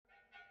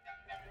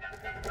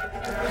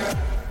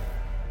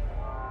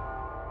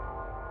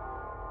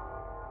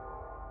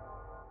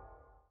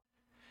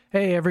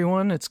Hey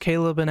everyone, it's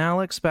Caleb and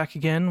Alex back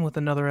again with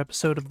another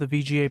episode of the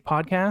VGA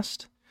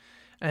Podcast.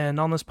 And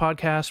on this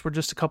podcast, we're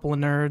just a couple of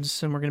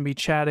nerds and we're going to be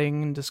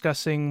chatting and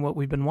discussing what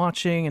we've been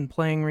watching and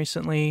playing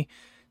recently,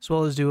 as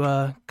well as do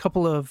a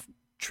couple of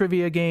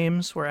trivia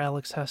games where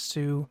Alex has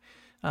to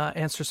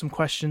answer some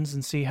questions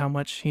and see how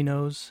much he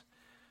knows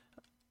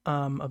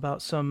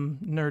about some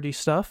nerdy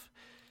stuff.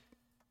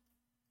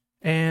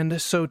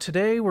 And so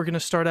today we're going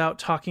to start out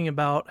talking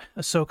about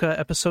Ahsoka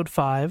Episode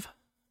 5.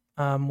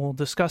 We'll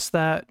discuss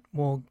that.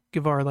 We'll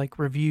give our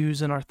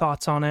reviews and our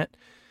thoughts on it.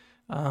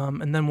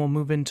 And then we'll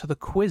move into the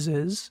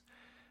quizzes,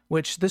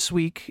 which this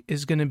week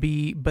is going to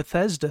be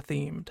Bethesda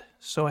themed.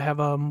 So I have,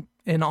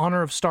 in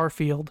honor of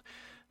Starfield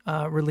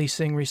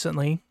releasing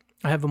recently,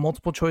 I have a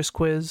multiple choice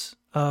quiz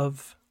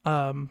of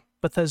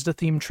Bethesda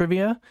themed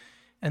trivia,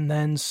 and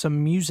then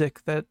some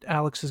music that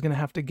Alex is going to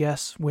have to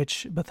guess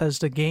which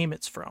Bethesda game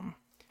it's from.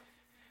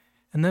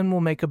 And then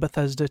we'll make a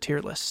Bethesda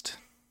tier list.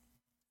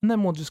 And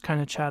then we'll just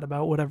kind of chat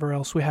about whatever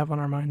else we have on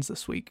our minds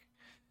this week.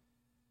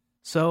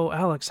 So,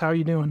 Alex, how are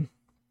you doing?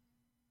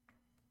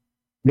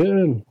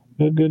 Good.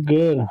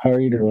 How are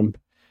you doing?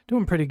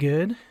 Doing pretty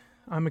good.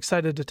 I'm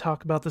excited to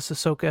talk about this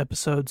Ahsoka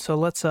episode. So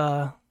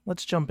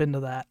let's jump into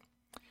that.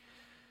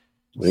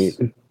 Sweet.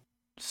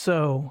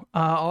 So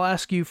I'll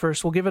ask you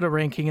first. We'll give it a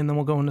ranking, and then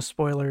we'll go into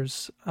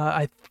spoilers.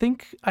 I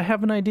think I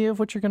have an idea of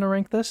what you're going to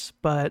rank this,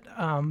 but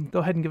go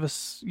ahead and give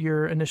us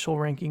your initial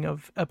ranking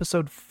of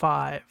episode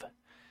 5.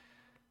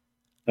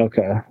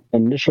 Okay.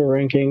 Initial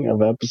ranking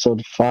of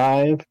episode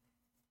 5,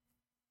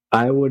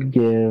 I would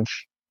give,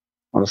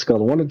 on a scale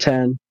of 1 to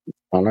 10,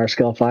 on our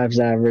scale 5's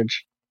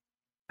average,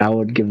 I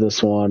would give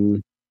this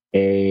one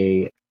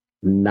a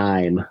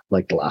 9,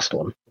 like the last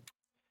one.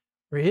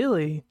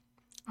 Really?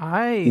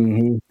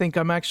 I think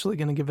I'm actually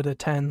going to give it a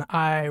 10.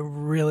 I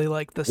really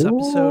like this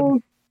episode.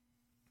 Ooh.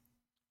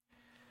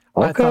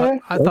 Okay.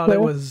 I thought it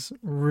was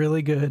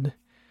really good.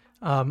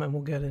 And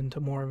we'll get into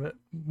more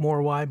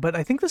why. But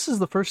I think this is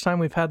the first time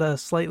we've had a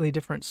slightly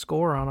different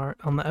score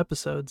on the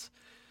episodes.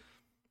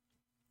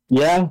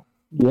 Yeah,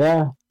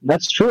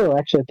 that's true.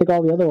 Actually, I think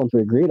all the other ones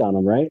we agreed on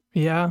them, right?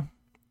 Yeah.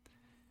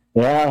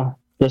 Yeah.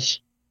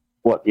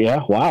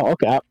 Yeah. Wow.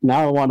 Okay.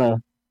 Now I want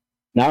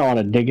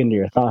to dig into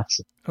your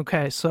thoughts.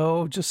 Okay.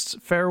 So just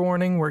fair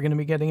warning, we're going to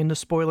be getting into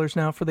spoilers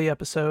now for the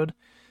episode.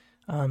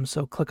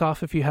 So click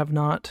off if you have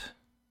not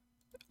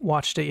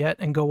watched it yet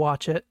and go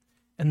watch it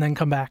and then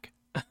come back.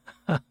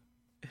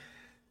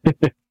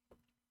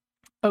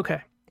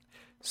 Okay,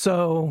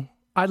 so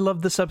I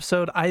love this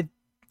episode. I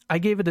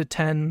gave it a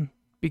 10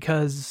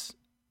 because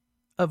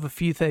of a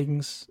few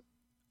things.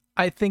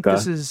 I think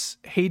this is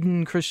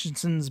Hayden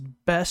Christensen's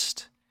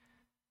best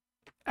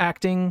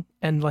acting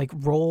and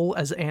role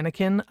as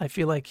Anakin. I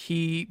feel like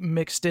he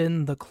mixed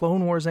in the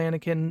Clone Wars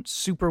Anakin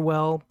super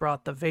well,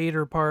 brought the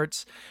Vader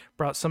parts,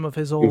 brought some of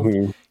his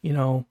old,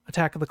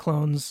 Attack of the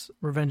Clones,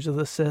 Revenge of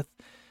the Sith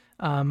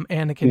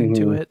Anakin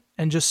into it,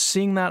 and just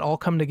seeing that all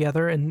come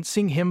together and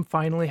seeing him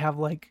finally have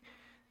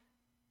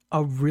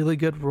a really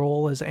good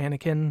role as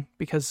Anakin,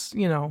 because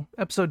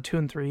episode 2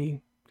 and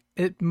 3,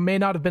 it may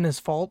not have been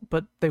his fault,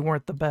 but they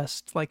weren't the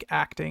best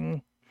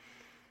acting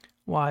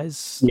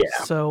wise.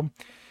 So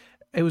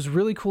it was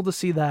really cool to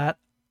see that.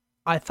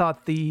 I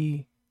thought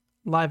the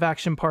live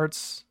action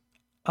parts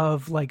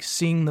of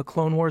seeing the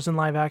Clone Wars in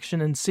live action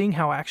and seeing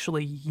how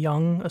actually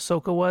young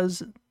Ahsoka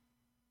was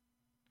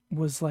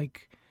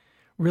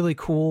really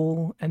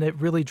cool, and it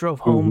really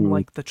drove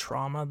home the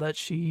trauma that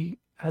she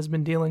has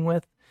been dealing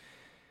with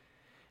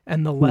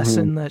and the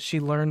lesson that she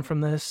learned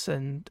from this.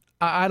 And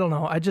I don't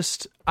know,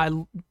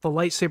 the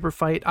lightsaber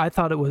fight, I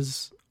thought it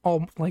was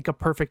all a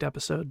perfect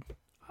episode.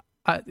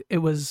 It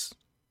was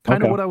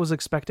kind of what I was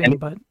expecting,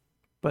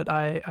 but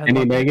I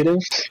any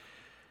negatives?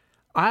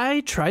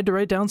 I tried to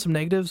write down some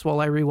negatives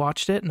while I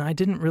rewatched it, and I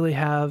didn't really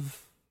have.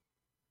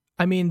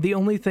 I mean, the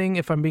only thing,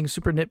 if I'm being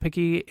super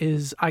nitpicky,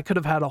 is I could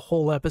have had a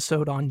whole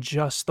episode on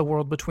just the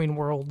world between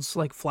worlds,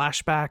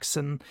 flashbacks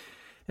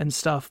and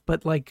stuff.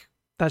 But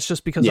that's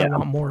just because I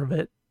want more of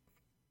it.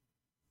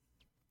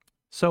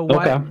 So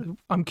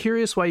I'm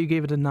curious why you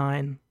gave it a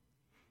 9,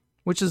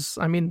 which is,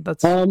 I mean,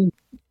 that's fine.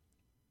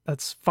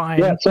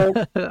 Yeah, so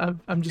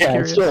I'm just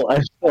curious. I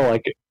still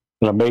like it.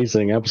 An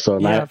amazing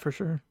episode. Yeah, for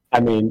sure. I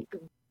mean,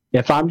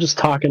 if I'm just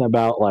talking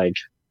about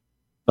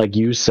like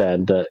you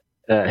said, that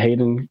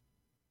Hayden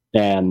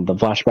and the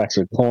flashbacks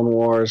of Clone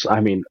Wars, I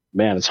mean,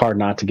 man, it's hard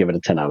not to give it a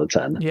 10 out of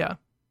 10. Yeah.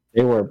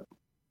 They were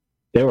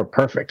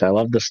perfect. I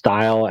loved the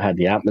style. It had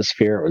the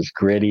atmosphere. It was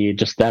gritty.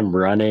 Just them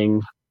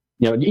running.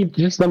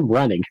 Just them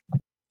running.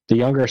 The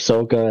younger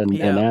Ahsoka and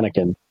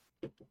Anakin.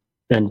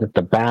 And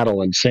the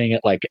battle and seeing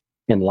it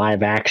in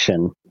live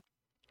action.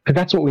 Because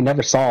that's what we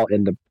never saw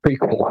in the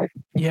prequel.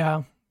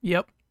 Yeah.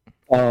 Yep.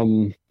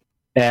 So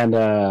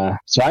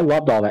I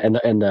loved all that.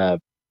 And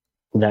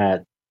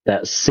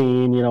that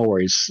scene,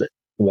 where he's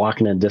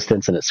walking in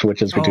distance and it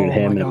switches between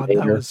him and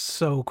Vader. That was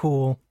so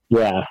cool.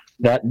 Yeah,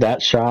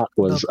 that shot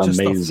was just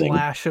amazing. The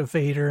flash of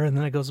Vader, and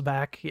then it goes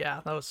back. Yeah,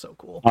 that was so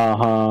cool.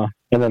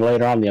 And then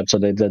later on in the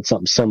episode, they did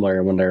something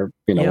similar when they're,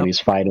 when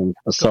he's fighting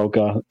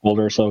Ahsoka,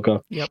 older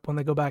Ahsoka. Yep, when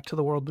they go back to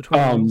the world between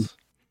worlds.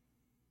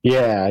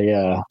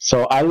 Yeah.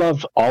 So I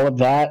love all of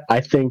that.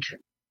 I think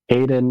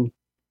Hayden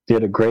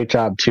did a great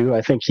job too.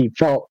 I think he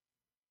felt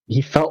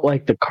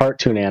like the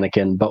cartoon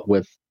Anakin, but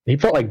he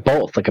felt like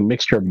both, like a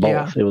mixture of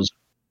both. Yeah. It was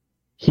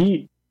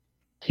he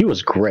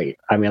was great.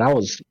 I mean, I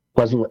was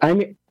pleasantly. I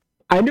mean,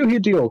 I knew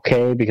he'd do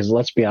okay because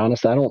let's be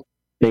honest, I don't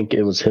think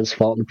it was his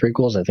fault in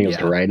prequels. I think it was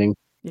the writing.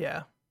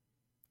 Yeah,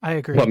 I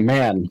agree. But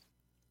man,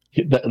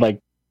 I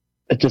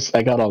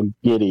got all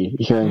giddy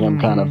hearing him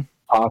kind of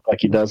talk like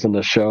he does in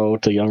the show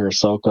to younger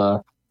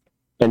Ahsoka.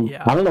 And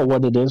I don't know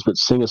what it is, but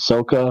seeing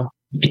Ahsoka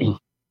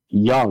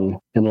young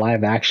in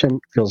live action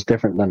feels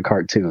different than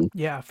cartoon.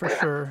 Yeah, for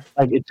sure.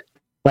 As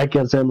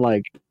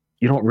in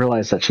you don't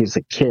realize that she's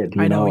a kid.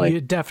 I know,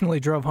 you definitely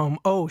drove home.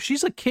 Oh,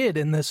 she's a kid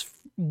in this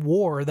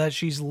war that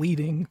she's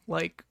leading.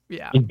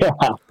 Yeah.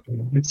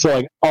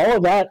 So all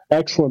of that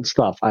excellent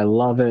stuff. I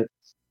love it.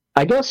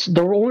 I guess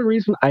the only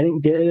reason I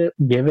didn't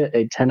give it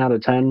a 10 out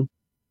of 10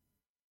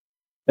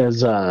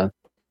 is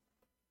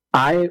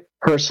I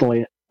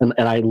personally, and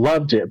I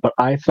loved it, but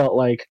I felt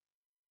like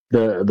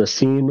the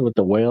scene with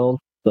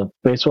the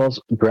space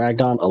whales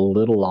dragged on a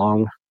little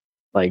long.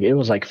 It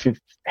was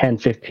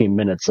 10-15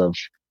 minutes of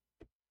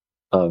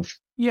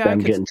them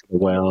getting to the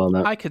whale.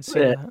 And I could see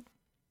that.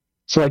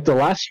 So the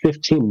last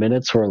 15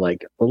 minutes were a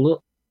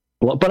little,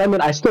 but I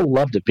mean, I still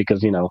loved it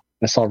because,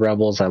 I saw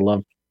Rebels. I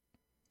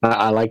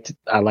liked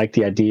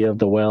the idea of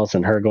the whales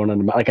and her going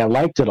into, I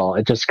liked it all.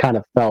 It just kind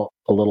of felt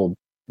a little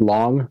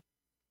long.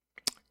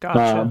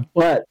 Gotcha.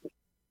 But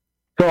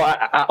so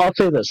I'll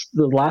say this: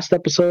 the last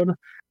episode,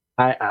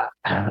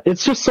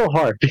 it's just so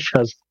hard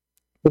because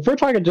if we're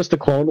talking just the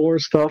Clone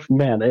Wars stuff,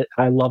 man,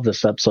 I love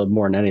this episode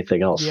more than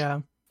anything else.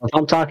 Yeah. If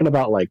I'm talking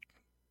about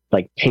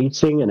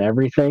pacing and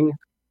everything,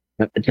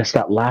 just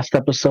that last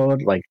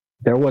episode,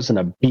 there wasn't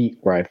a beat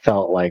where I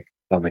felt I'm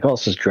oh,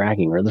 this is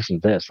dragging, or this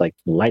is this.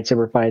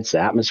 Lightsaber fights, the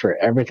atmosphere,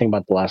 everything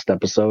about the last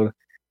episode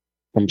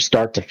from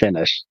start to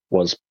finish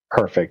was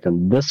perfect.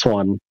 And this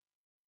one,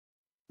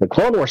 the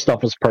Clone Wars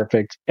stuff was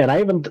perfect. And I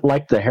even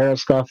liked the Hera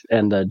stuff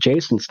and the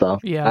Jason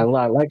stuff. Yeah. I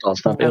liked all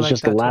stuff. It was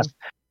just the last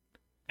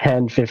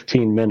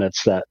 10-15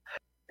 minutes that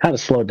kind of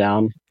slowed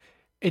down.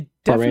 It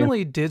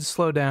definitely did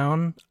slow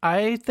down.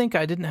 I think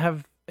I didn't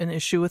have an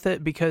issue with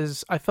it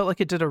because I felt like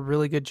it did a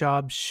really good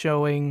job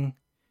showing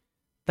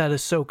that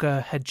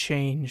Ahsoka had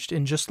changed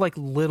in just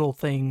little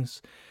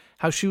things.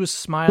 How she was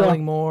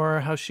smiling more,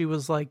 how she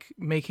was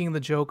making the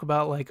joke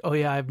about oh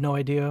yeah, I have no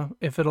idea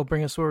if it'll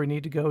bring us where we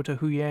need to go to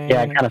Huyang.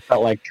 Yeah, it kind of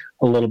felt like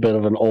a little bit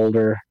of an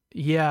older,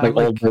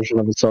 old version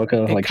of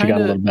Ahsoka. She got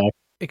a little back.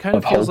 It kind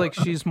of feels like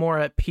she's more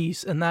at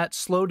peace, and that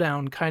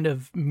slowdown kind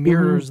of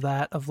mirrors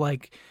that of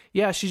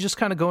yeah, she's just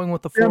kind of going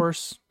with the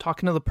Force,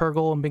 talking to the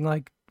Purgle and being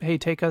like, hey,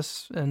 take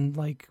us, and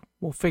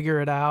we'll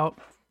figure it out.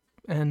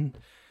 And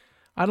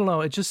I don't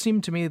know, it just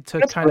seemed to me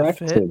to kind of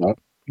fit.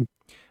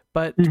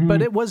 But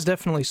it was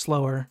definitely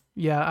slower.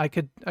 Yeah, I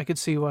could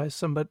see why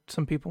some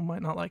people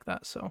might not like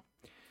that. So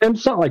and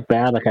it's not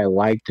bad. I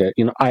liked it.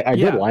 I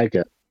did like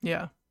it.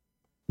 Yeah.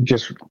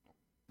 Just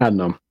I don't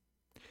know.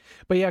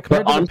 But yeah,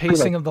 compared to the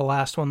pacing of the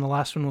last one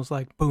was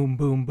boom,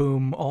 boom,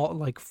 boom,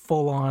 all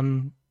full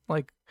on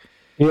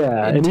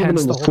yeah, and even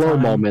in the slow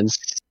moments,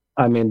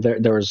 I mean,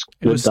 there was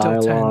good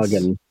dialogue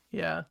and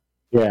yeah.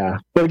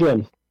 But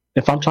again,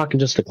 if I'm talking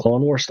just the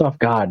Clone Wars stuff,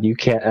 God, you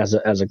can't as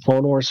a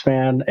Clone Wars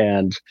fan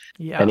and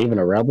even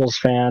a Rebels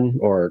fan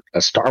or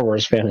a Star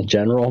Wars fan in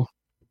general,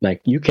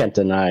 you can't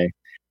deny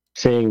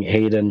seeing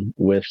Hayden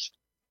with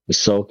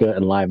Ahsoka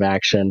in live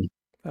action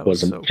was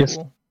so just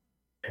cool.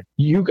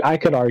 I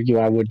could argue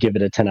I would give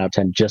it a 10 out of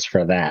 10 just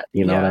for that.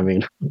 You know what I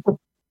mean?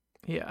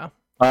 Yeah.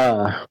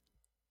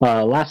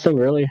 Last thing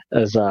really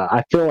is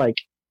I feel like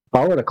if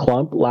I were to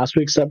clump last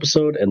week's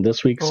episode and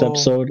this week's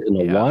episode in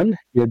the one,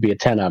 it would be a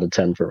 10 out of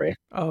 10 for me.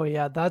 Oh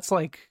yeah, that's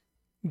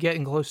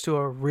getting close to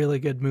a really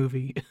good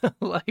movie.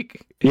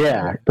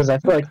 Yeah, because I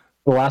feel like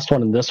the last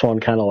one and this one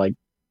kind of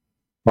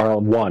are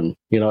one.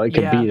 It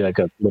could be a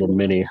little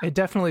mini. It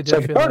definitely did. So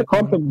if I were to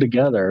clump them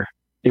together,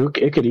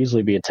 it could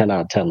easily be a 10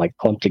 out of 10,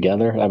 clumped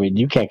together. I mean,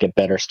 you can't get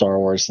better Star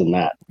Wars than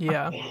that.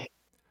 Yeah.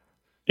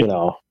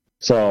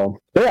 So,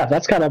 but yeah,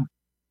 that's kind of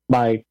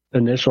my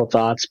initial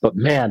thoughts. But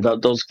man,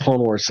 those Clone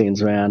Wars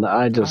scenes, man,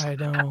 I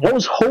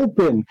was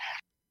hoping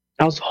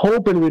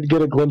we'd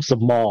get a glimpse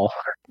of Maul.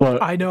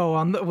 But I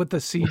know, with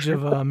the siege of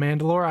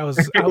Mandalore, I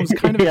was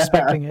kind of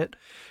expecting it.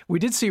 We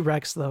did see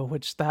Rex though,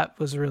 which that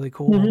was really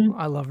cool. Mm-hmm.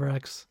 I love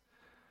Rex.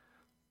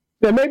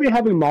 Yeah, maybe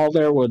having Maul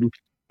there would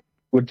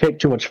take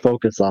too much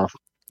focus off.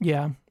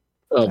 Yeah,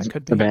 of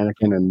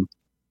Anakin and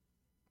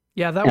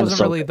that wasn't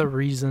really the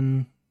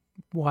reason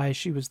why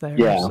she was there.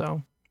 Yeah,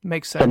 so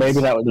makes sense. So maybe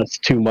that's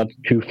too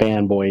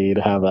fanboy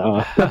to have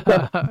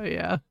that.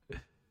 Yeah.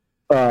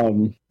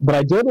 But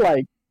I did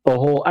like the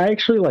whole. I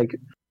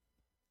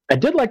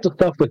did like the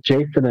stuff with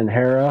Jason and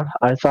Hera.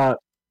 I thought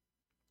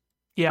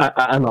Yeah.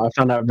 I don't know. I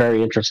found that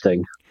very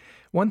interesting.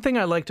 One thing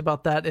I liked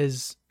about that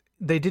is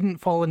they didn't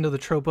fall into the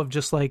trope of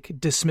just like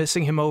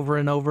dismissing him over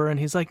and over, and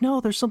he's like,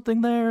 no, there's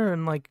something there,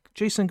 and like,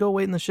 Jason, go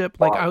wait in the ship.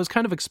 Like, I was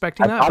kind of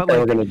expecting that, but they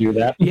like, were going to do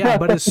that. Yeah,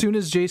 but as soon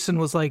as Jason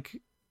was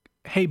like,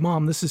 hey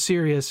Mom, this is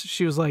serious,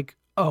 she was like,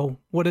 oh,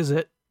 what is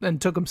it? And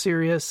took him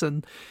serious.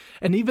 And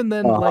even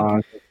then,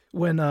 like,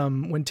 when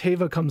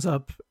Teva comes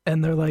up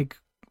and they're like,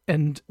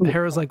 and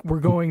Hera's like, we're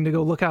going to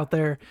go look out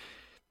there,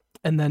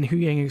 and then Hu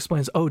Yang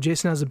explains, oh,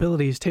 Jason has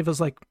abilities. Tava's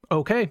like,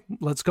 okay,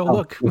 let's go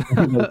look.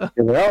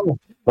 That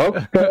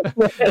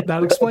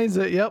explains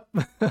it. Yep.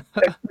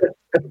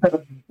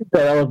 that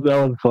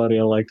was funny.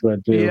 I liked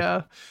that too.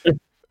 Yeah.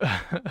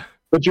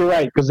 But you're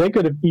right, because they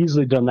could have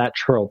easily done that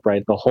trope,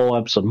 right? The whole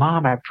episode,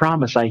 Mom, I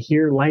promise, I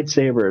hear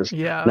lightsabers.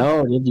 Yeah.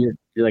 No, you're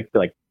like,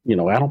 you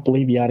know, I don't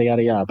believe yada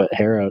yada yada. But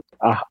Hera,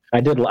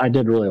 I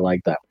did really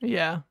like that.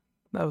 Yeah,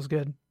 that was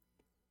good.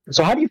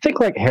 So how do you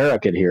think like Hera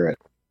could hear it?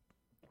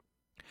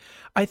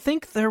 I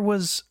think there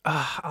was,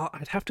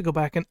 I'd have to go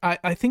back, and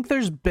I think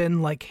there's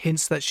been like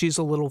hints that she's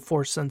a little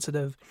force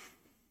sensitive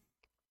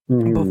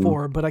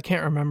before, but I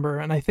can't remember.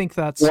 And I think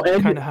that's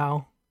kind of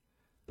how.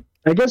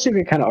 I guess you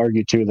could kind of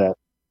argue too that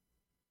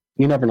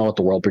you never know what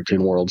the world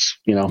between worlds,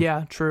 you know?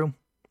 Yeah, true.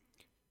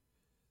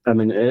 I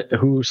mean,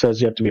 who says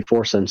you have to be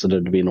force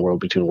sensitive to be in the world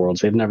between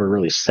worlds? They've never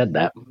really said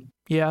that.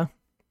 Yeah.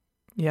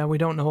 Yeah, we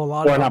don't know a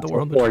lot about the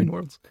world between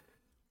worlds.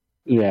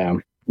 Yeah.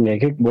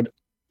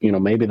 You know,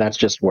 maybe that's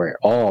just where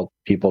all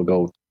people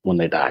go when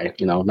they die,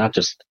 you know, not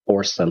just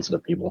force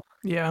sensitive people.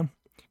 Yeah.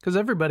 Because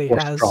everybody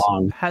has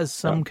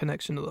some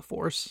connection to the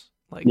force.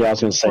 Like, yeah, I was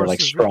going to say like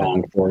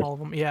strong force. All of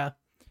them. Yeah.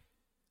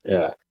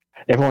 Yeah.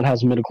 Everyone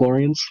has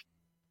midichlorians.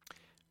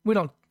 We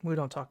don't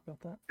talk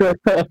about that.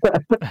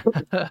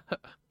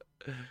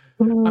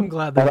 I'm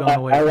glad they've gone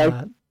away from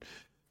that.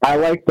 I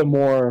like the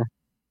more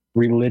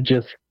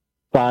religious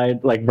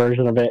side, like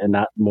version of it, and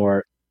not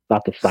the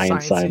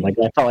science side. Like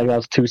I felt like that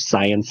was too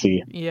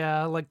sciencey.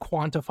 Yeah, like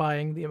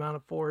quantifying the amount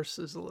of force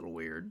is a little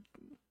weird.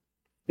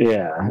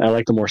 Yeah, I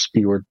like the more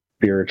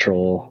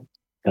spiritual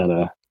kind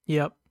of.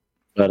 Yep.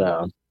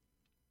 But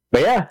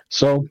yeah,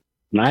 so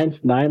nine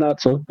out.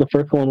 So the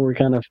first one we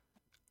kind of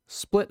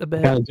split a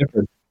bit. Kind of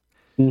different.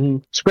 Mm-hmm.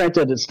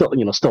 Granted, it's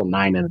still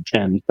 9 out of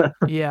 10.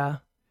 Yeah.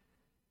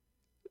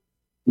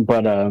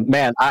 But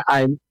man,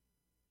 I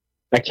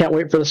can't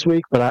wait for this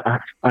week. But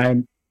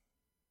I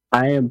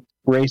am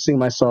bracing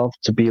myself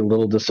to be a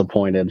little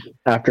disappointed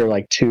after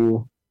like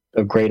 2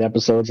 of great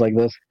episodes like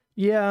this.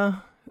 Yeah,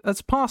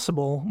 that's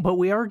possible. But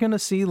we are gonna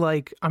see,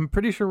 like, I'm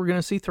pretty sure we're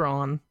gonna see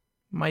Thrawn.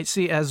 Might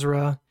see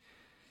Ezra.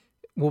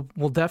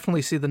 We'll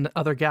definitely see the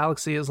other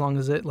galaxy as long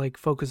as it like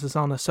focuses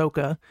on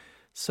Ahsoka.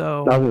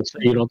 So I would say,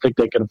 you don't think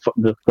they could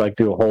just like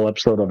do a whole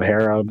episode of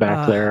Hera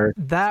back there?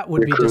 That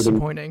would be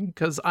disappointing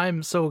because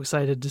I'm so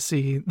excited to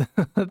see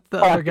the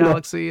other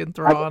galaxy and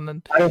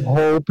Thrawn. I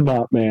hope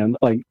not, man.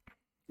 Like,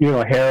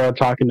 Hera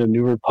talking to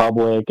New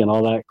Republic and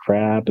all that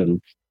crap, and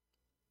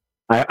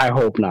I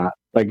hope not.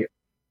 Like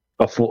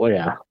a full,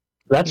 yeah.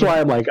 That's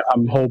why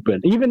I'm hoping.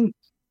 Even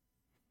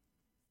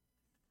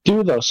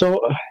though.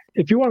 So,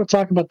 if you want to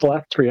talk about the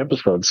last 3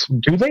 episodes,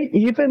 do they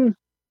even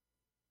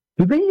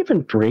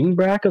bring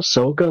back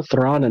Ahsoka,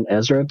 Thrawn, and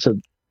Ezra to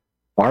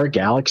our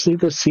galaxy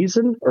this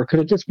season? Or could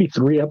it just be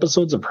 3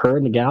 episodes of her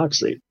in the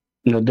galaxy,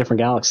 in a different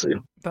galaxy?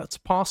 That's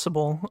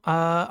possible.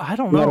 I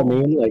don't know. You know what I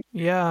mean? Like,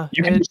 yeah,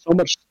 you can do so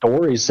much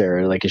stories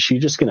there. Like, is she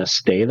just going to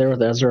stay there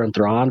with Ezra and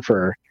Thrawn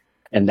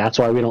and that's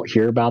why we don't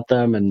hear about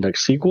them in the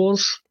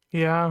sequels?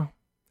 Yeah,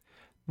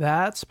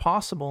 that's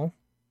possible.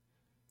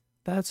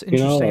 That's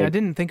interesting. I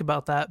didn't think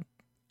about that.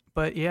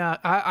 But yeah,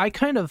 I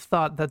kind of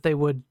thought that they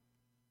would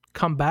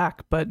come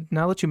back, but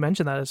now that you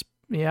mention that,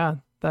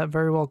 that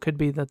very well could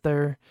be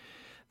that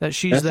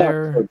she's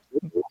there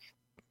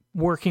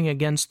working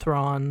against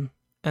Thrawn,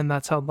 and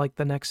that's how like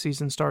the next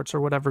season starts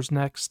or whatever's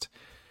next.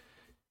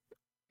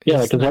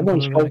 Yeah, because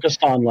everyone's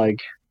focused on like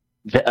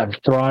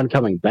Thrawn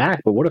coming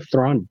back, but what if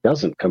Thrawn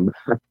doesn't come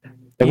back?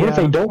 And what if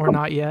they don't? Or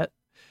not yet?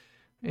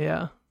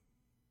 Yeah.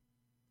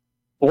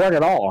 Or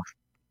at all.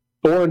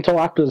 Or until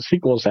after the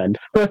sequels end.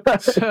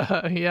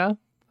 Yeah.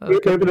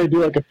 Maybe they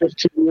do like a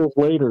 15 years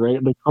later, right?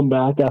 And they come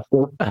back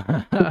after.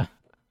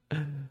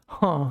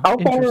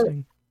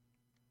 Interesting.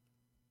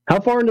 How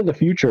far into the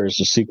future is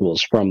the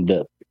sequels from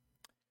the?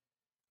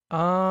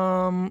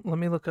 Let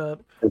me look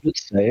up. Does it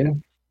say?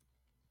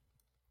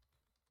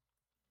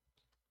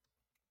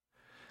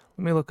 Let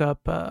me look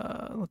up.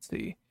 Let's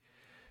see.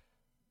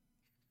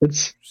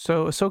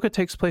 So Ahsoka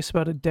takes place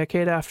about a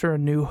decade after A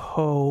New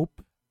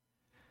Hope.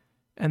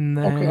 And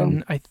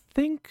then I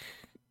think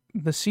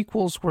the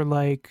sequels were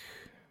like,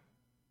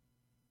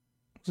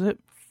 was it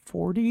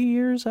 40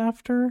 years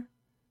after?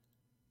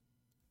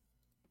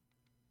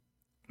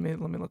 Let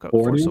me look up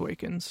 40? Force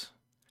Awakens.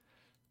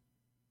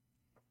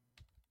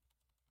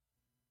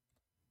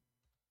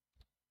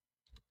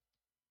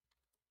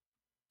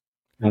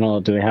 I don't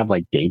know. Do they have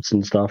like dates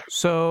and stuff?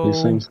 So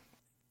these things?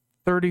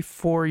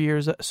 34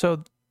 years.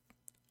 So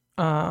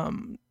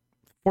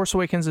Force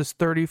Awakens is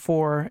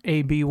 34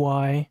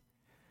 ABY.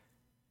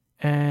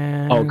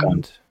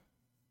 And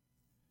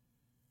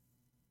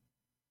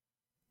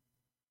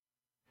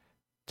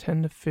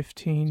 10 to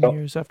 15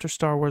 years after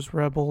Star Wars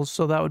Rebels.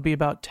 So that would be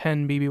about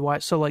 10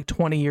 BBY. So like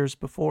 20 years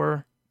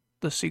before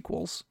the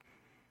sequels.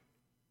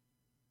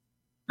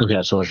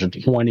 Okay, so there's a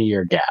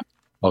 20-year gap.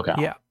 Okay.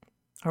 Yeah,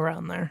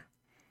 around there.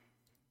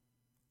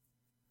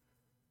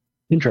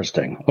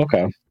 Interesting.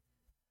 Okay.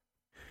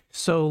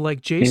 So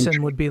like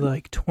Jason would be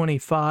like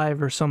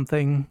 25 or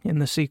something in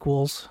the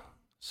sequels.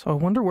 So I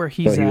wonder where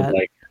he's at.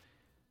 Like,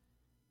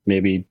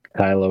 maybe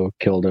Kylo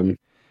killed him.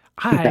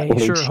 I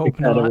sure hope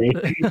not.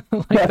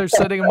 Like they're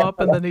setting him up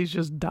and then he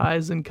just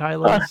dies in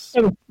Kylo's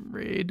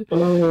raid.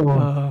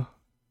 I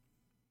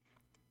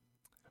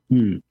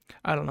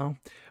don't know.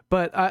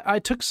 But I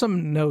took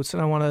some notes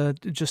and I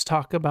want to just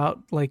talk about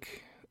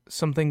like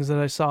some things that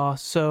I saw.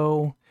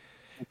 So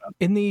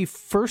in the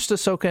first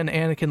Ahsoka and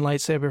Anakin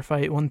lightsaber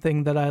fight, one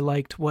thing that I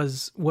liked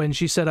was when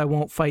she said, "I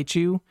won't fight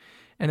you."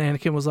 And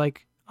Anakin was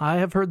like, "I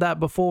have heard that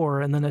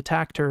before," and then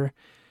attacked her.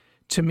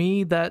 To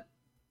me, that's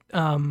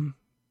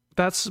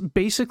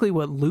basically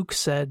what Luke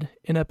said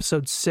in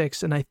episode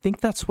 6. And I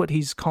think that's what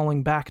he's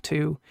calling back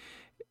to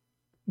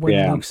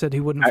when Luke said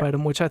he wouldn't fight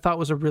him, which I thought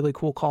was a really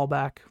cool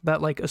callback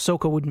that like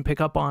Ahsoka wouldn't pick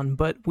up on,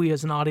 but we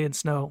as an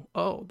audience know,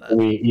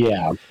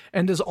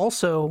 and is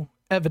also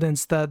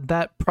evidence that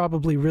that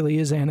probably really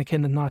is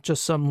Anakin and not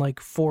just some like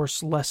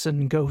Force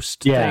lesson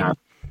ghost thing.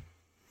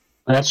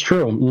 That's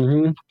true.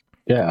 Mm-hmm.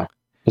 Yeah.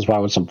 Because why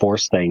would some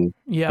Force thing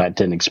that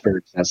didn't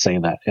experience that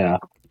saying that? Yeah.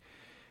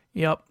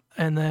 Yep.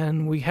 And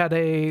then we had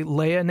a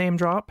Leia name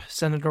drop,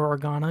 Senator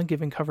Organa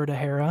giving cover to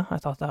Hera. I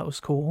thought that was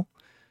cool.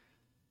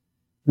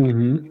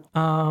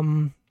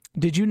 Mm-hmm.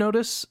 Did you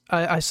notice,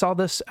 I saw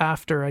this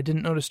after, I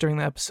didn't notice during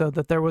the episode,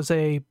 that there was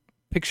a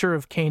picture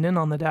of Kanan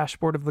on the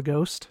dashboard of the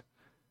Ghost?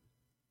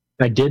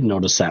 I did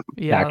notice that,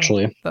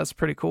 actually. That's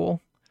pretty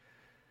cool.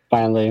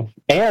 Finally.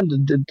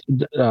 And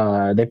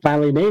they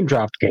finally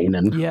name-dropped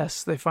Kanan.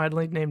 Yes, they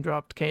finally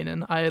name-dropped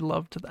Kanan. I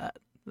loved that.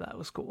 That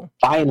was cool.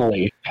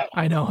 Finally.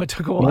 I know, it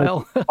took a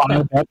while.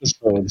 5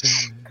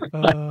 episodes.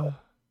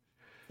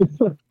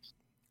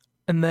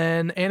 And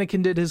then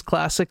Anakin did his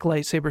classic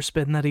lightsaber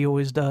spin that he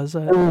always does.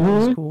 That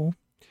was cool.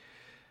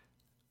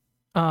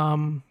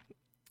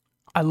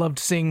 I loved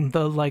seeing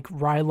the like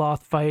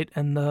Ryloth fight,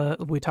 and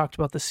we talked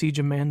about the Siege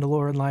of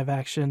Mandalore in live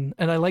action,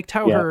 and I liked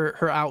how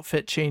her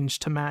outfit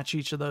changed to match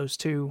each of those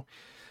too.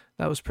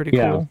 That was pretty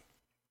cool.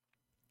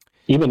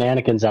 Even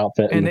Anakin's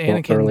outfit and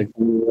Anakin, early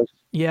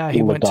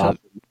he went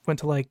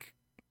to like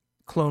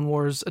Clone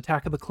Wars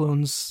Attack of the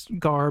Clones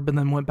garb, and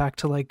then went back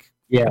to like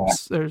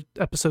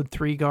episode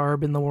 3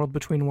 garb in the World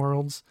Between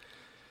Worlds.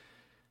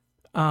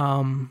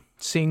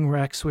 Seeing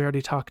Rex, we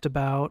already talked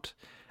about.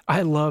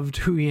 I loved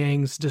Hu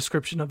Yang's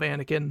description of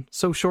Anakin.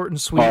 So short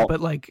and sweet, but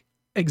like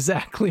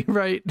exactly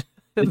right.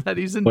 That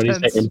he's intense. What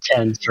do you say?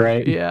 Intense,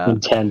 right? Yeah.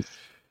 Intense.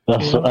 That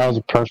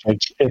was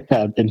perfect.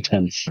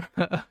 Intense.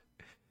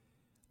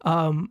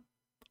 I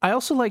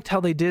also liked how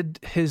they did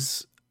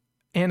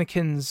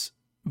Anakin's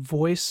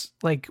voice,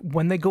 like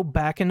when they go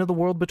back into the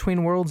World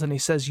Between Worlds and he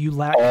says, "You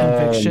lack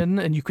conviction,"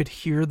 and you could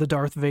hear the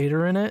Darth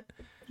Vader in it.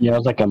 Yeah, it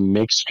was like a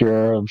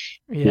mixture of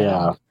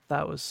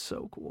that was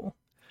so cool.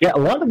 Yeah, a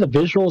lot of the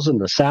visuals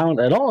and the sound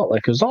and all,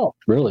 like, it was all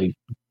really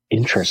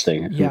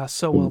interesting. Yeah,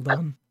 so well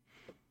done.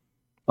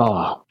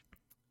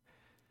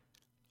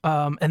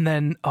 And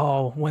then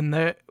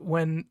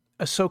when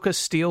Ahsoka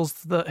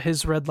steals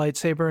his red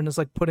lightsaber and is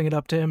like putting it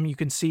up to him, you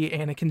can see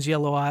Anakin's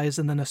yellow eyes,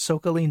 and then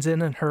Ahsoka leans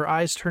in and her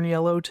eyes turn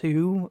yellow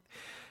too,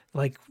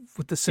 like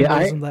with the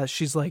symbolism that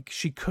she's like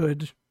she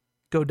could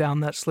go down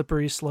that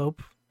slippery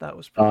slope. That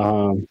was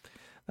pretty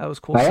that was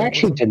cool. I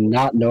actually did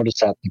not notice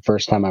that the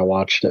first time I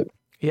watched it.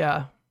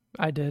 Yeah,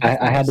 I did.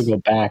 I had to go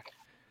back,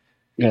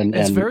 and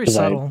it's very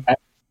subtle.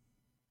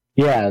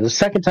 The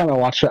second time I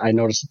watched it, I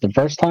noticed it. The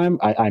first time,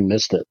 I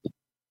missed it.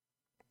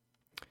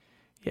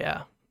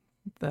 Yeah,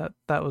 that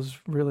was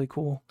really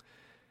cool.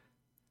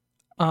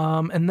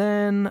 And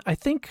then I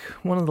think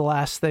one of the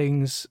last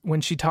things,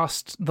 when she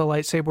tossed the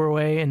lightsaber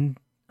away and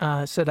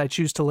said, "I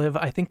choose to live,"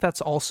 I think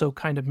that's also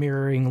kind of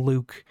mirroring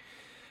Luke.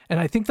 And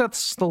I think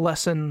that's the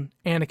lesson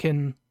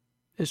Anakin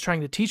is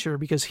trying to teach her,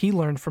 because he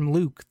learned from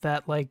Luke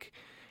that, like,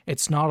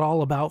 it's not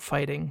all about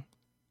fighting.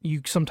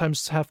 You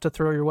sometimes have to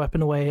throw your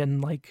weapon away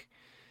and, like,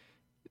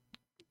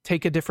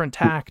 take a different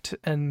tact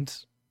and,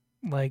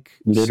 like...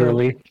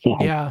 Literally.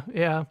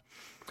 Yeah.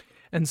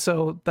 And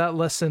so that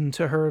lesson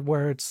to her,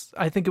 where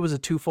I think it was a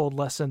twofold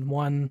lesson.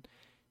 One,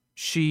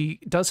 she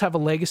does have a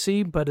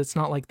legacy, but it's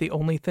not, like, the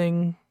only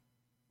thing.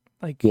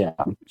 Like,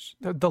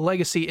 the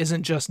legacy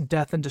isn't just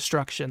death and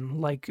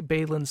destruction. Like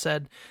Baylan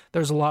said,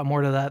 there's a lot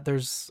more to that.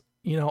 There's,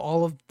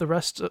 all of the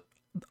rest,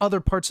 other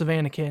parts of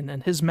Anakin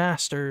and his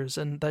masters,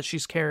 and that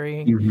she's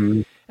carrying.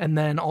 Mm-hmm. And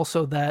then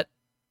also that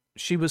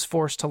she was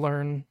forced to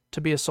learn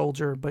to be a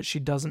soldier, but she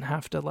doesn't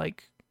have to,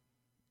 like,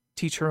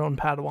 teach her own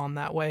Padawan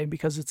that way,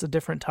 because it's a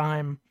different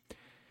time.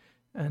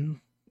 And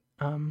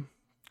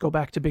go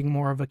back to being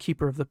more of a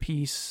keeper of the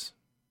peace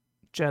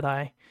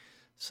Jedi.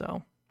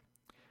 So...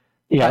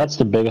 Yeah, that's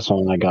the biggest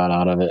one I got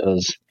out of it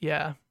is,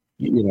 Yeah.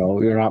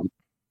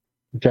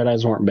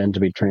 Jedis weren't meant to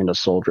be trained as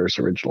soldiers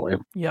originally.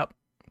 Yep.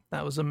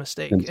 That was a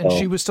mistake. And And so,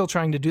 she was still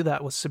trying to do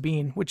that with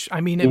Sabine, which,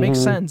 I mean, it makes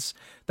sense.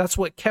 That's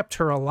what kept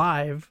her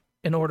alive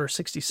in Order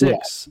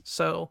 66. Yeah.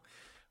 So,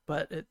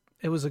 but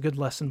it was a good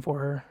lesson for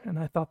her. And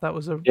I thought that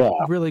was a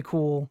really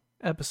cool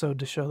episode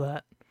to show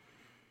that.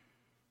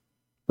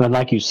 And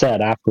like you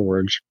said,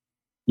 afterwards,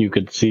 you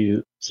could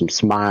see some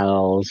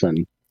smiles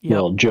and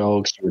little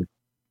jokes.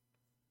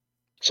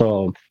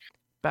 So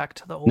back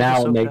to the old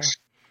now Ahsoka.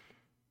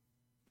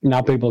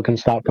 Now people can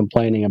stop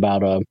complaining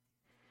about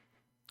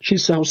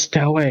she's so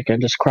stoic and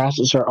just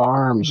crosses her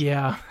arms.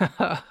 Yeah.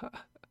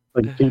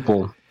 Like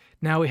people.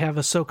 Now we have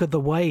Ahsoka the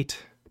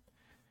White.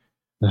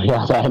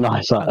 Yeah, I know.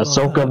 I saw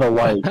Ahsoka the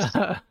White.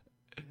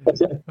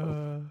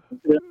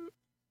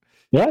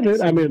 Yeah,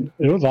 dude. I mean,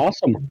 it was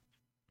awesome.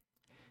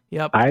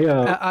 Yep.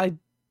 I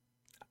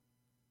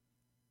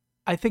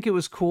think it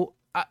was cool.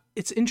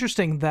 It's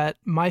interesting that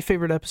my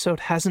favorite episode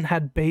hasn't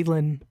had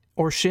Baylan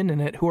or Shin in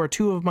it, who are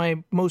two of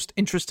my most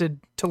interested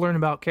to learn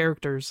about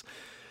characters.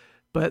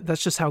 But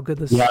that's just how good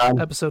this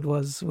episode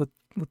was with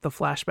the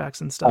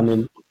flashbacks and stuff. I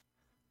mean,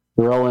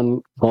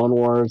 throwing Clone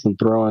Wars and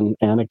throwing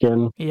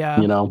Anakin.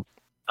 Yeah.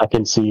 I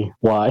can see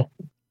why.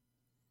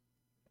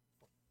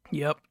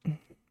 Yep.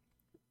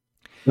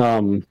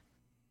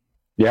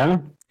 Yeah.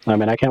 I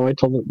mean, I can't wait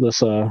till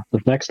this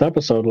next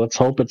episode. Let's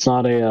hope it's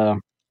not a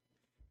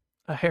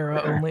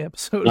Hera only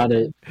episode.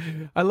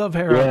 I love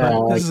Hera,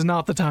 but this is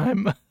not the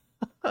time.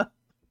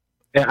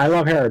 Yeah, I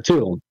love Hera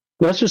too.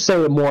 Let's just say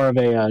more of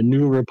a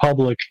New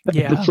Republic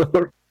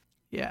episode.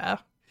 Yeah.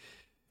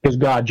 Because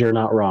God, you're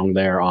not wrong.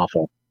 They're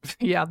awful.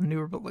 Yeah, the New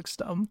Republic's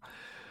dumb.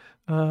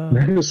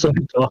 They're so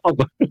dumb.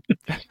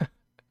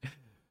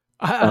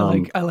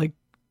 I like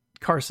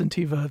Carson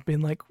Teva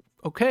being like,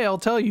 okay, I'll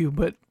tell you,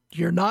 but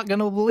you're not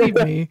gonna believe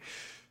me.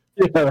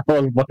 Yeah, that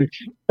was funny.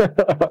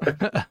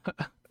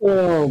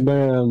 Oh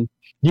man,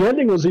 the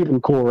ending was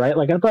even cool, right?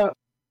 Like I thought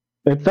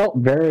it felt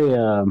very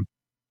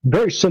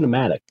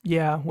cinematic.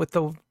 Yeah, with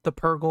the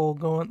Purgle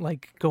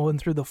going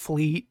through the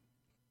fleet,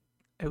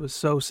 it was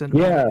so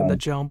cinematic. And the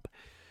jump,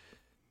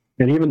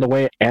 and even the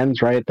way it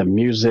ends, right? The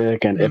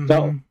music, and it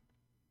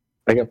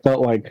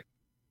felt like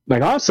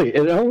honestly,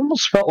 it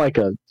almost felt like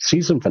a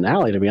season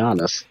finale, to be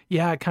honest.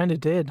 Yeah, it kind of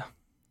did.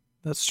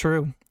 That's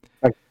true.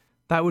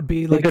 That would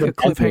be like a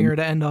cliffhanger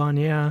to end on,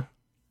 yeah.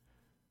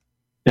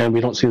 And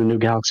we don't see the new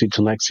galaxy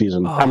till next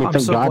season. Oh, I mean,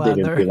 thank God they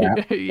didn't do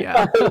that.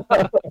 Yeah.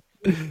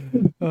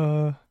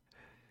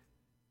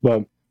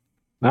 But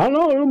I don't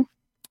know.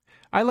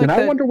 I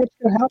wonder what's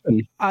going to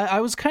happen. I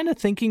was kind of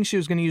thinking she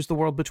was going to use the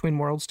world between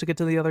worlds to get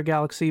to the other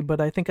galaxy,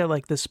 but I think I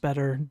like this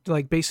better.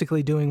 Like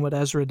basically doing what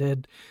Ezra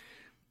did.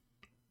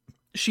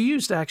 She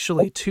used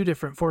actually two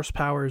different force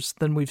powers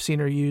than we've seen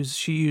her use.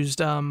 She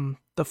used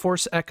the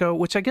Force Echo,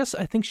 which I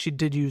think she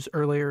did use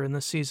earlier in the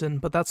season,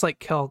 but that's like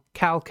Cal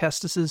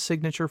Kestis'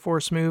 signature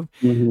force move.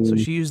 Mm-hmm. So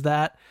she used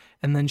that,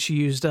 and then she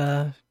used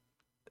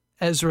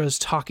Ezra's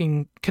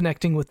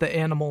connecting with the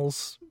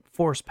animals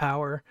force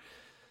power.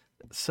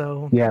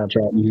 So yeah, that's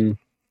right. Mm-hmm.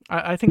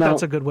 I think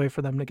that's a good way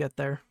for them to get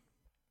there.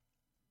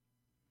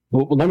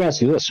 Well, let me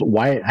ask you this: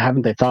 why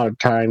haven't they thought of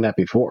trying that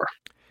before?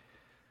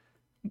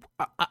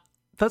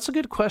 That's a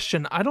good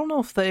question. I don't know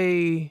if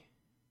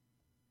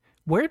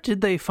where did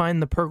they find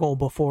the Purgle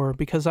before?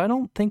 Because I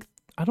don't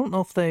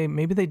know if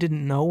maybe they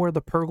didn't know where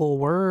the Purgle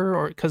were,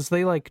 or because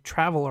they like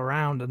travel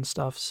around and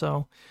stuff.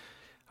 So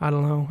I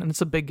don't know. And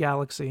it's a big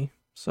galaxy.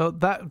 So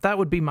that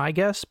would be my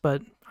guess,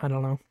 but I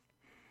don't know.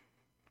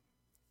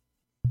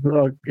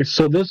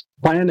 So this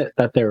planet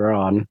that they're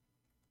on, do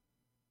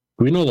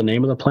we know the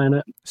name of the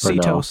planet?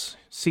 Cetos. No?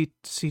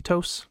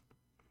 Cetos.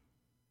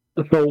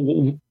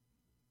 So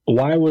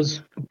why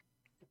was...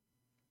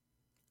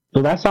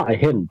 So that's not a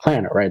hidden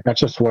planet, right? That's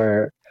just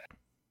where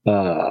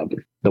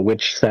the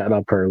witch set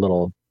up her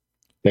little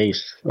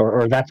base.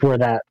 Or that's where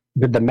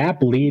did the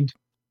map lead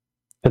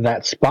to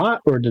that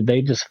spot, or did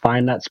they just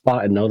find that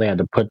spot and know they had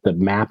to put the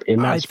map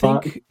in that spot? I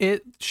think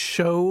it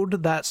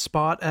showed that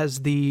spot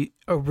as the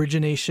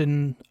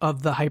origination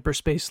of the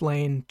hyperspace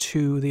lane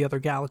to the other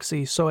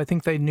galaxy. So I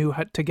think they knew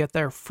how to get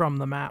there from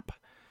the map.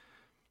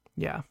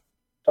 Yeah.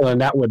 Oh,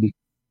 and that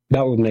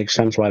would make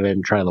sense why they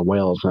didn't try the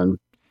whales then.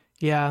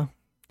 Yeah.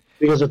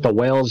 Because if the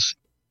whales,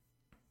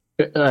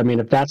 I mean,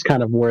 if that's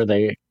kind of where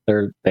they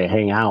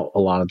hang out a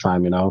lot of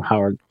time,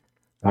 how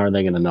are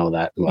they going to know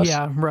that?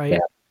 Yeah, right.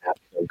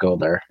 Go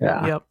there.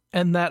 Yeah. Yep.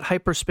 And that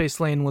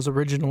hyperspace lane was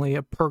originally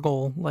a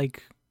Purgle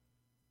like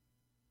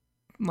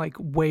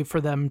way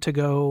for them to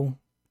go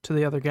to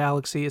the other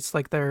galaxy. It's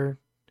like their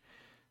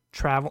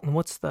travel.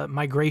 What's the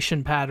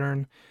migration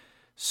pattern?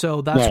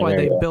 So that's why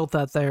they built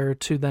that there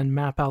to then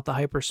map out the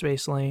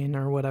hyperspace lane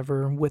or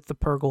whatever with the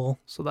Purgle.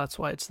 So that's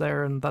why it's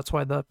there, and that's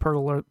why the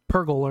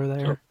Purgle are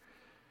there.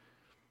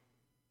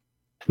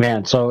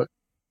 Man, so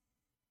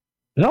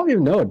I don't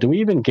even know. Do we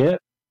even get...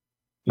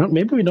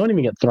 Maybe we don't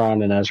even get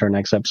Thrawn and Ezra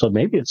next episode.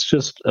 Maybe it's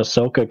just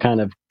Ahsoka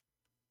kind of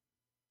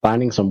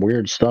finding some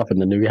weird stuff in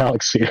the new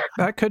galaxy.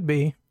 That could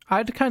be.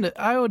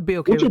 I would be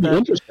okay Which with would be that.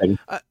 interesting.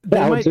 They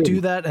I would might too.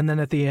 do that, and then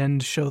at the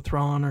end show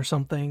Thrawn or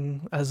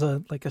something as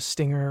a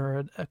stinger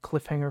or a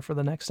cliffhanger for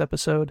the next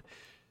episode.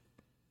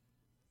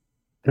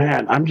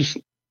 Man, I'm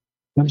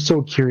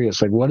so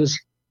curious. Like, what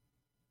is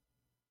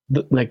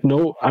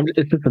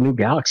it's just a new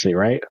galaxy,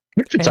 right?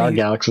 It's our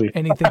galaxy.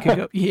 Anything could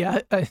go.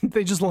 Yeah,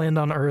 they just land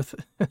on Earth.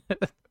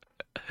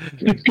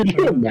 Can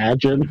you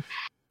imagine?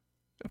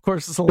 Of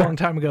course, it's a long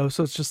time ago,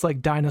 so it's just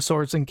like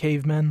dinosaurs and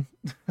cavemen.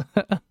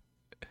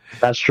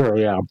 That's true.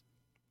 Yeah,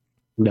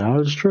 that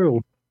is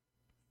true.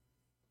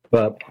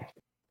 But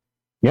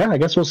yeah, I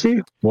guess we'll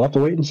see. We'll have to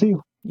wait and see.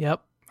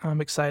 Yep, I'm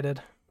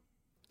excited.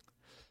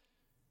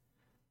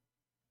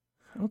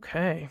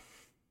 Okay.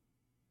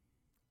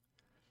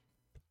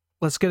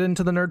 Let's get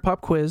into the Nerd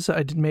Pop quiz.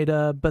 I made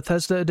a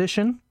Bethesda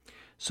edition,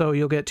 so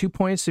you'll get 2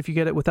 points if you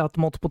get it without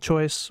the multiple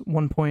choice,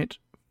 1 point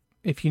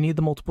if you need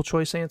the multiple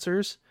choice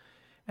answers.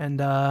 And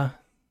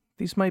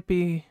these might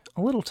be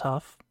a little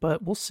tough,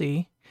 but we'll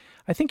see.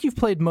 I think you've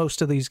played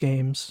most of these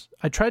games.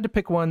 I tried to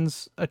pick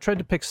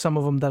some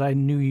of them that I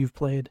knew you've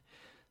played.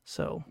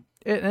 So,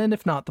 and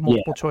if not, the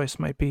multiple choice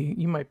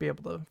you might be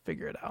able to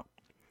figure it out.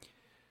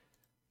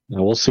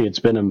 Now, we'll see. It's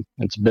been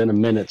a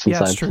minute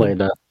since I've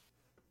played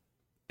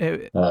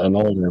an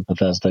older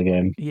Bethesda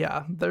game.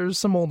 Yeah, there's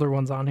some older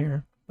ones on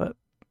here, but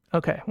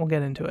okay, we'll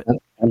get into it.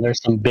 And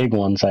there's some big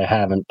ones I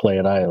haven't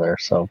played either.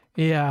 So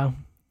yeah,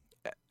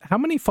 how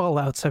many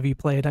Fallouts have you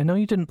played? I know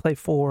you didn't play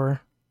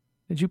 4.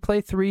 Did you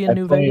play 3 in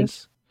New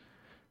Vegas?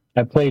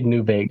 I played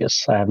New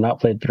Vegas. I have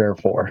not played 3 or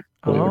 4.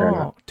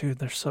 Oh, dude,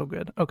 they're so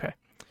good. Okay.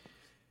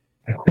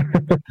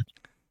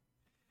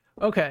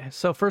 Okay,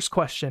 so first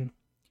question.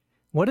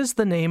 What is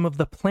the name of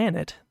the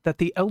planet that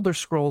the Elder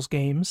Scrolls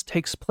games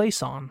takes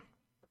place on?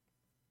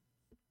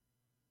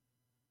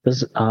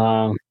 This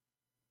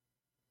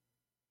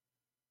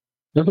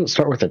doesn't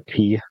start with a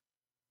T. I feel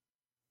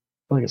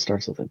like it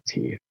starts with a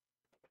T.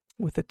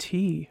 With a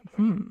T?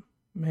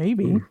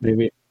 Maybe.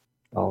 Maybe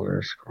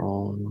Elder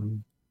Scrolls.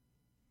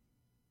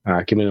 All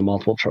right, give me the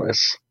multiple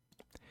choice.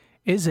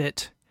 Is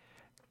it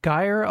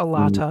Gyre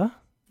Alata,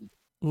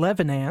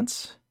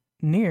 Levenance,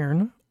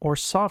 Nirn, or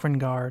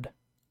Sovngarde?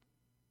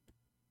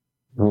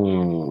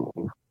 Ooh,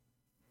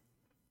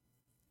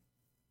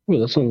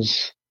 this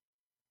one's...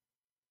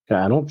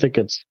 Yeah, I don't think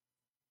it's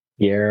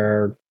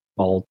Gyre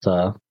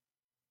Alta.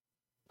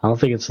 I don't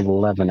think it's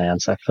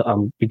Levenance.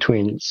 I'm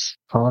between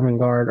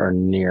Sovngarde or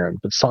Nirn,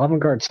 but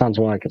Sovngarde sounds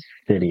more like a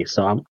city,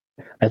 so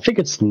I think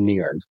it's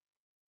Nirn.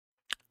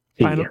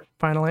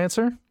 Final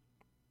answer?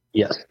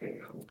 Yes.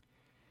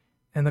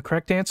 And the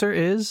correct answer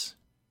is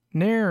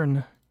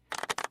Nirn.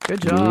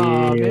 Good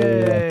job.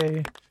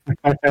 Yay.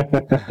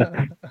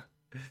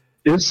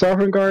 Is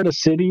Sovngarde a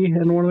city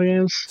in one of the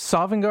games?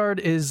 Sovngarde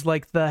is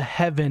like the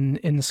heaven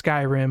in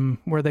Skyrim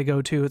where they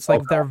go to. It's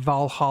like their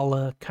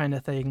Valhalla kind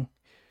of thing.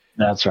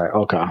 That's right.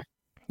 Okay.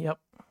 Yep.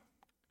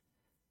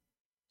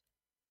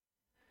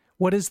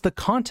 What is the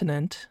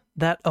continent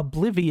that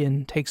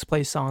Oblivion takes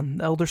place on?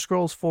 The Elder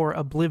Scrolls 4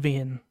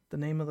 Oblivion, the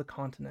name of the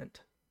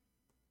continent.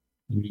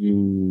 I'm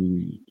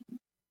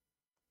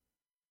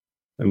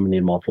going to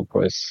need multiple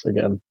choice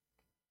again.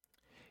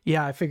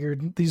 Yeah, I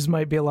figured these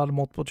might be a lot of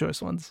multiple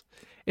choice ones.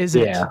 Is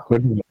it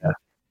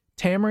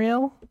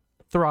Tamriel,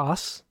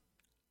 Thras,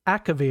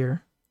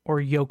 Akavir, or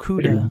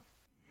Yokuda?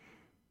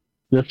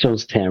 This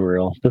one's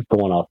Tamriel. This is the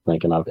one I was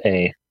thinking of.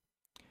 A.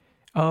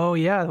 Oh,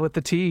 yeah, with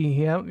the T.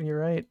 Yep, you're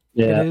right.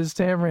 Yeah. It is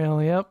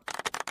Tamriel, yep.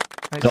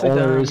 The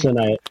only reason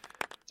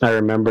I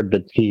remembered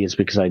the T is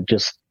because I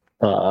just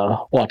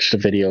watched a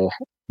video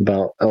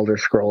about Elder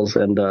Scrolls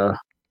and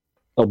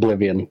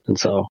Oblivion, and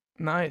so...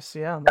 Nice,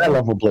 yeah. I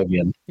love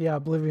Oblivion. Yeah,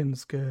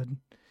 Oblivion's good.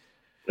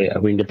 Yeah,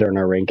 we can get there in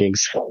our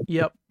rankings.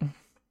 Yep.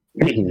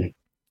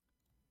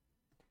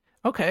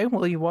 Okay,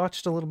 well, you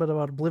watched a little bit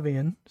about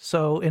Oblivion.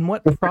 So, in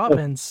what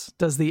province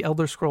does the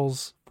Elder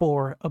Scrolls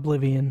 4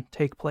 Oblivion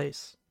take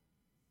place?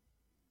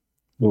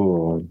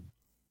 Ooh.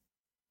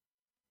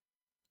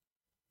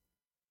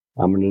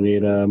 I'm going to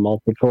need a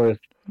multiple choice.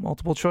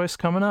 Multiple choice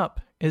coming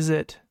up. Is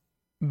it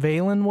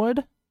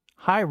Valenwood,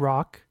 High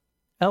Rock,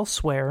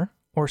 Elsewhere,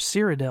 or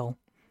Cyrodiil?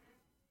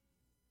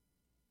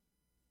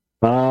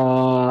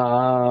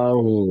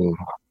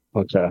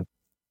 Okay.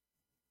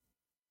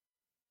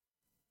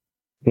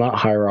 Not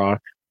High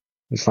Rock.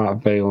 It's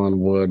not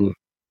Valenwood.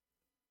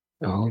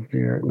 Oh,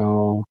 dear.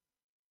 No.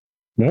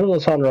 None of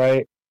those sound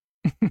right.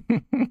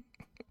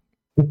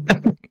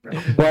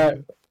 But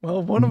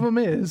well, one of them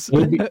is.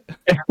 A,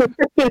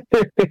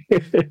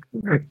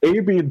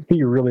 B, and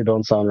C really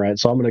don't sound right,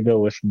 so I'm going to go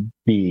with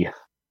B.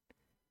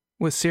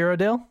 With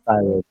Cyrodiil?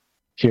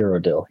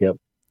 Cyrodiil, yep.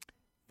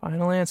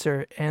 Final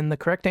answer. And the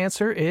correct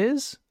answer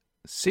is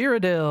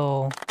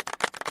Cyrodiil.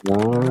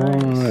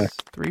 Nice.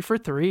 3 for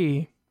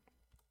 3.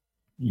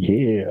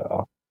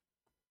 Yeah.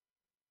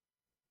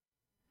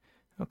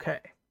 Okay.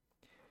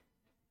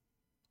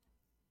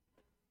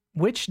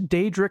 Which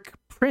Daedric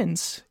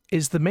prince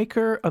is the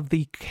maker of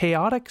the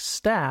chaotic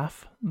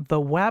staff, the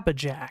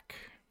Wabbajack?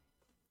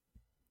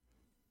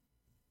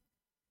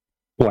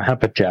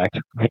 Flapjack.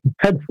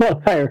 That's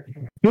what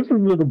this is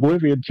in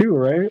Oblivion too,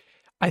 right?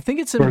 I think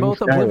it's in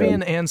both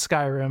Oblivion and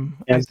Skyrim.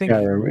 And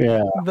Skyrim,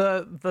 yeah.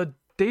 The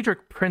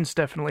Daedric Prince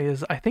definitely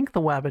is. I think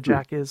the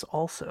Wabbajack is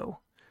also.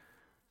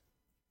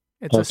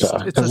 It's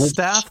a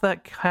staff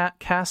that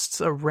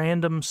casts a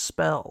random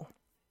spell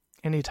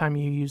anytime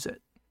you use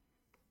it.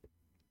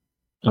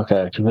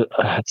 Okay,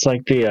 it's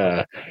like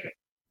the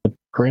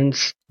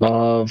Prince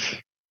of.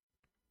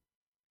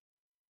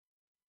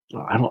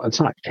 It's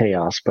not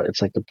Chaos, but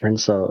it's like the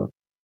Prince of.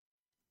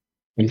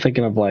 I'm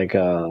thinking of like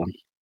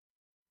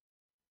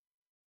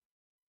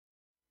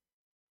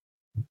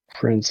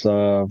Prince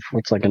of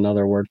what's like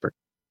another word for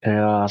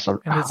chaos.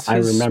 I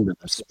remember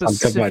this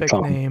specific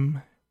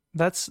name.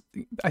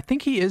 I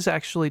think he is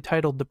actually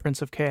titled the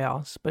Prince of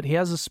Chaos, but he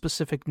has a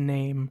specific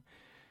name.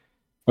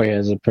 Oh yeah,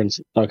 he's a prince.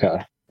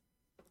 Okay.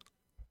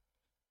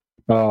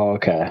 Oh,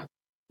 okay.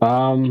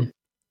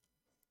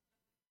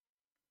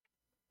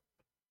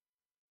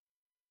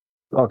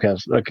 Okay,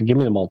 so, give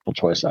me the multiple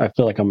choice. I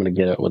feel like I'm going to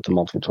get it with the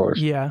multiple choice.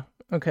 Yeah.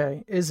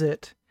 Okay. Is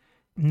it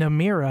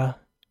Namira,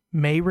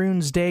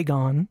 Mehrunes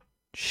Dagon,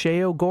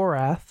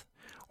 Sheogorath,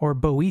 or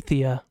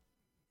Boethia?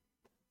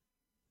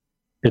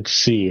 It's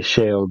C,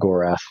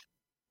 Sheogorath.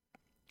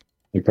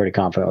 I'm pretty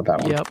confident with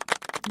that one. Yep,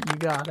 you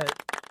got it.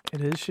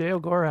 It is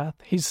Sheogorath.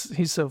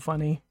 He's so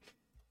funny.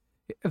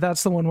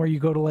 That's the one where you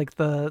go to like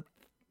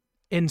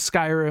in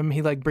Skyrim,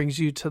 he like brings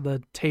you to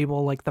the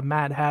table like the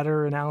Mad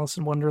Hatter in Alice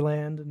in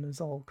Wonderland and is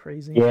all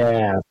crazy.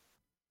 Yeah.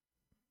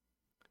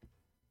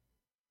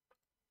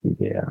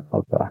 Yeah,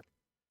 okay.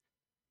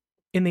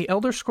 In the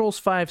Elder Scrolls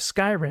V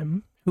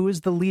Skyrim, who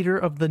is the leader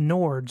of the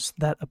Nords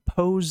that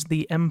oppose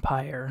the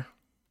Empire?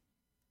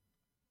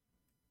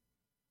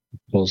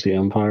 Oppose the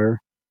Empire?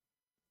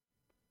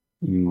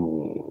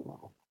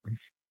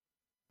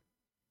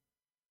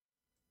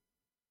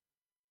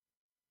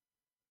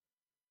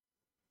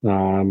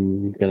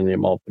 I'm gonna need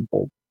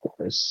multiple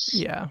choice.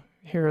 Yeah,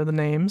 here are the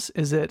names.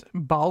 Is it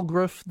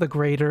Balgruuf the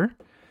Greater,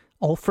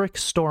 Ulfric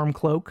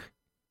Stormcloak,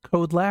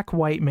 Kodlak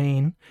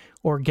Whitemane,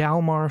 or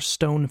Galmar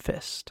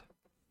Stonefist?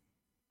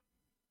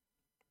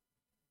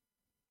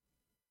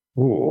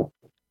 Ooh.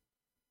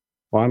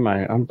 Why am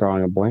I'm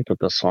drawing a blank with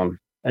this one.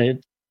 Man,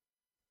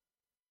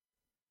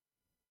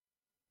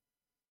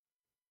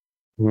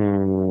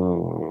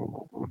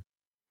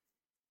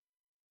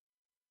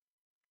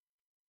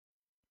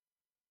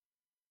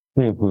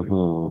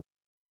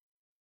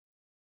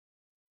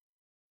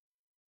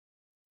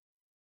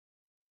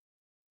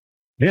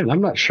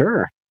 I'm not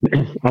sure.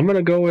 I'm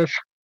gonna go with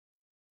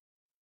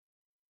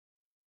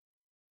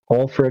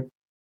Ulfric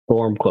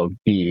Stormcloak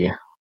B.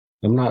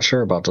 I'm not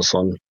sure about this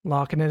one.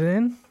 Locking it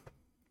in?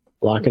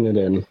 Locking it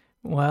in.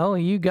 Well,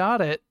 you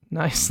got it.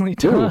 Nicely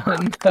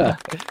done.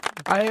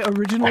 I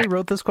originally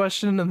wrote this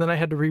question and then I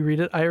had to reread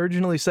it. I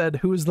originally said,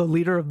 who is the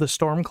leader of the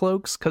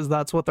Stormcloaks? Because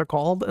that's what they're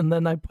called. And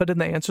then I put in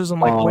the answers.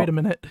 I'm like, wait a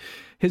minute.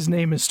 His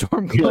name is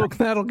Stormcloak. Yeah.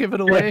 That'll give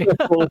it away.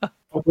 A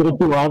little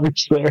too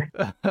obvious there.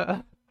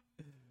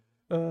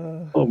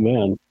 Oh,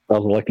 man.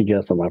 That was a lucky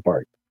guess on my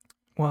part.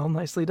 Well,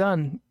 nicely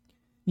done.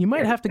 You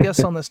might have to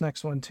guess on this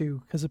next one,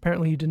 too, because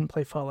apparently you didn't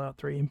play Fallout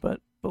 3,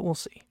 but we'll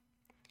see.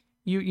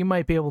 You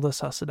might be able to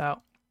suss it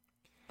out.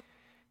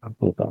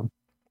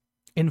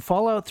 In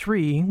Fallout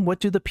 3, what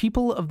do the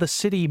people of the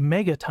city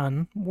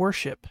Megaton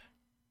worship?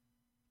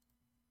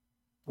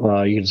 You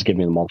can just give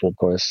me the multiple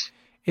choice.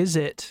 Is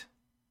it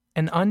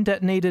an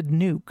undetonated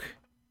nuke,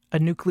 a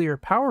nuclear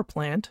power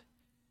plant,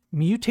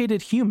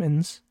 mutated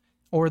humans,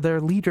 or their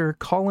leader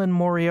Colin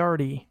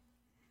Moriarty?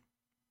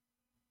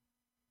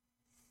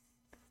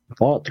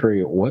 Fallout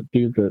 3, what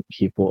do the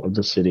people of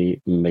the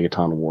city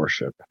Megaton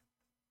worship?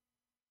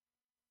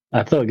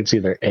 I feel like it's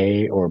either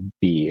A or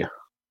B.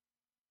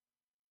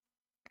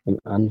 An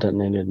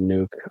undetonated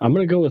nuke. I'm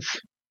going to go with...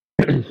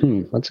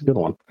 that's a good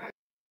one.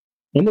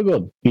 I'm going to go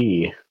with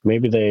B.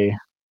 Maybe they...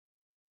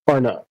 Or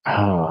no.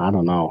 Oh, I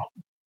don't know.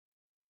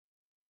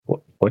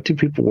 What do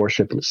people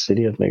worship in the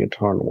city of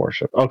Megaton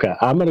worship? Okay,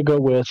 I'm going to go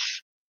with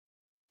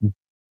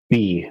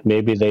B.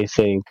 Maybe they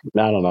think...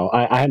 I don't know.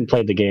 I hadn't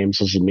played the game,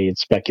 so this is me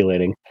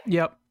speculating.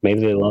 Yep. Maybe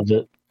they loved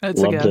it.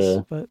 That's a guess,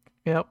 but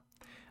yep.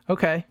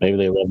 Okay. Maybe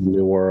they love the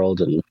new world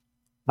and...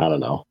 I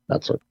don't know.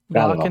 That's what.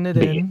 Locking it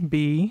in.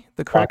 B.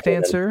 The correct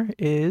answer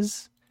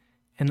is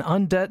an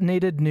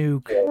undetonated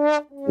nuke.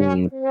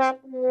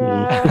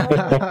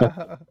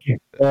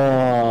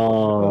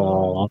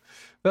 Oh,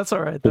 that's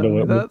all right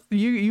though.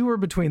 You were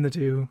between the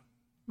two.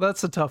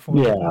 That's a tough one.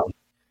 Yeah.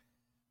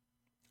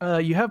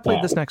 You have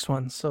played this next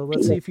one, so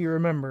let's see if you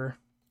remember.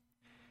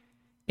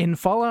 In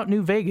Fallout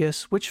New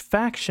Vegas, which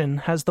faction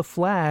has the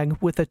flag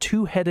with a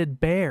two-headed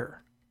bear?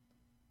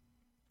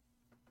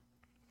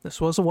 This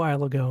was a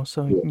while ago,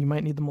 so you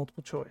might need the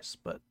multiple choice,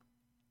 but...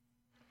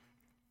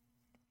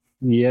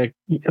 Yeah.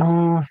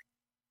 All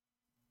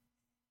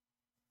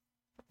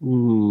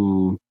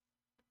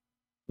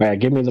right,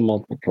 give me the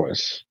multiple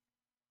choice.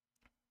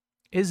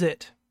 Is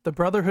it the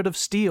Brotherhood of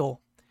Steel,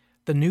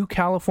 the New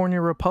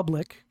California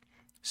Republic,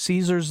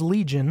 Caesar's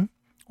Legion,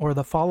 or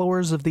the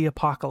Followers of the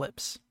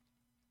Apocalypse?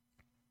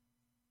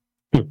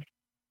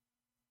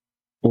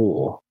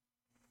 Ooh.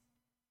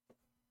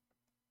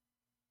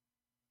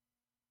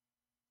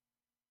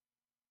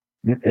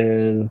 It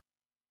is.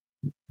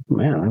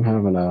 Man, I'm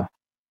having a.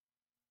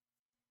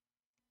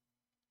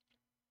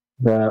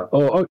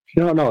 No,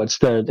 it's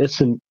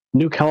the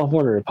New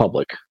California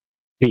Republic.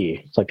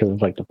 B. It's like the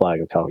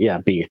flag of California. Yeah,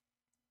 B.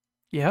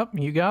 Yep,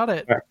 you got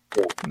it. Yeah.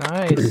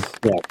 Nice.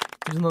 Yeah.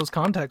 Using those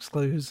context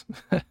clues.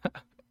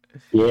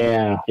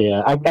 Yeah.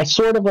 I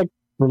sort of like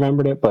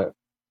remembered it, but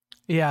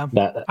yeah,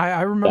 that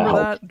I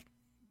remember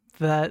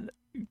that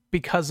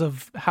because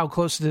of how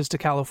close it is to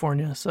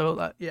California. So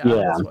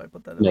that's why I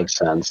put that in makes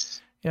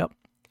sense. Yep.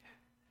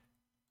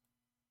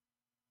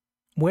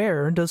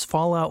 Where does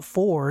Fallout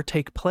 4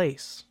 take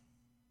place?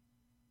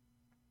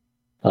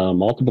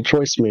 Multiple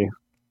choice me.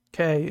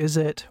 Okay, is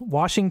it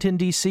Washington,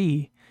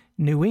 D.C.,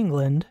 New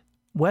England,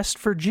 West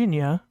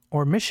Virginia,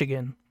 or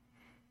Michigan?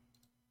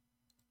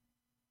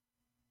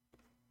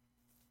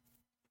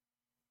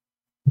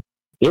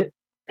 It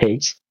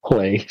takes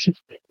place.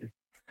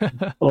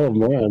 Oh,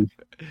 man.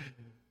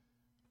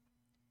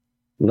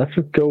 Let's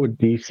just go with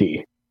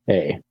DC.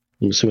 Hey,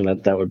 I'm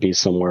assuming that would be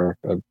somewhere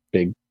a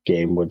big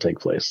game would take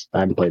place.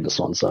 I haven't played this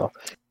one, so.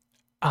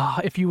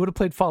 If you would have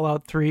played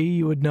Fallout 3,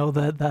 you would know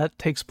that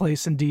takes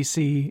place in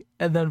DC,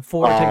 and then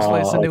 4 takes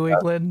place in New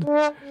England.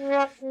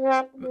 That's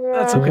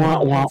okay.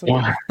 That's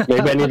okay.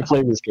 Maybe I need to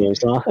play these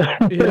games, huh?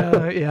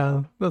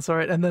 yeah, that's all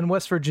right. And then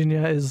West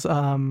Virginia is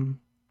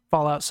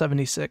Fallout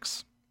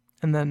 76,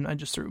 and then I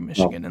just threw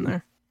Michigan in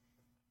there.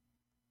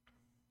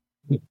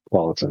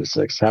 Fallout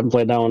 76. Haven't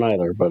played that one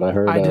either, but I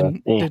heard I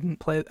didn't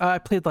play it. I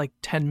played like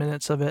 10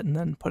 minutes of it and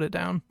then put it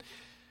down.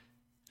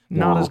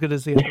 Not as good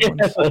as the other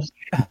ones.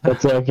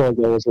 That's I feel like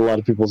that was a lot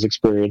of people's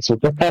experience with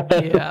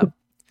that. Yeah.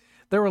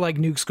 There were like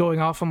nukes going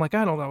off. I'm like,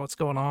 I don't know what's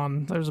going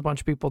on. There's a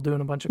bunch of people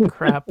doing a bunch of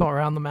crap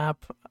around the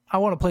map. I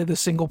want to play this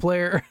single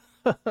player.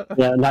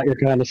 Yeah, not your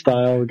kind of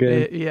style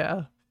game.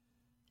 Yeah.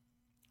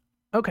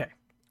 Okay.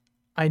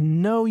 I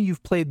know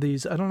you've played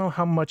these. I don't know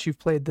how much you've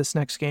played this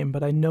next game,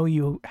 but I know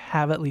you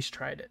have at least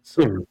tried it.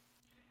 So,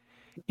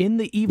 in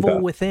The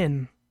Evil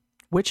Within,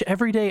 which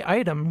everyday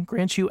item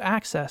grants you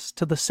access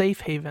to the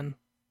safe haven?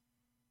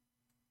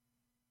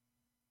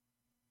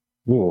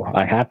 Ooh,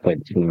 I have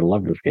played this and I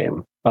love this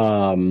game.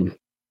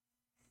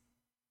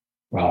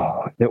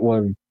 It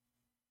was.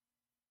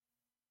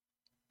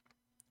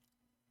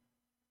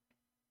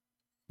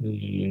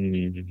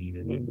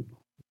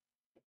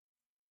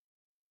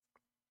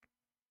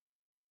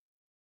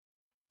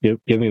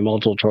 Give me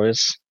multiple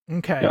choice.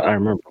 Okay. Yeah, I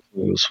remember it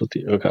was with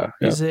you. Okay.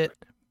 Yeah. Is it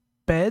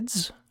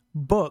beds,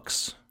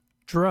 books,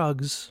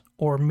 drugs,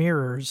 or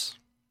mirrors?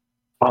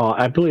 Oh,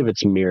 I believe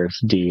it's mirrors.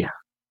 D.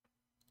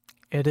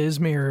 It is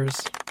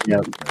mirrors.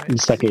 Yep. Nice. The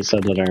second you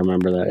said that, I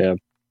remember that. Yeah.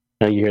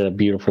 Now you hear that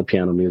beautiful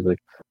piano music.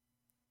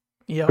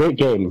 Yep. Great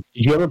game.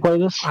 Did you ever play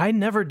this? I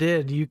never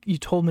did. You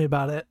told me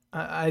about it.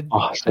 I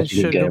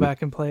should go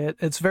back and play it.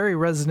 It's very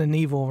Resident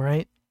Evil,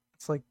 right?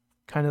 It's like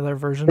kind of their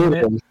version of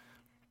it.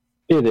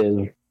 It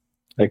is.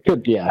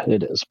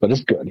 It is, but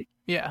it's good.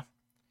 Yeah.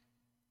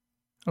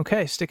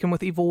 Okay, sticking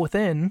with Evil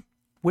Within,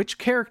 which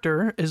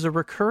character is a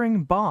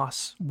recurring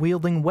boss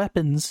wielding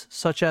weapons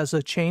such as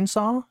a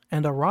chainsaw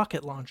and a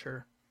rocket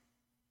launcher?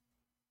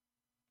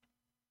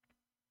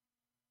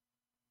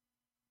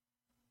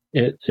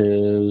 It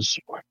is...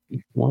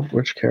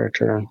 Which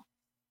character?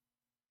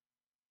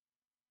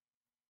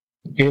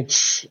 I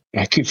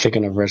keep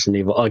thinking of Resident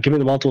Evil. Give me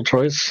the multiple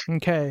choice.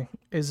 Okay.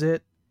 Is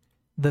it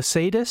the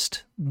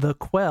Sadist, the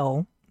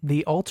Quell,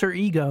 the Alter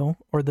Ego,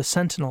 or the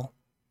Sentinel?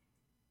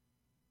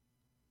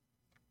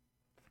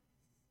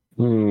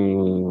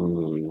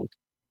 Man,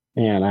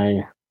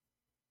 I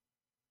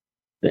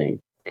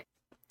think...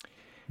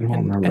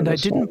 And I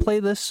didn't play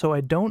this, so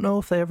I don't know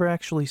if they ever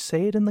actually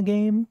say it in the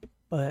game,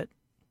 but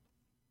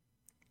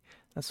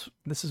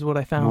this is what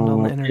I found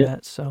on the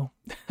internet, so...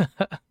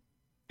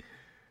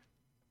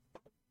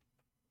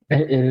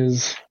 It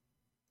is...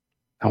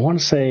 I want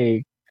to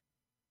say...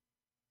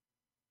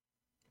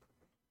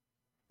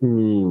 I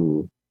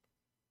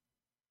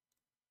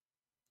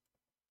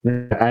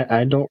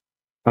don't...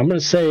 I'm going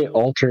to say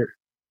Alter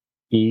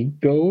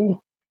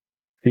Ego?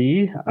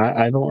 C?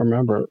 I don't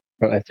remember,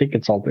 but I think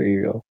it's Alter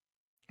Ego.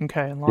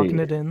 Okay, locking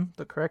it in.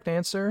 The correct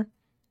answer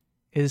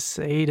is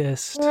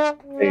Sadist.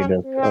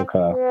 Sadist,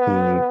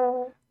 okay.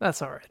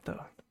 That's all right,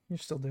 though. You're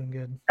still doing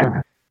good.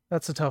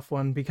 That's a tough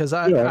one because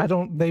I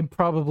don't. They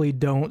probably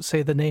don't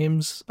say the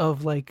names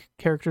of like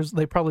characters.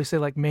 They probably say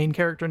like main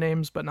character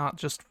names, but not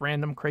just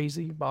random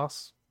crazy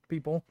boss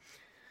people.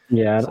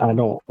 Yeah, so, I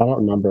don't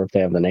remember if they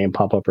have the name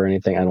pop up or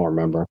anything. I don't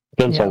remember.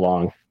 It's been so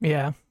long.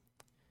 Yeah.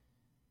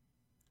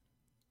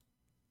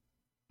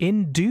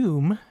 In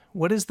Doom,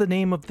 what is the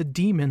name of the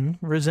demon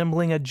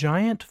resembling a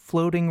giant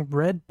floating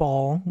red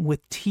ball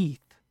with teeth?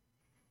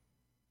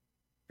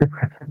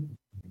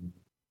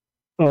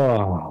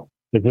 Oh,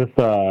 is this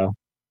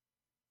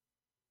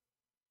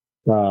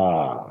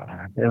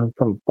it's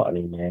some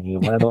funny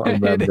name. I don't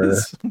remember. It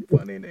is some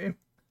funny name.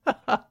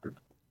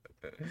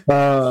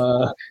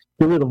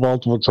 Give me the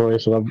multiple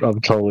choice, and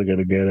I'm totally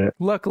gonna get it.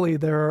 Luckily,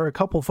 there are a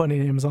couple funny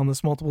names on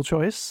this multiple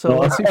choice, so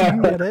let's see if you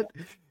can get it.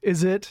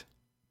 Is it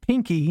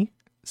Pinky,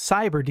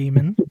 Cyber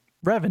Demon,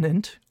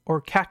 Revenant,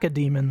 or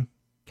Cacodemon?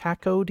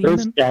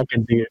 Cacodemon?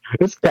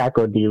 It's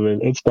Cacodemon.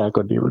 It's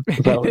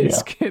Cacodemon. So,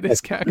 It is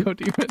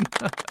Cacodemon.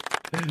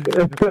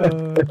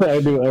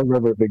 I do. I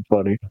remember it being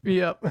funny.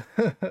 Yep.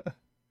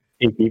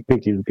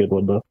 Pinky's a good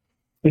one though.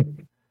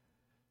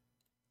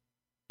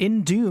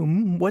 In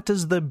Doom, what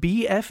does the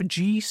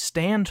BFG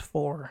stand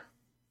for?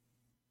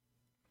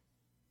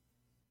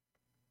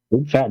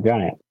 Big Fat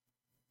Giant.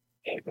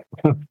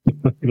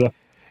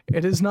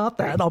 It is not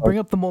that. I'll bring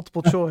up the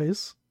multiple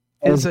choice.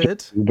 Is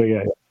it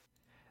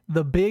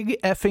the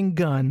Big Effing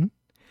Gun,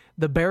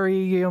 the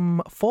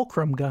Barium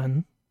Fulcrum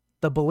Gun,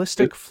 the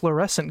Ballistic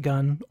Fluorescent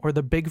Gun, or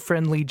the Big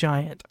Friendly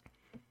Giant?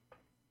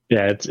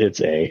 Yeah, it's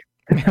A.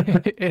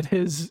 It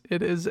is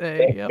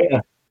A. Yep.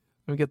 Let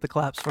me get the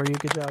claps for you.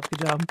 Good job.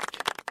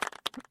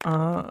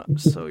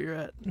 So you're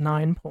at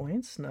 9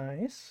 points.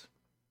 Nice.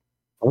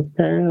 Okay,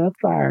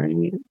 that's all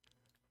right.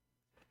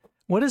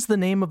 What is the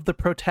name of the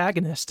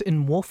protagonist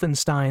in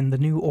Wolfenstein: The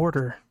New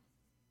Order?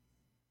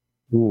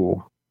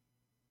 Ooh.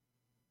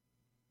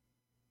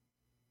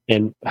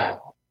 And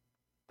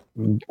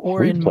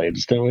Or in played,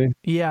 still we?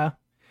 Yeah,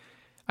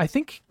 I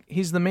think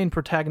he's the main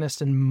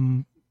protagonist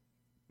in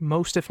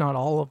most, if not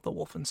all, of the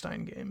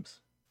Wolfenstein games.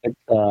 Give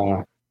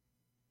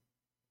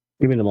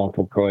me the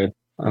multiple choice.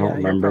 I don't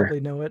remember. You probably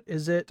know it.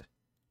 Is it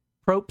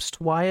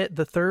Probst Wyatt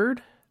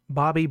III,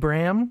 Bobby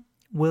Bram,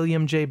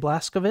 William J.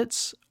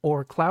 Blazkowicz,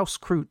 or Klaus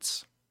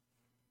Kreutz?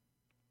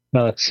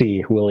 Let's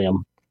see,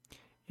 William.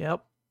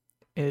 Yep,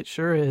 it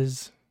sure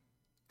is.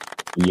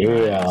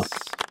 Yeah.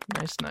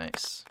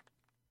 Nice.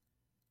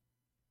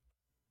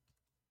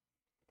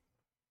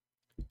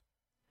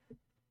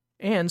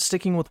 And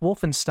sticking with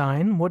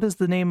Wolfenstein, what is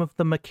the name of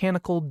the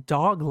mechanical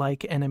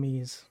dog-like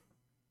enemies?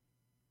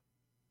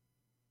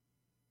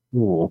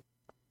 Ooh,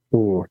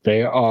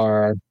 they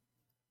are.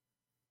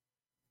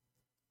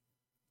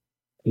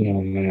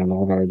 Oh man,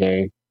 what are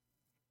they?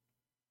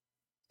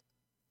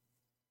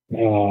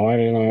 Oh, I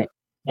don't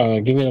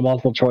know. Give me the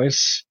multiple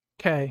choice.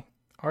 Okay,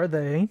 are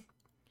they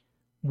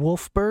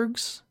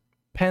Wolfbergs,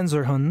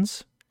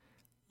 Panzerhunds,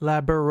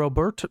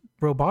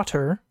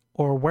 Laborroboter,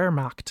 or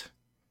Wehrmacht?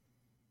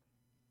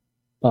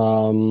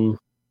 Oh.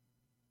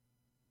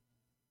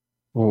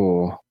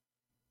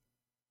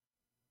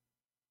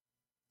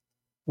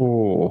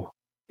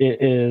 It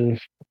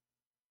is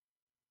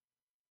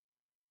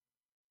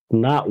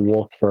not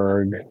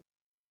Wolfberg,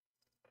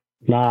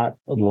 not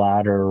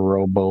Ladder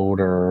Robot,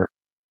 or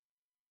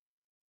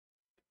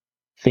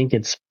I think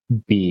it's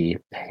B,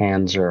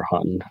 Panzerhund.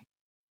 I'm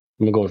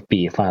gonna go with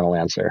B, final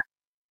answer.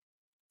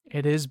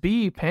 It is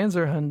B,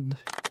 Panzerhund.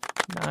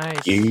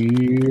 Nice.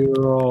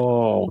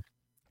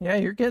 Yeah,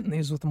 you're getting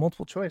these with the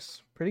multiple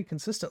choice pretty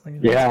consistently.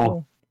 That's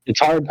cool. It's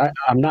hard.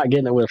 I'm not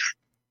getting it with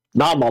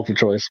not multiple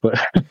choice, but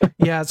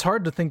yeah, it's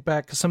hard to think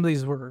back because some of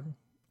these were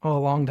a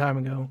long time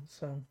ago.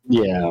 So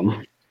yeah.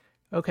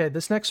 Okay,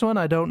 this next one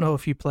I don't know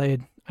if you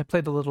played. I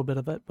played a little bit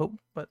of it,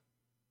 but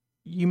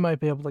you might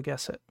be able to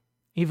guess it,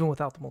 even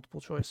without the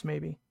multiple choice,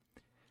 maybe.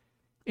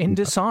 In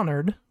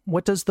Dishonored,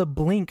 what does the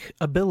blink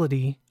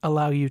ability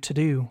allow you to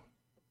do?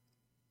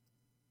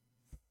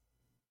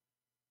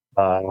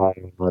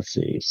 Let's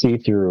see.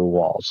 See-through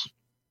walls.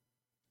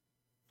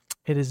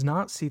 It is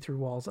not see-through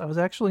walls. I was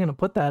actually going to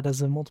put that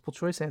as a multiple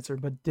choice answer,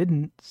 but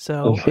didn't.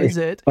 So is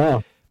it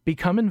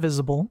become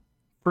invisible,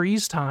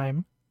 freeze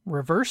time,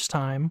 reverse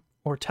time,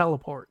 or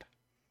teleport?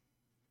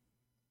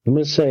 I'm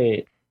going to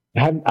say,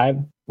 I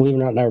believe it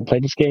or not, never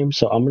played this game,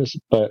 so I'm going to,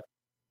 but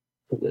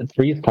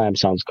freeze time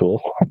sounds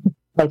cool.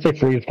 I'd say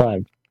freeze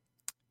time.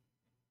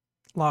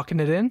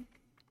 Locking it in?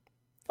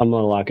 I'm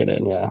going to lock it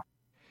in, yeah.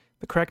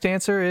 The correct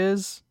answer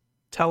is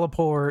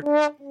teleport.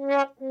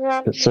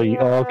 So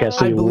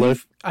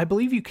I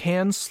believe you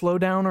can slow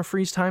down or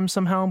freeze time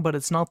somehow, but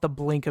it's not the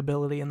blink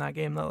ability in that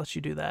game that lets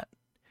you do that.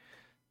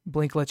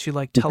 Blink lets you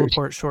like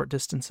teleport short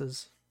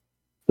distances.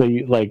 So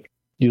you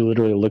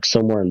literally look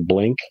somewhere and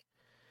blink.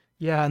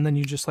 Yeah, and then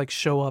you just like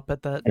show up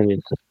at that.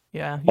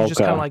 Yeah, you just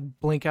kind of like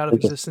blink out of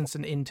existence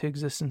and into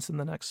existence in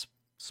the next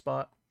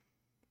spot.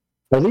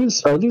 Are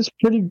these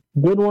pretty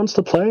good ones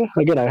to play?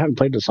 Again, I haven't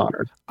played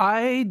Dishonored.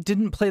 I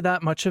didn't play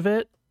that much of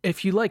it.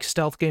 If you like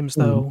stealth games,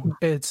 though,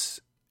 it's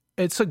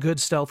a good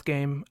stealth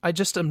game. I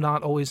just am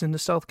not always into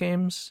stealth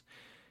games.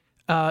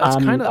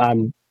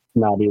 I'm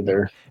not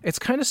either. It's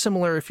kind of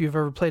similar if you've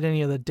ever played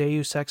any of the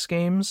Deus Ex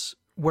games,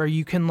 where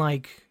you can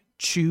like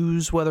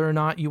choose whether or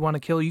not you want to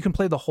kill. You can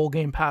play the whole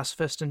game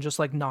pacifist and just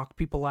like knock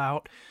people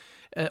out,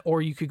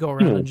 or you could go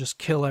around and just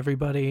kill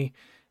everybody.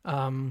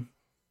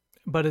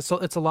 But it's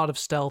a lot of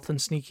stealth and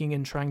sneaking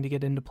and trying to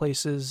get into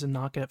places and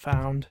not get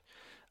found.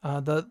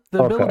 The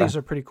abilities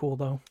are pretty cool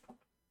though.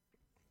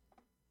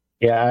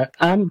 Yeah,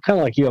 I'm kind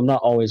of like you. I'm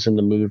not always in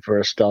the mood for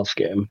a stealth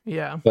game.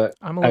 Yeah, but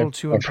I'm a little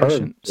too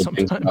impatient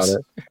sometimes.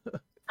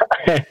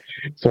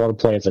 So I want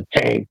to play as a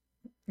tank.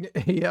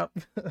 Yep.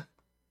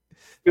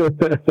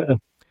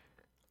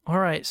 All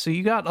right, so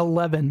you got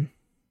 11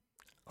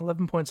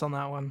 points on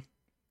that one.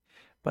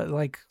 But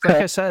like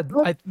I said,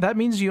 that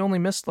means you only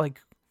missed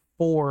like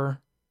 4.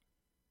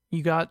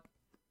 You got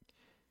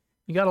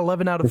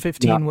 11 out of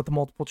 15 with the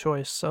multiple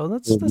choice, so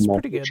that's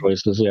pretty good.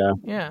 Choices, yeah.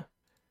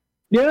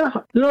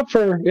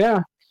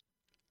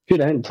 Dude,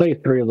 I didn't play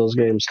 3 of those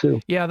games too.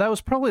 Yeah, that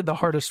was probably the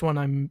hardest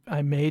one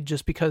I made,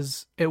 just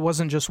because it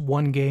wasn't just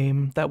one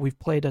game that we've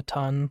played a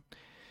ton.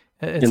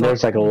 And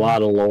there's like a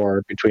lot of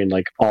lore between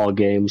like all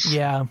games.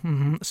 Yeah,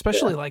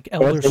 especially like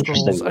Elder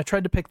Scrolls. I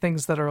tried to pick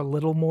things that are a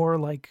little more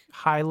like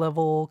high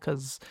level,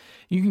 because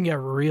you can get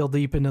real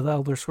deep into the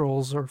Elder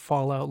Scrolls or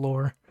Fallout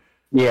lore.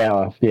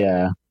 Yeah.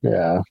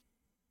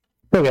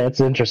 Okay,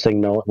 it's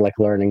interesting, like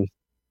learning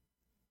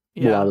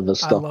a lot of the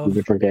stuff in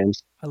different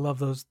games. I love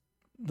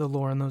the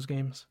lore in those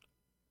games.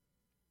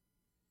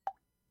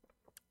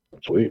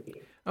 Sweet.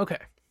 Okay.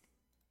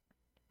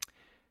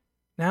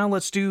 Now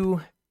let's do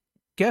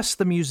Guess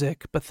the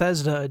Music,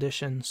 Bethesda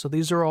edition. So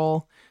these are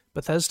all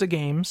Bethesda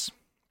games.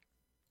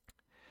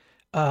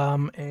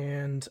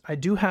 And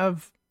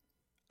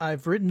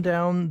I've written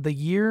down the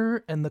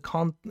year and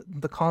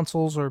the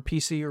consoles or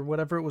PC or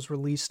whatever it was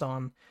released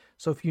on.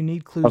 So if you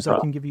need clues, I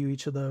can give you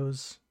each of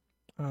those.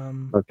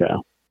 Okay.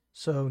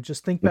 So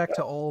just think back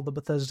to all the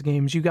Bethesda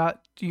games. You got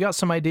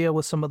some idea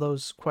with some of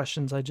those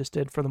questions I just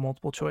did for the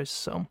multiple choice.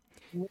 So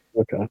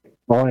okay.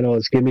 All I know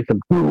is give me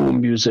some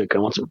boom music. I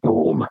want some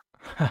boom.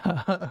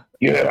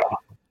 Yeah.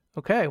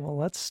 Okay, well,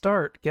 let's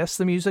start. Guess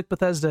the Music,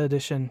 Bethesda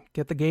edition.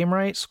 Get the game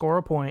right, score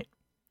a point.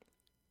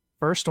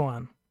 First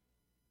one.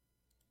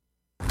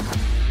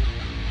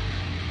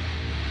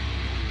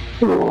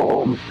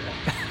 Boom.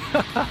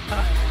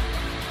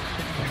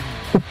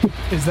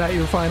 Is that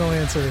your final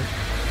answer?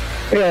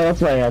 Yeah,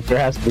 that's my answer. It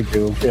has to be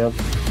Doom. Yep.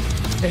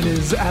 It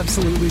is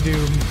absolutely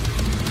Doom.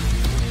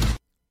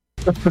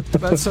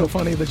 That's so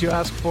funny that you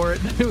asked for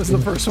it. It was the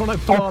first one I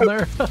put on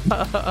there.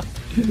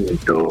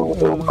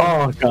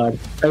 Oh, God.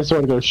 I just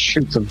want to go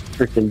shoot some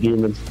freaking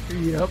demons.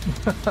 Yep.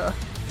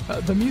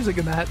 The music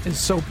in that is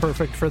so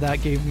perfect for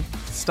that game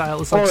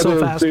style. It's like so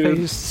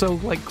fast-paced, so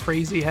like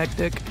crazy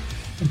hectic.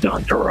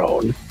 On your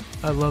own.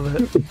 I love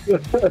it.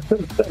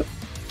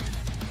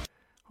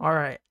 All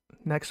right,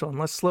 next one.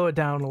 Let's slow it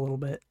down a little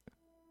bit.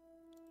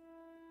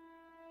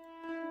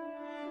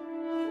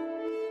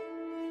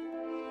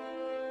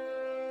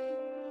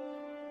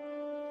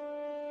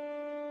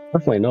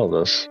 Definitely know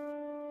this.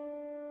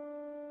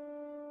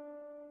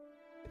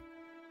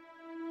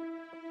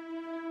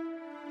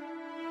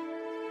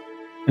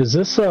 Is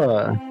this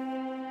an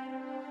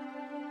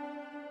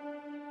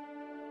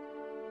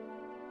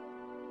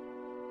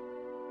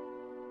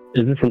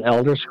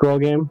Elder Scroll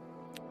game?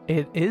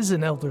 It is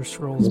an Elder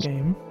Scrolls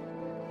game.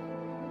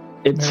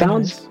 It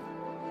sounds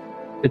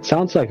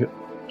like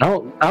I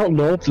don't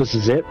know if this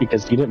is it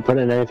because you didn't put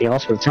in anything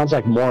else, but it sounds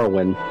like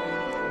Morrowind.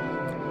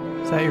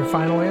 Is that your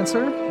final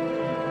answer?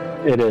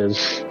 It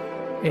is.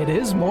 It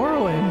is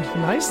Morrowind.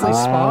 Nicely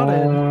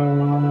spotted.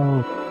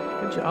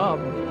 Good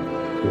job.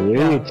 Sweet.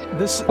 Yeah,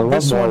 this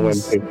one's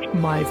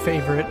my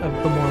favorite of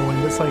the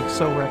Morrowind. It's like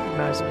so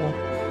recognizable.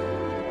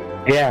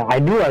 Yeah, I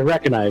knew I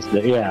recognized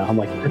it. Yeah, I'm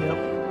like,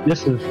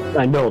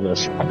 I know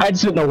this. I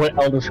just didn't know what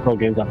Elder Scroll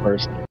games at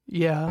first.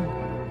 Yeah.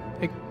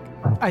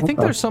 I think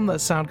there's some that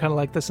sound kind of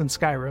like this in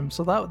Skyrim,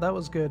 so that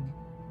was good.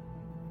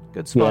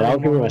 Good spot. Yeah, that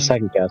would give me my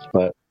second guess,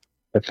 but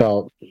it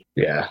felt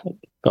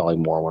like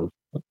Morrowind.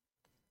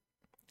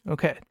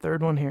 Okay,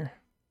 third one here.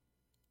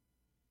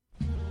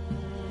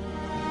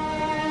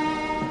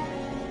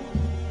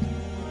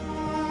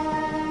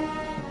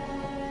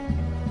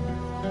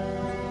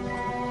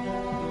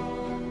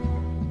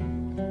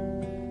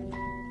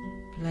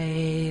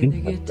 Play the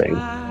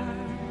guitar,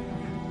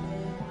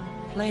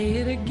 play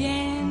it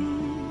again,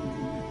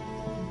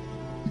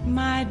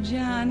 my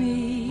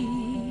Johnny.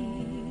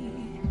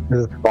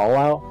 Is it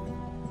Fallout?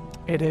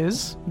 It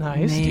is.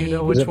 Nice. Do you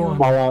know which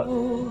one?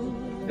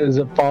 Is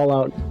it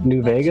Fallout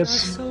New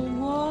Vegas?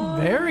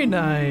 Very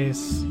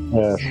nice.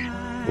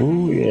 Yeah.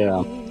 Ooh,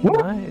 yeah.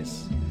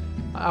 Nice.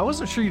 I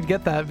wasn't sure you'd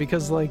get that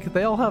because like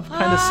they all have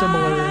kind of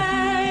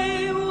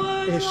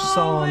similar-ish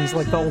songs,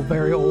 like the old,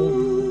 very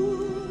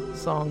old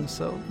songs.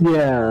 So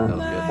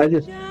yeah,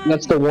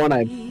 that's the one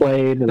I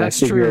played, and that's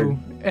true.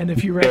 And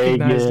if you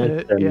recognized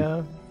it,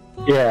 yeah.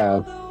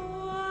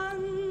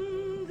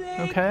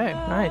 Okay,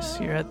 nice.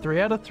 You're at 3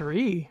 out of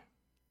 3.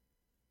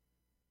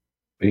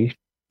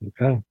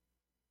 Okay.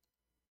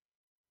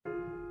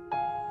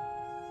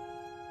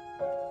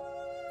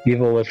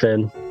 Evil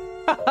Within.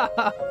 Yep.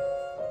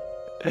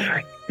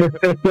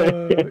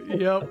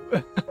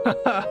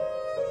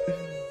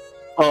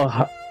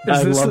 I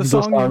love the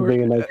song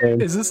being in that game.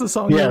 Is this the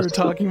song you were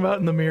talking about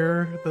in the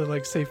mirror, the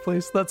like safe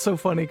place? That's so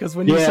funny because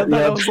when you said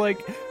that,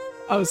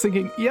 I was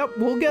thinking, "Yep,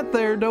 we'll get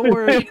there. Don't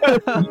worry."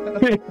 Yep,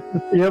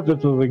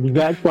 that's the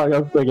exact song I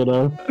was thinking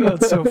of.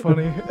 That's so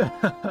funny.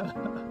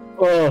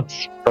 Oh,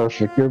 it's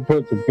perfect. You're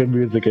putting some good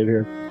music in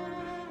here.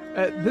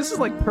 This is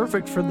like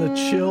perfect for the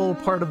chill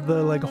part of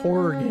the like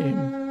horror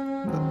game.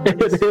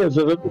 It is.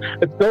 It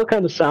still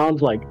kind of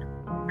sounds like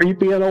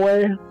creepy in a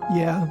way,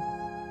 Yeah.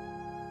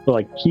 but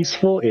like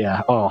peaceful.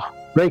 Yeah. Oh,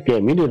 great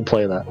game. You need to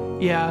play that.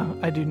 Yeah,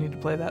 I do need to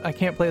play that. I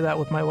can't play that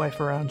with my wife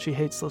around. She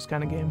hates those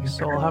kind of games,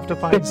 so I'll have to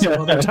find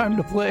some other time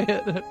to play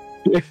it.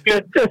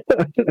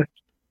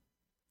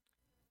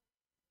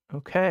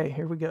 Okay,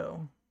 here we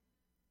go.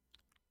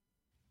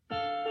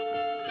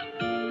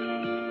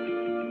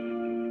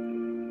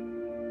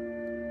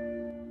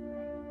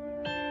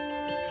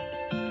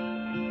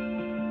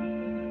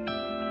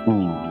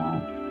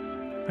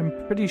 I'm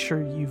pretty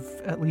sure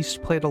you've at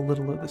least played a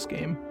little of this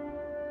game.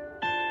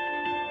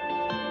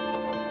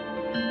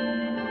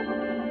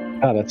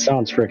 God, that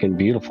sounds freaking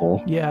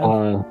beautiful.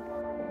 Yeah.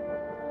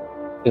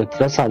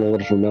 That sounds a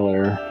little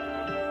familiar.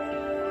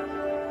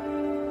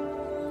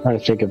 I'm trying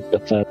to think of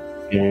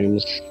Bethesda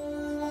games.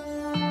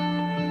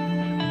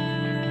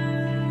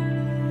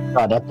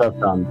 God, that does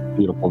sound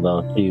beautiful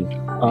though. Jeez.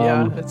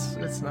 Yeah,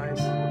 it's nice.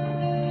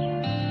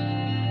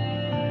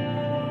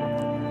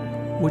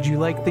 Would you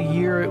like the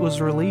year it was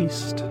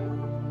released?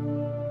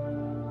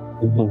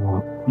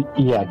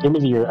 Yeah, give me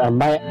the year. I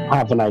might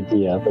have an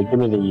idea, but give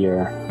me the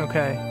year.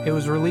 Okay, it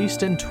was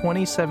released in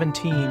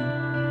 2017.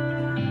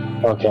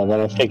 Okay, then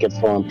I think it's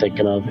what I'm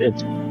thinking of.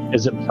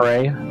 Is it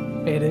Prey?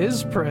 It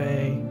is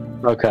Prey.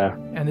 Okay.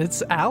 And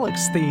it's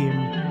Alex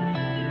theme.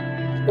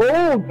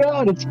 Oh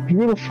God, it's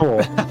beautiful.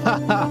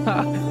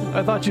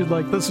 I thought you'd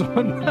like this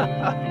one.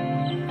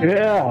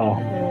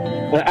 Yeah.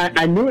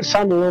 I knew it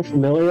sounded a little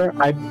familiar.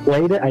 I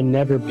played it. I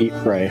never beat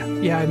Prey.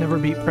 Yeah, I never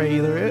beat Prey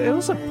either. It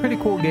was a pretty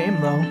cool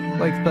game though.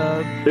 Like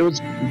It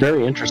was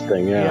very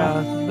interesting. Yeah.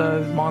 Yeah,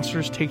 the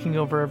monsters taking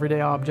over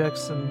everyday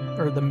objects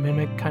or the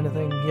mimic kind of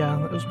thing.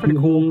 Yeah, it was pretty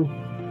cool.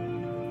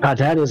 God,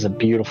 that is a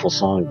beautiful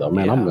song though,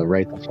 man. Yeah. I'm gonna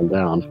write this one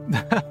down.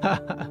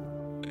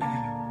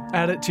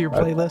 Add it to your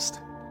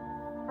playlist.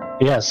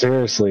 Yeah,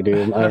 seriously,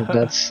 dude. I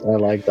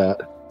like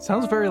that.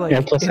 Sounds very like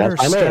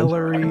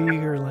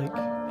interstellar-y or like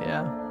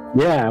yeah.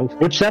 Yeah,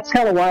 which that's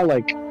kind of why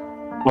like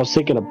I was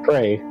thinking of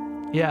Prey.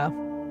 Yeah,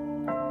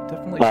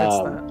 definitely fits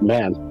that.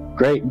 Man,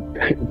 great,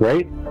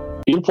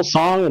 beautiful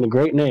song and a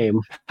great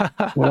name.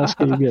 What else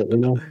can you get? You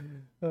know.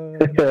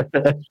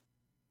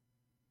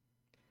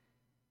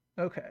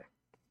 Okay.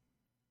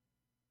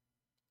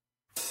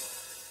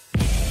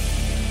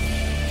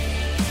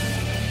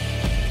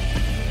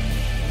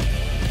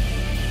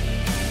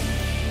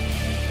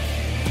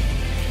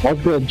 I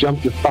was going to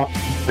jump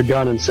the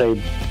gun and say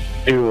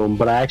Doom,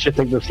 but I actually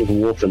think this is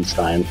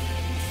Wolfenstein.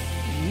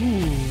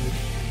 Ooh.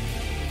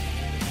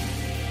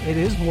 It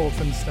is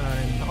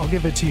Wolfenstein. I'll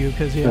give it to you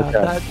because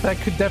that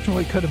could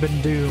have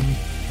been Doom.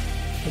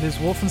 It is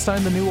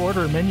Wolfenstein: The New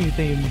Order menu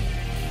theme.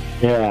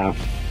 Yeah.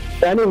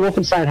 I knew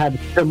Wolfenstein had a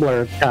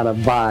similar kind of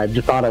vibe,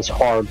 just not as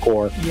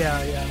hardcore.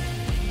 Yeah.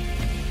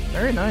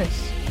 Very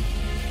nice.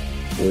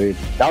 Sweet.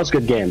 That was a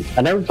good game.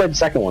 I never played the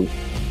second one.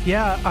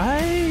 Yeah,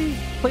 I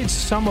played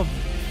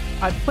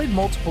I played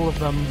multiple of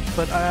them,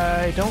 but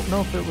I don't know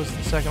if it was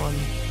the second one.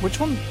 Which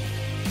one?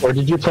 Or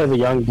did you play the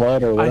Young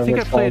Blood or whatever? I think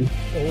I played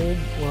called? Old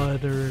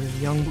Blood or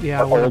Young.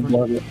 Yeah, Old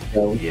Blood.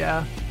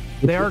 Yeah,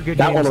 they are good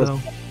that games one though.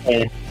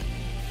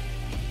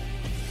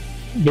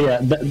 Yeah,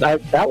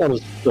 that one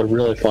was a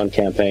really fun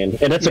campaign,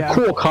 and it's a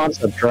cool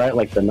concept, right?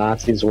 Like the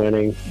Nazis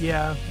winning.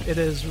 Yeah, it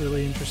is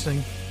really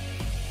interesting.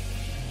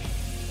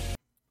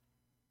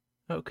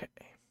 Okay.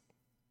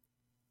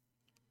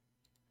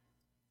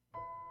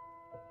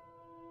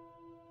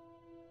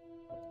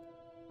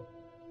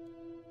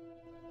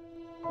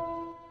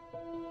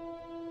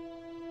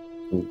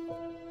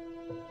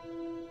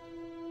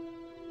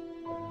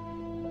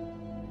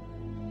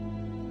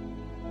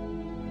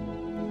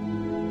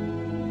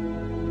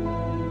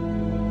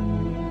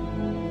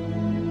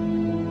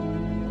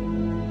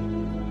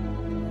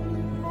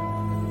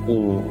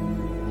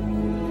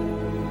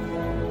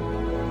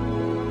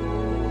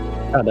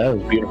 God, that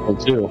was beautiful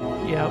too.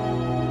 Yep.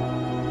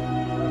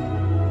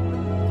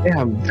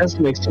 Damn,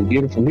 Bethesda makes some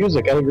beautiful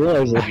music. I didn't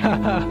realize that.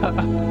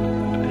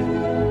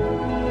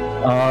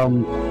 I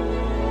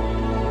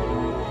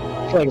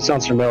feel like it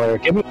sounds familiar.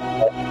 Give me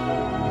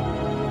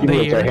the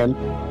a year. hint.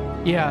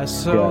 Yeah,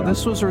 so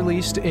this was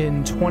released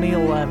in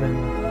 2011.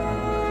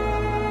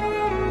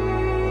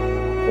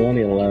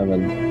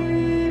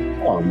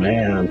 2011. Oh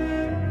man.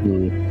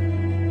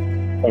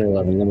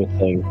 2011. Let me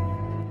think.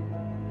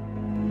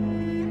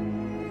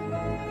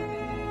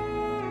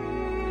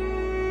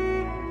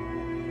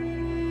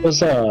 Was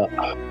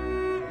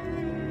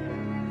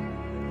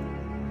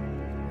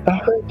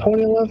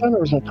 2011 or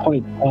was that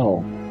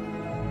 2012?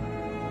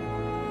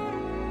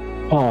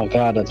 Oh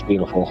god, that's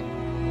beautiful.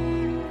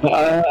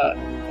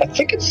 I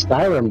think it's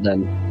Skyrim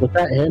then. With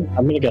that hint,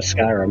 I'm gonna guess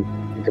Skyrim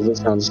because it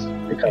sounds.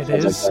 It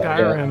is like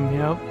Skyrim.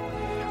 Yep.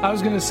 I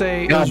was gonna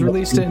say it was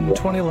released in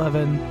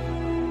 2011.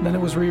 Then it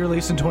was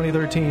re-released in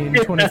 2013,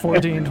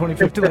 2014,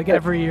 2015, like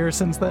every year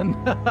since then.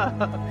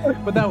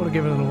 But that would have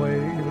given it away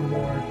even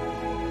more.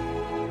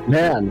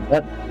 Man,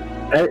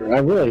 I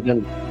really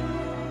didn't.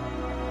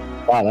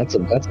 Wow, that's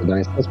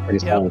pretty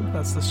solid.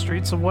 That's the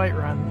Streets of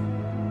Whiterun.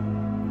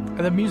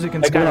 And the music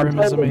in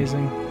Skyrim is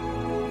amazing.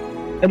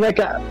 And like,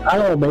 I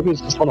don't know, maybe it's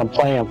just when I'm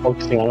playing, I'm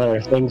focusing on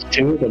other things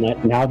too, but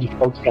now just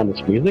focusing on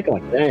this music, I'm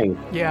like, dang.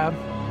 Yeah.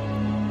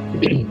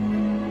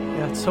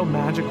 Yeah, it's so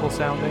magical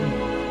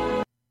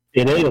sounding.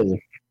 It is.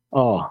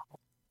 Oh.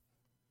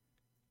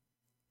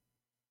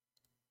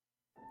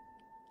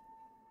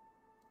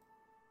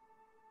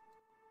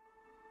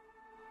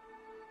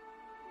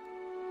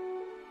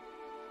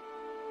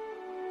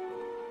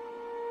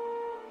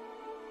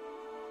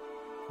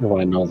 Oh,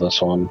 I know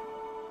this one.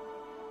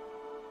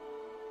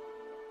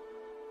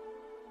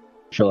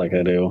 I feel like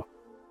I do.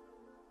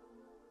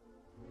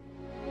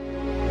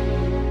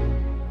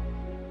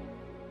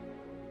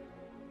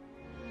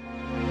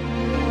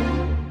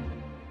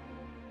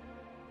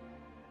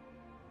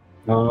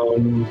 Oh.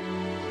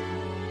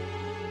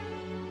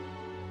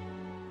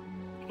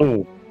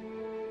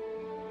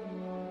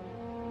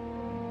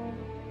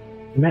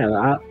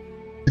 Man,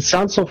 it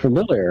sounds so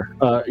familiar.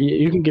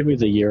 You can give me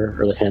the year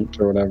or the hint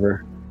or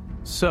whatever.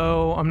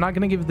 So, I'm not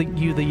going to give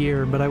you the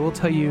year, but I will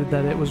tell you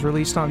that it was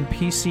released on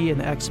PC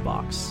and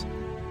Xbox.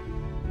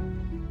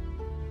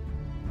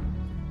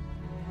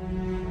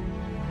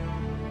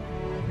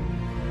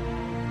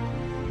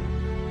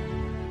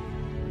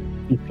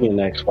 PC and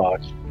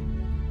Xbox.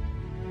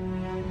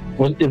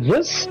 Well,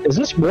 is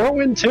this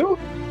Morrowind too?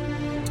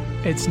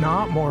 It's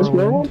not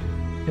Morrowind.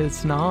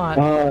 It's not.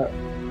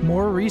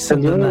 More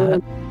recent than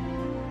that.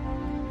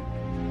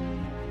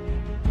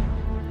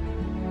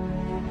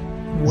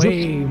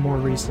 Way more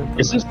recent.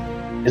 Is this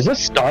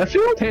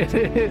Starfield? It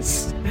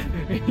is.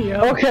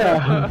 Yeah. Okay.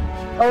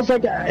 I was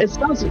like, it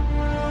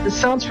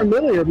sounds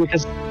familiar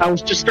because I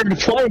was just started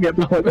playing it.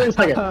 But like, wait a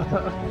second.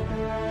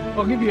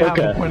 I'll give you half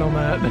a point on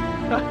that.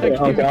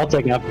 Yeah, okay, I'll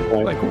take half a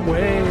point. Like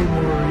way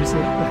more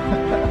recent.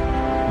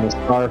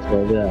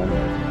 Starfield,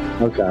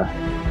 yeah. Okay.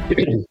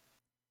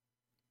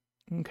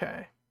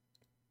 Okay.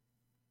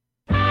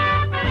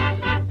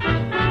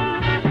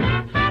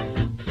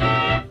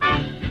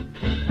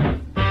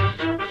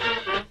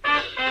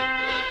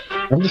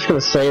 I'm just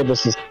gonna say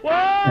this has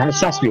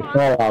to be a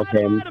Fallout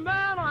game.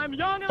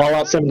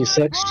 Fallout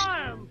 76.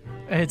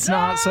 It's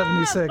not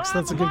 76.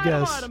 That's a good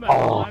guess.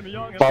 Oh,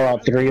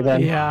 Fallout 3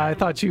 then? Yeah, I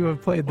thought you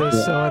have played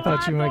this, so I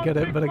thought you might get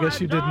it, but I guess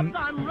you didn't.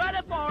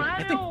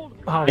 I think.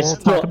 Oh, we'll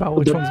talk about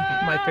which one's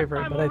my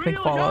favorite, but I think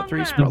Fallout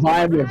 3 is probably the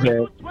vibe of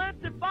it.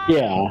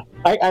 Yeah,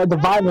 the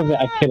vibe of it,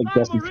 I could have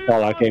guessed it's a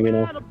Fallout game, you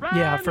know.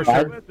 Yeah, for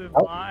sure.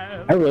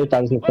 I really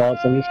thought it was a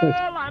Fallout 76.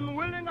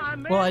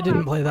 Well, I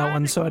didn't play that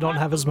one, so I don't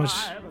have as much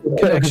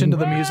connection to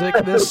the music.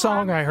 This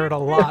song I heard a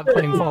lot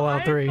playing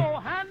Fallout 3.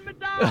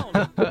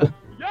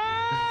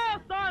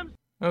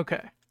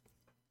 Okay.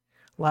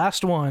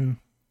 Last one.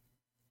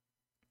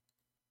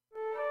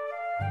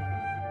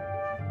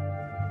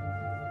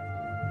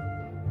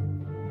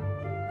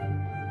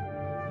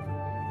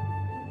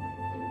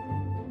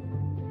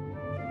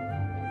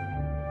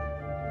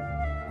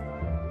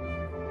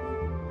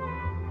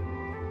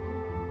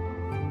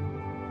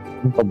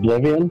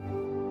 Oblivion?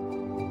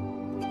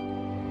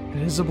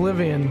 It is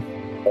Oblivion.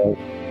 Oh.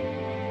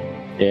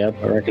 Yeah,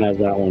 I recognize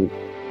that one.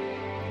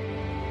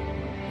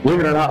 Believe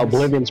it or not,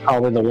 Oblivion's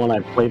probably the one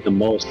I've played the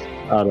most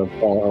out of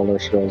all Elder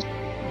Scrolls.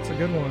 It's a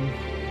good one.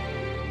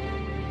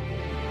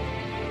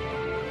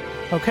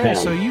 Okay,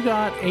 so you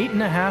got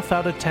 8.5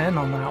 out of 10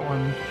 on that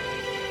one.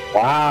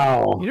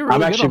 Wow. You did really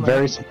I'm actually good on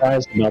very that.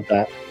 surprised about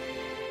that.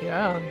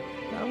 Yeah,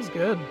 that was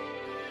good.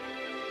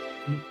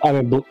 I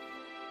mean,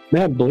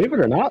 man, believe it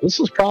or not,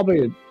 this is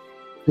probably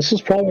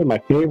my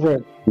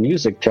favorite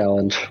music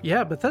challenge.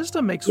 Yeah,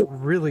 Bethesda makes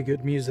really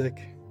good music.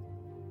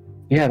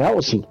 Yeah, that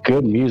was some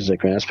good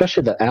music, man.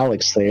 Especially the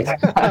Alex thing.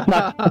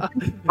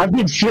 I'm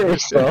being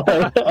serious, though.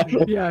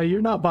 Yeah,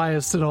 you're not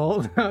biased at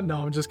all.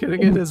 No, I'm just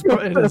kidding. It is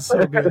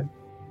so good.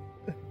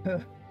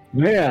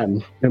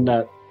 Man, and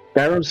that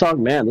Skyrim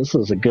song, man, this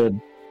is a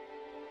good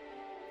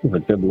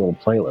little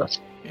playlist.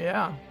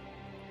 Yeah.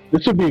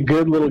 This would be a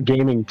good little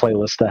gaming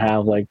playlist to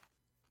have, like.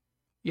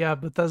 Yeah,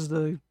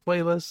 Bethesda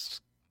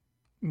playlist,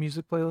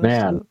 music playlist.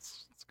 Man.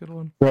 That's a good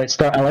one.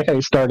 Right, I like how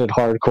you started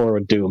hardcore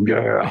with Doom.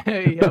 Yeah.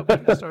 Yeah, we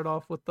can start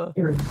off with the.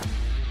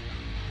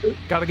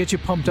 Gotta get you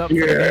pumped up.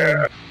 Yeah. For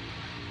the game.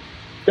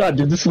 God,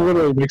 dude, this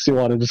literally makes you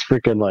want to just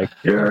freaking like,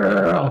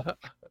 yeah,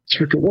 let's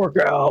freaking work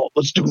out.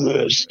 Let's do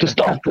this.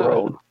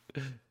 Testosterone.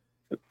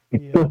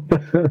 Yeah.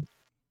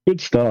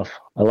 Good stuff.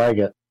 I like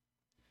it.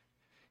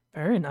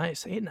 Very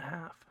nice.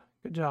 8.5.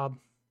 Good job.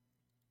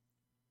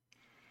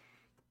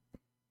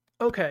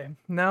 Okay,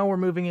 now we're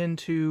moving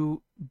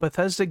into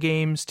Bethesda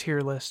Games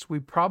tier list. We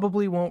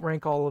probably won't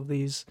rank all of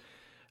these,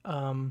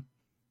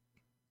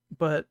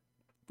 but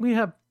we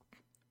have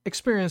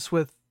experience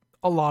with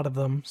a lot of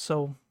them,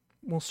 so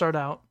we'll start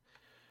out.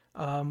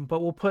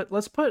 But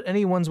let's put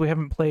any ones we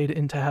haven't played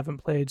into haven't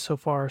played so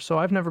far. So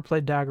I've never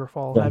played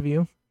Daggerfall. Yeah. Have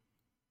you?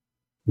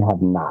 I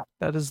have not.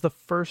 That is the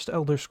first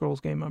Elder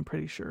Scrolls game, I'm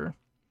pretty sure.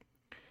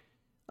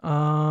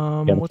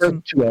 Yeah, the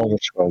first two Elder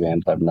Scrolls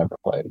games I've never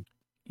played.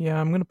 Yeah,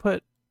 I'm gonna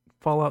put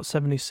Fallout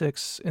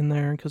 76 in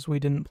there because we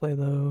didn't play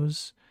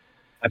those.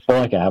 I feel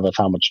like I have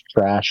how much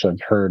trash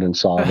I've heard and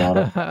saw about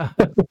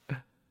it.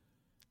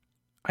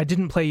 I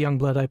didn't play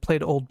Youngblood. I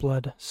played Old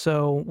Blood.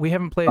 So we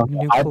haven't played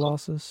New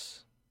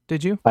Colossus.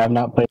 Did you? I have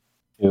not played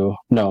 2.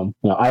 No.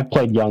 I've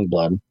played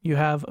Youngblood. You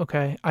have?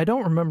 Okay. I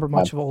don't remember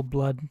much of Old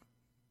Blood,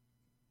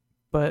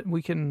 but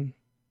we can.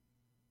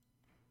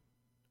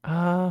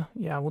 Yeah,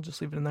 we'll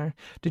just leave it in there.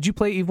 Did you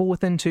play Evil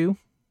Within 2?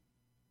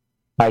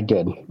 I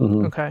did.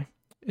 Mm-hmm. Okay.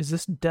 Is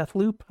this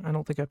Deathloop? I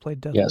don't think I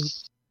played Deathloop.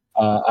 Yes.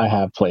 I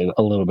have played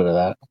a little bit of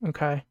that.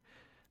 Okay.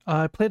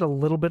 I played a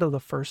little bit of the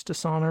first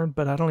Dishonored,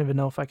 but I don't even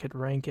know if I could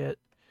rank it.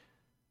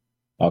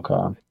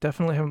 Okay.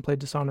 Definitely haven't played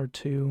Dishonored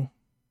 2.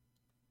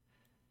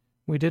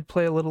 We did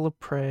play a little of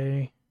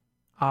Prey.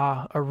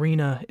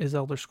 Arena is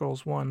Elder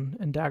Scrolls 1,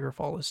 and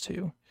Daggerfall is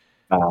 2.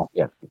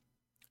 Yeah.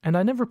 And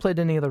I never played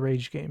any of the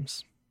Rage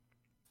games.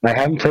 I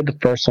haven't played the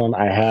first one.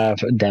 I have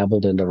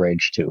dabbled into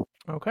Rage 2.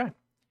 Okay.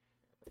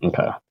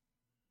 Okay.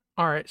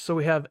 All right, so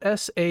we have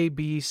S, A,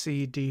 B,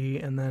 C, D,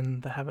 and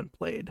then the haven't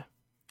played.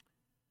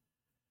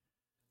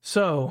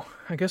 So,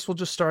 I guess we'll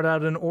just start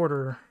out in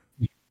order.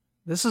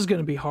 This is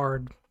going to be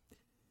hard.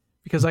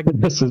 Because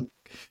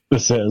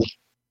This is.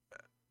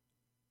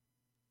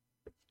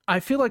 I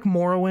feel like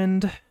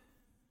Morrowind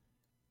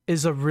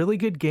is a really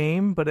good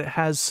game, but it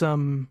has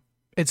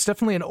it's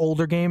definitely an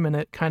older game and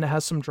it kind of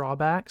has some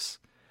drawbacks.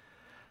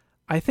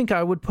 I think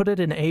I would put it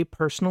in A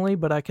personally,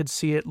 but I could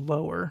see it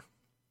lower.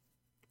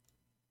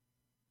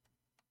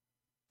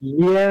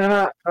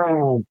 Yeah,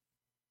 I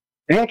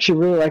actually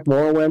really like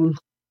Morrowind.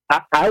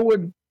 I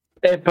would,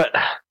 but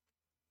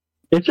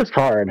it's just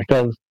hard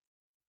because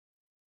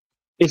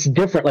it's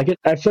different. Like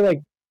I feel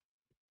like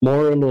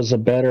Morrowind was a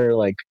better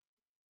like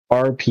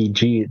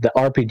RPG. The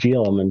RPG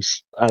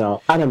elements, I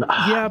don't know.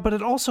 Yeah, but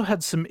it also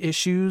had some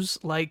issues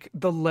like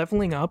the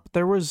leveling up.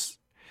 There was,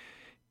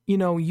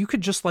 you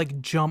could just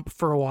like jump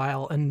for a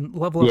while and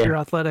level up your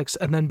athletics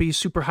and then be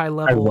super high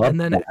level,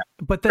 and then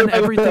but then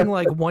everything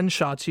like one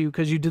shots you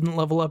because you didn't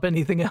level up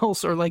anything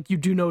else, or like you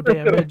do no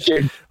damage.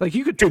 Like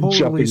you could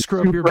totally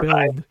screw up your build.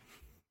 High.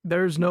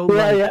 There's no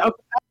like how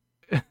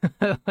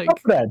could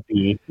that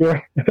be?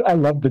 I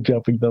love the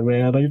jumping though,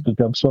 man. I used to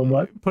jump so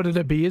much. Put it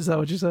at B, is that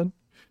what you said?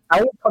 I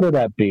would put it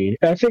at B.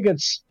 I think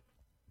it's.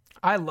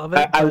 I love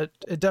it, but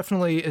it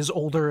definitely is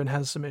older and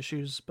has some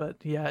issues. But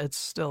yeah, it's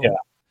still. Yeah.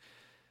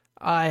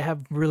 I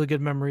have really good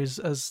memories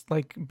as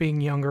like being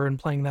younger and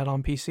playing that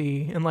on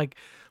PC and like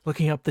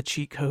looking up the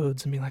cheat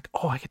codes and being like,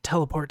 oh, I could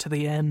teleport to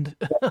the end.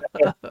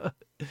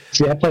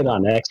 See, I played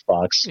on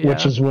Xbox,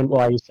 which is when,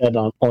 you said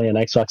only on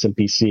Xbox and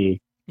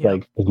PC. Yeah.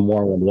 Like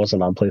Morrowind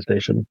wasn't on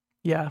PlayStation.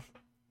 Yeah.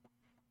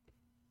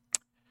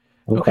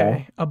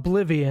 Okay.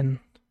 Oblivion.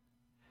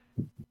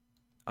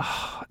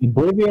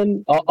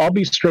 Oblivion, I'll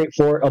be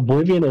straightforward.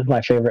 Oblivion is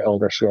my favorite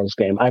Elder Scrolls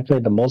game. I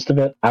played the most of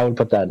it. I would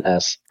put that in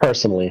S,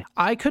 personally.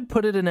 I could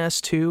put it in S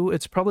too.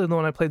 It's probably the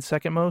one I played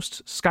second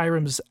most.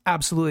 Skyrim is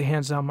absolutely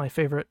hands down my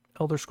favorite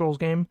Elder Scrolls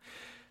game.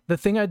 The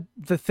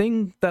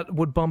thing that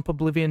would bump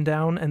Oblivion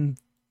down, and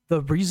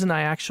the reason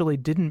I actually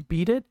didn't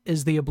beat it,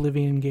 is the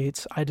Oblivion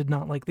Gates. I did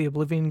not like the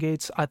Oblivion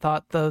Gates. I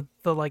thought the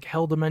like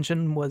hell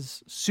dimension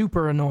was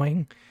super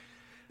annoying.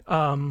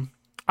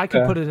 I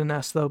could put it in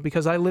S though,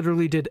 because I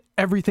literally did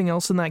everything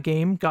else in that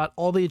game, got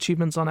all the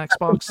achievements on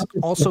Xbox,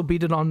 also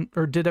beat it on,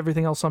 or did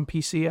everything else on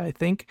PC, I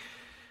think,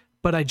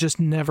 but I just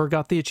never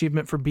got the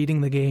achievement for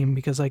beating the game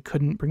because I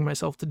couldn't bring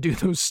myself to do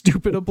those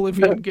stupid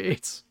Oblivion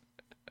Gates.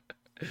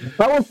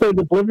 I will say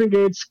the Oblivion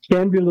Gates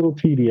can be a little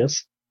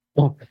tedious,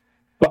 but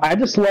I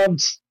just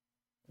loved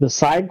the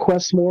side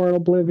quests more in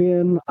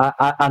Oblivion.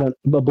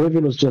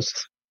 Oblivion was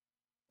just,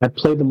 I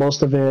played the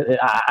most of it.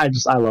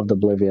 I loved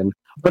Oblivion.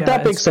 But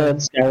that being said,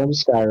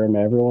 Skyrim.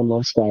 Everyone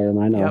loves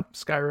Skyrim, I know. Yep,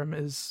 Skyrim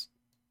is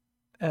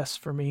S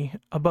for me,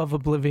 above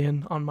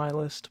Oblivion on my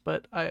list.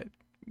 But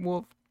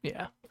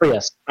yeah.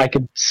 Yes, I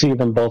could see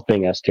them both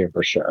being S tier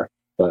for sure.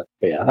 But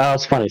yeah, that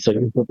was funny. So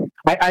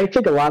I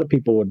think a lot of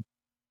people would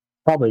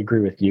probably agree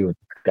with you with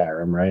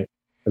Skyrim, right?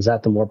 Is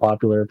that the more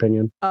popular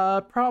opinion?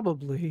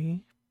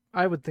 Probably.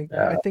 I would think.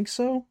 I think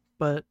so,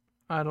 but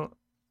I don't.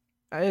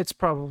 It's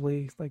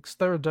probably like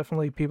there are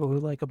definitely people who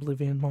like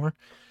Oblivion more.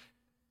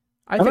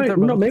 I think they're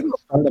both. Maybe I'll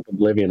start up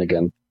Oblivion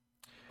again.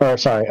 Or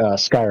sorry,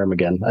 Skyrim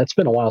again. It's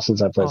been a while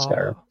since I played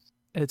Skyrim.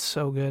 It's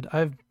so good.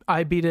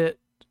 I beat it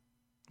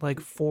like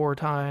 4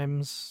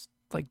 times.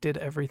 Like did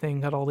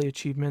everything, got all the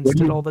achievements,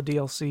 did all the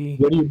DLC.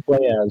 What do you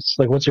play as?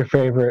 Like, what's your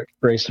favorite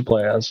race to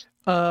play as?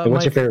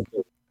 What's your favorite?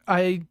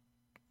 I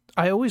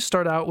always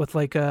start out with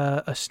like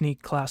a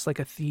sneak class, like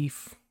a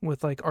thief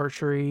with like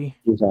archery.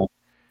 Exactly.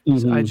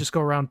 Mm-hmm. I just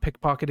go around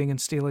pickpocketing and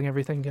stealing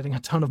everything, getting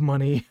a ton of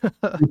money.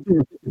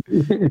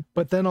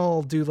 But then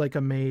I'll do like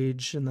a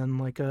mage and then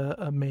like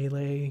a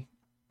melee,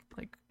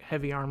 like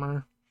heavy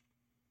armor.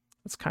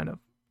 That's kind of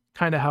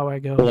how I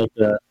go. Like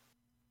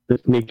the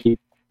sneaky.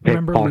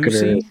 Remember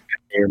Lucy?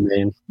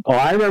 Oh,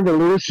 I remember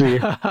Lucy.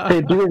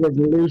 I do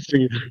remember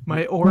Lucy.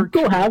 My orc. Do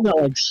you still have that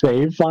like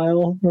save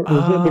file? Or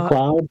was it the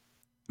cloud?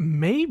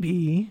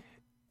 Maybe.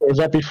 Or was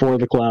that before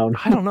the cloud?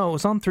 I don't know. It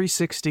was on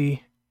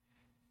 360.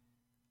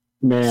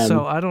 Man.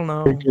 So I don't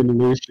know. Freaking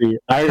Lucy.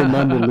 I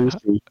remember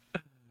Lucy.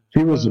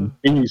 She was a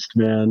beast,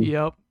 man.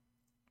 Yep.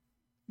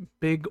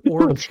 big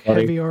orc That's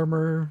funny. heavy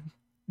armor,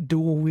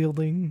 dual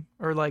wielding,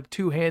 or like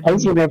two-handed. I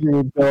was whenever you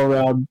would go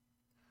around,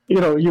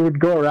 you would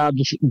go around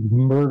just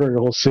murdering a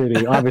whole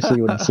city. Obviously,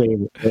 you wouldn't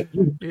save it.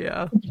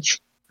 Yeah.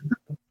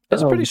 That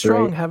It's pretty was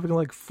strong great. having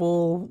like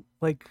full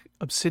like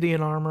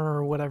obsidian armor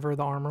or whatever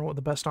what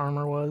the best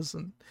armor was,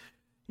 and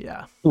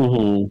yeah.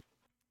 Mm-hmm.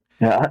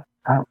 Yeah,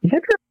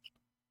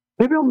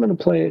 maybe I'm going to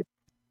play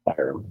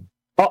Skyrim.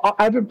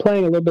 I've been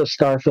playing a little bit of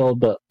Starfield,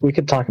 but we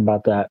could talk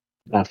about that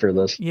after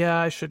this. Yeah,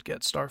 I should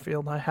get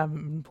Starfield. I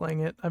haven't been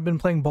playing it. I've been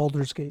playing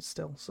Baldur's Gate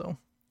still, so.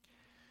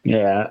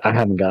 Yeah, I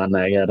haven't gotten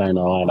that yet. I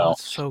know. Oh,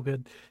 it's so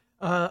good.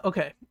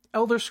 Okay,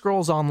 Elder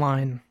Scrolls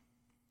Online.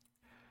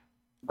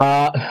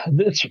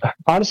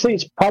 Honestly,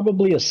 it's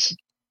probably a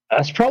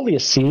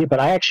C, but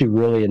I actually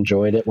really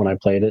enjoyed it when I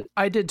played it.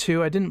 I did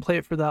too. I didn't play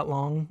it for that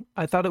long.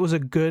 I thought it was a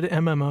good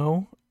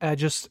MMO.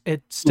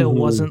 It still Mhm.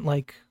 wasn't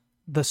like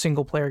the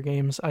single player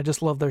games. I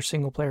just love their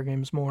single player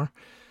games more.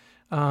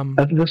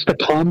 Just the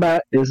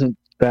combat isn't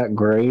that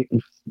great.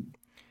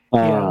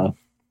 Yeah.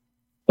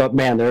 But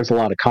man, there's a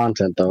lot of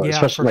content though, Yeah,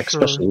 especially for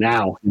sure. especially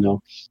now.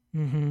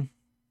 Mm-hmm.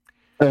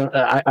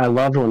 I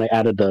loved when they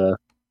added they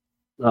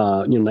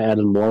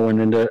added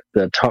Morrowind into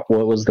it.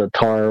 What was the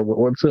tar?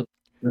 What's it?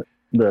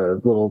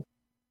 The little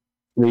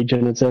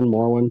region it's in,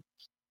 Morrowind.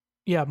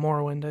 Yeah,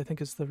 Morrowind, I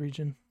think is the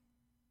region.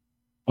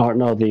 Oh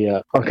no,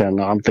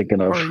 I'm thinking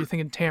of. Or are you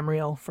thinking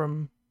Tamriel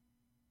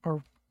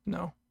or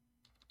no?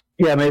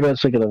 Yeah, maybe I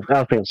was thinking of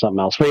something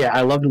else. But yeah,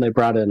 I loved when they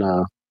brought in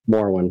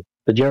Morrowind.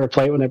 Did you ever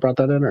play it when they brought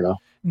that in or no?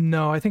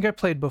 No, I think I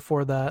played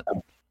before that.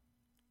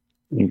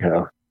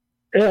 Okay.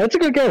 Yeah, it's a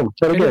good game.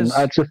 But again,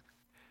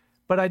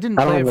 but I didn't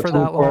play it for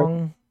that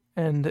long,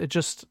 and it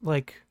just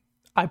like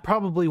I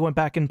probably went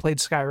back and played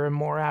Skyrim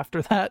more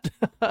after that,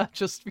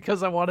 just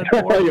because I wanted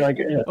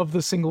more of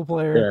the single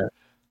player. Yeah.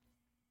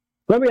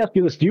 Let me ask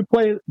you this: Do you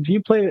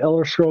play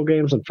Elder Scroll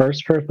games in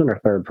first person or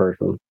third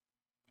person?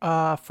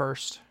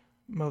 First,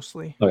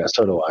 mostly. Okay,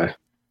 so do I.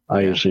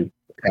 I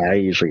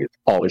usually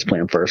always play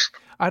them first.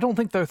 I don't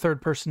think their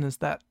third person is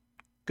that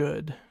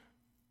good.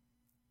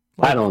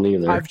 I don't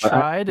either. I've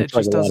tried. It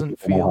just doesn't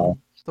feel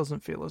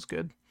as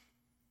good.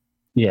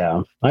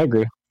 Yeah, I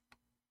agree.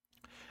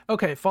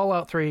 Okay,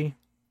 Fallout 3,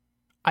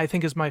 I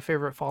think is my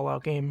favorite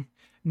Fallout game.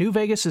 New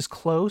Vegas is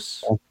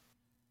close,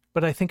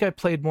 but I think I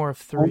played more of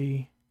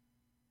 3.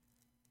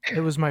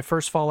 It was my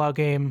first Fallout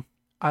game.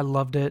 I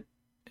loved it.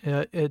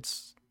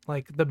 It's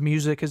like the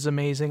music is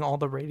amazing. All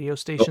the radio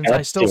stations.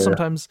 I still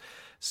sometimes,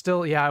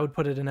 I would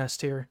put it in S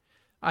tier.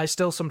 I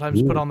still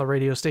sometimes put on the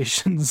radio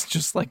stations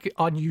just like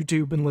on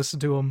YouTube and listen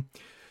to them.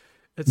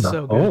 It's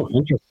so good. Oh,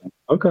 interesting.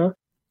 Okay.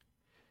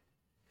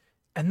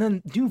 And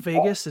then New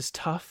Vegas is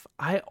tough.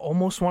 I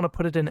almost want to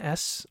put it in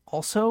S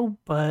also,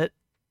 but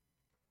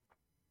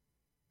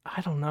I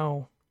don't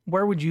know.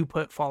 Where would you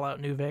put Fallout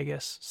New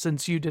Vegas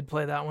since you did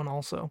play that one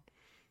also?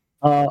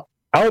 I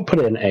would put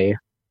it in A.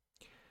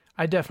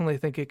 I definitely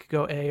think it could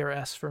go A or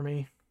S for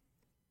me.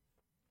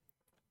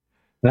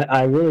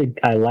 I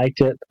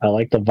liked it. I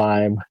like the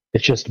vibe.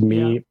 It's just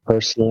me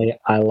personally.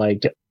 I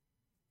like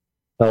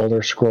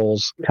Elder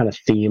Scrolls kind of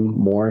theme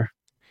more.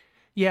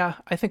 Yeah,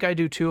 I think I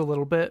do too a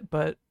little bit,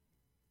 but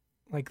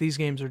like these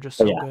games are just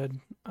so good.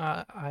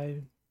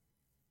 I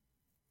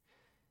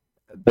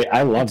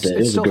loved it.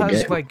 It still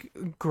has like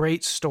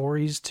great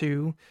stories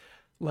too.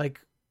 Like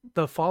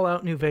the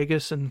Fallout New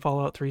Vegas and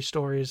Fallout 3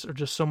 stories are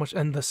just so much,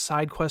 and the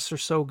side quests are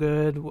so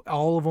good.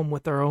 All of them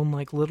with their own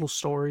like little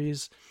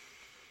stories.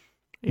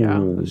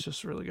 Yeah, it's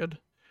just really good.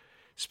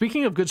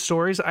 Speaking of good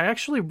stories, I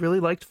actually really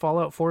liked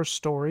Fallout 4's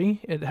story.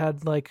 It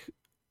had like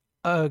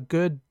a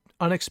good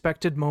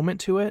unexpected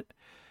moment to it.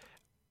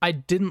 I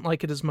didn't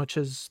like it as much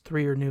as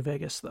 3 or New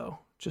Vegas though,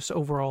 just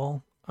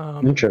overall.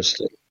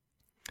 Interesting.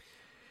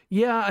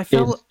 Yeah, I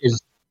felt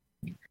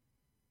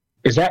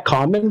is that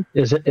common?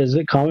 Is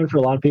it common for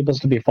a lot of people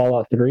to be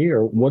Fallout 3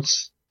 or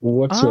what's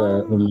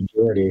the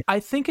majority? I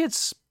think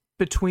it's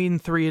between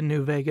 3 and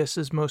New Vegas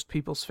is most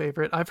people's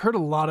favorite. I've heard a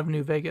lot of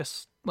New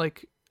Vegas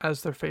like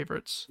as their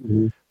favorites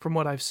from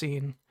what I've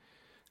seen.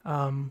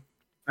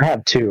 I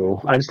have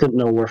 2. I just didn't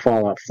know where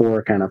Fallout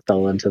 4 kind of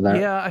fell into that.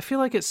 Yeah, I feel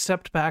like it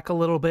stepped back a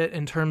little bit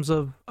in terms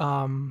of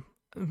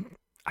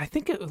I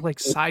think it was like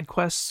side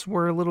quests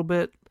were a little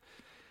bit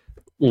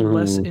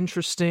less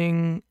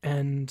interesting,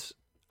 and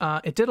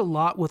it did a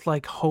lot with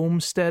like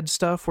homestead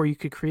stuff where you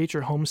could create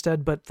your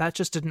homestead, but that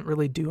just didn't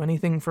really do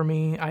anything for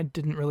me. I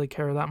didn't really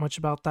care that much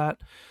about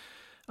that.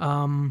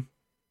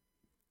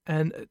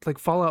 And like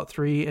Fallout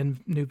 3 and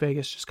New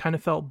Vegas just kind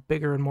of felt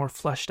bigger and more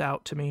fleshed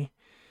out to me.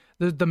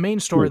 The main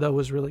story though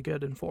was really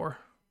good in 4.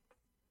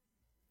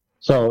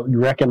 So you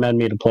recommend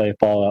me to play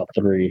Fallout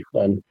 3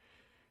 then?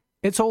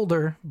 It's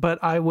older,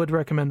 but I would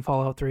recommend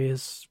Fallout 3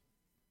 is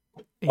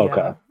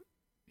okay.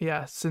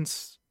 Yeah,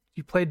 since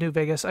you played New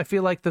Vegas, I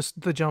feel like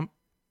the jump.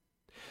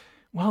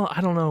 Well, I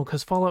don't know,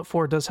 because Fallout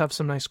 4 does have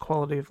some nice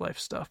quality of life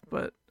stuff,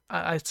 but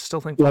I still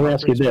think. Let me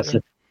ask you this: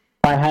 if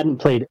I hadn't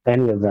played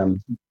any of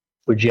them,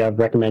 would you have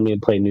recommended me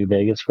to play New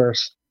Vegas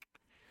first?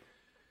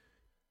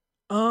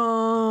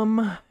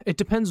 It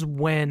depends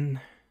when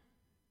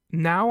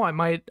now I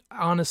might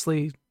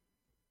honestly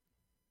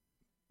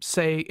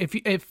say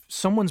if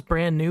someone's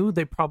brand new,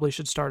 they probably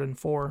should start in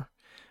 4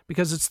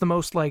 because it's the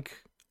most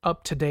like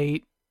up to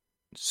date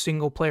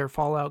single player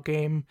Fallout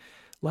game.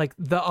 Like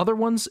the other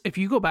ones, if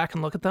you go back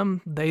and look at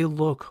them, they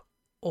look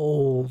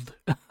old.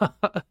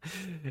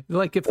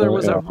 Like if there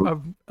was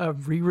a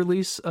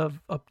re-release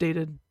of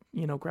updated,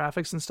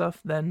 graphics and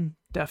stuff, then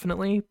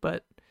definitely.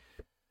 But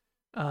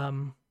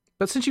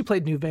since you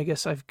played New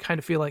Vegas, I kind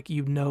of feel like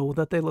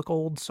that they look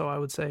old. So I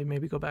would say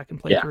maybe go back and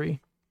play 3.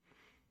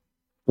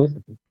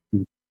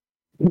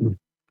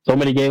 So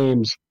many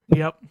games.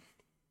 Yep.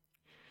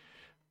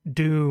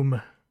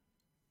 Doom.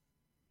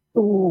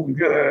 Oh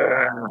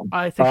yeah.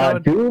 I think I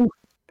would. Doom.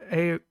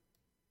 It's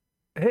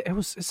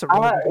a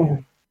really good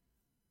game.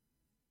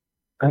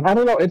 I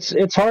don't know.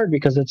 It's hard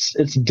because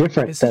it's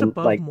different Is it than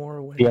above like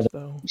Morrowind, the other.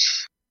 though?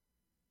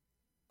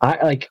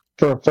 I like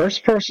for a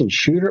first person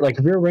shooter. Like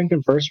if you're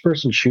ranking first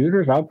person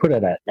shooters, I'd put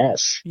it at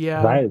S.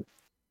 Yeah.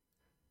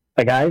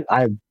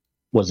 I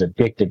was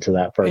addicted to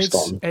that first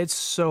one. It's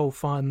so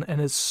fun and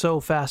it's so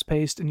fast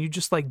paced, and you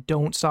just like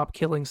don't stop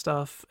killing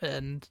stuff,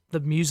 and the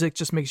music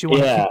just makes you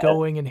want to keep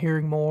going and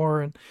hearing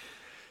more. And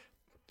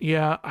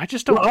yeah, I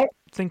just don't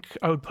think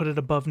I would put it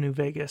above New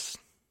Vegas.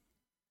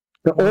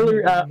 The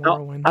only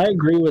I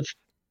agree with.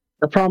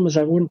 The problem is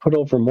I wouldn't put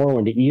over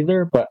Morrowind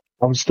either, but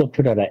I would still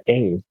put it at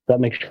A. That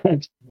makes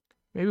sense.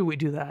 Maybe we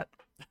do that.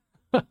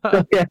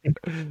 I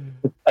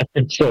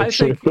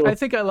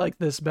think I like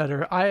this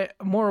better.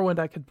 Morrowind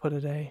I could put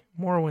at A.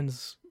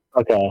 Morrowind's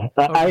okay.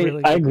 I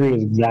agree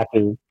with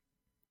exactly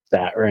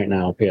that right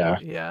now. Yeah.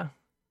 Yeah.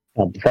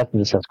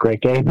 This is a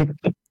great game.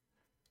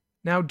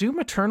 Now Doom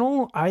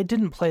Eternal, I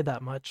didn't play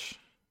that much.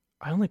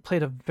 I only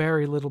played a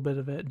very little bit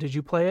of it. Did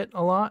you play it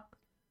a lot?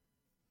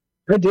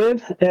 I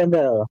did, and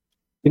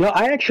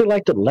I actually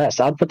liked it less.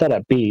 I'd put that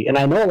at B, and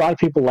I know a lot of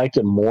people liked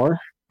it more.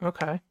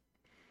 Okay.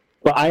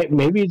 But I don't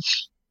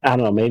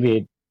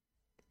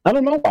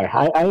know why.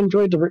 I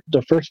enjoyed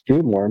the first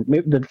Doom more.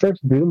 Maybe the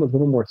first Doom was a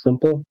little more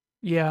simple.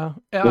 Yeah,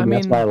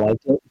 that's why I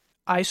liked it.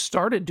 I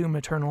started Doom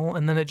Eternal,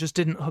 and then it just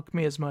didn't hook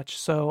me as much.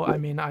 So I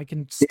mean, I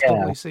can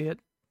totally see it.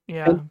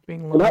 Yeah,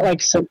 being low. Not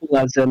like simple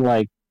as in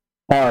like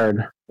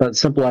hard, but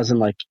simple as in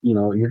like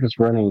you're just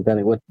running.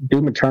 Then with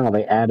Doom Eternal,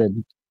 they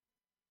added.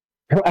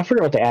 I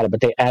forget what they added, but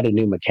they added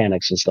new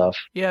mechanics and stuff.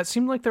 Yeah, it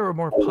seemed like there were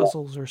more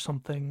puzzles or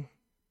something.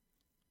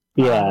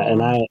 Yeah,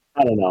 and I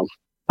don't know.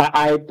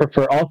 I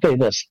prefer. I'll say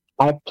this: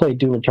 I've played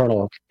Doom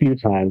Eternal a few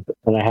times,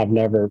 and I have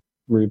never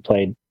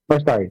replayed.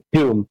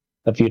 Doom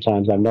a few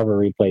times. I've never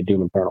replayed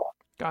Doom Eternal.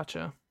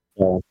 Gotcha.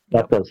 So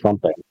that does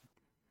something.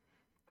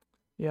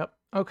 Yep.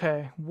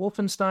 Okay.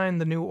 Wolfenstein: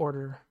 The New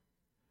Order.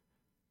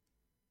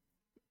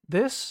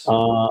 This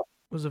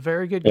was a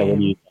very good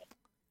game.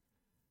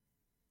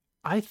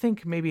 I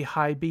think maybe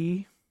high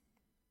B.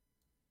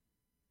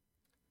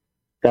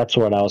 That's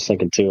what I was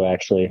thinking too,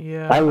 actually.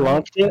 Yeah. I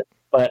loved it,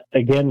 but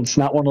again, it's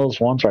not one of those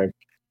ones where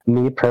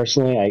me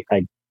personally,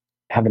 I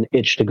have an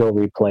itch to go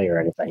replay or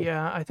anything.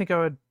 Yeah, I think I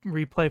would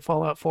replay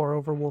Fallout 4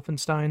 over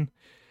Wolfenstein.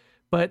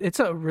 But it's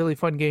a really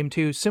fun game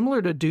too,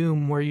 similar to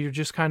Doom, where you're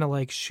just kind of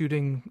like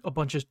shooting a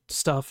bunch of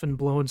stuff and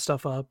blowing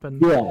stuff up and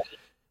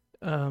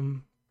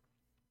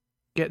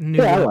getting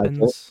new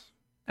weapons.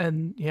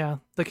 And yeah,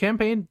 the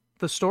campaign,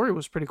 the story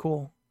was pretty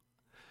cool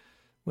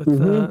with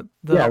the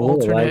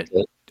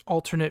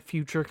alternate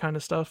future kind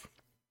of stuff.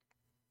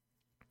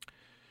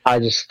 I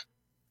don't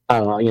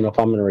know, if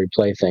I'm going to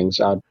replay things,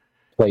 I'd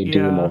play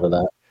Doom over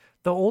that.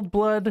 The Old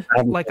Blood,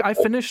 I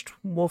finished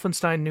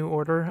Wolfenstein New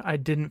Order. I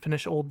didn't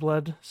finish Old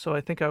Blood, so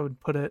I think I would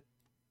put it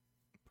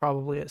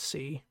probably at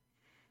C.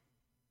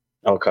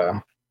 Okay.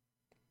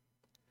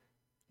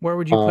 Where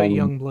would you put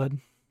Youngblood?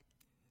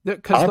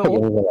 Because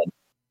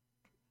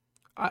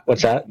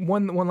what's that?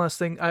 One last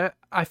thing.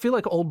 I feel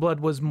like Old Blood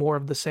was more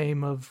of the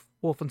same of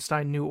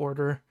Wolfenstein New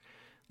Order.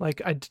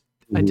 Like I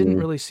didn't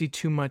really see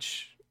too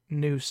much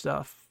new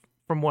stuff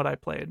from what I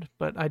played,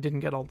 but I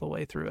didn't get all the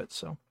way through it.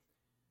 So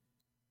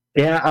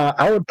yeah,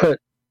 I would put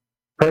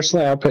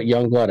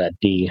Youngblood at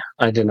D.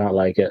 I did not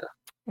like it.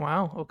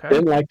 Wow. Okay.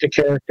 Didn't like the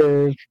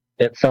characters.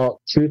 It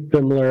felt too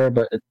similar,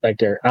 but I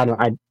did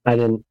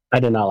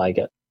not like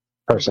it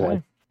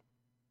personally.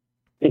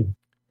 Okay.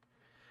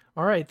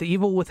 All right, The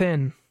Evil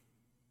Within.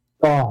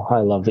 Oh, I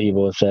love The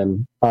Evil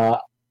Within. I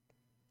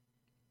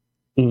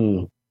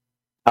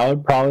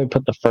would probably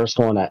put the first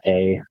one at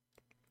A.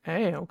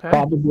 Hey, okay.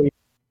 Probably.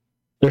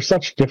 They're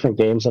such different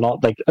games and all.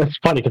 Like it's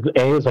funny because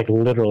A is like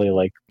literally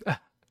like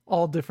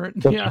all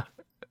different. Yeah.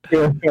 I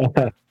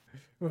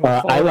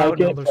like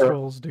it. Elder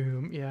Scrolls,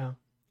 Doom. Yeah.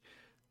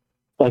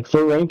 Like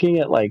for ranking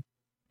it like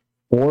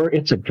 4,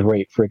 it's a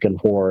great freaking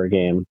horror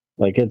game.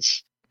 Like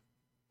it's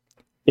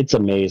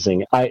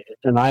amazing.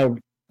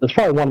 It's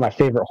probably one of my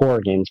favorite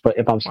horror games. But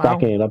if I'm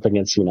stacking it up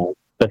against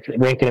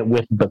ranking it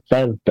with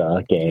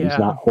Bethesda games,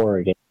 not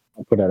horror games,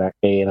 I'll put it at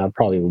A, and I'll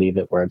probably leave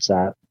it where it's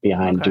at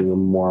behind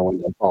Doom,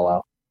 Morrowind, and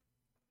Fallout.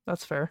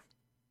 That's fair.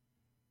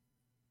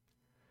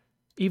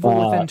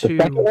 Evil Within 2.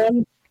 The second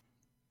one,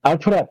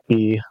 I'd put at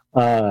B.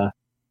 And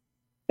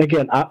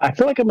again, I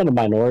feel like I'm in a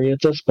minority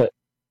at this, but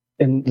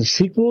in the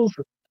sequels,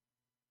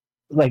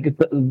 like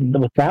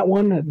with that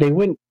one, they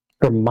went,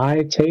 for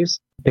my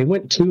taste, they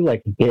went too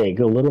like big,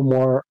 a little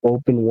more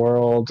open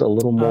world, a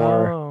little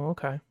more. Oh,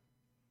 okay.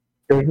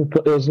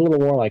 It was a little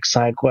more like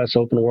side quest,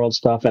 open world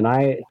stuff, and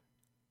I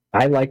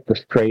like the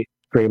straight,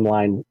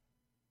 streamlined,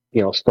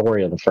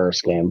 story of the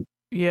first game.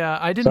 Yeah,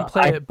 I didn't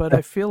play it, but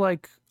I feel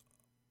like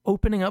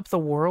opening up the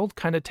world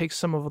kind of takes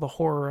some of the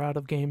horror out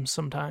of games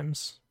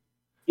sometimes.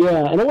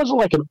 Yeah, and it wasn't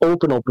like an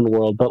open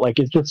world, but like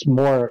it's just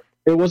more.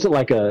 It wasn't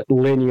like a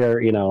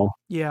linear,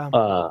 Yeah.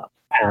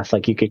 path.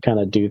 Like you could kind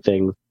of do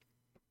things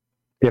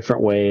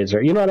different ways, or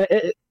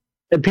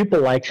and people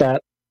like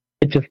that.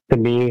 It just, to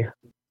me,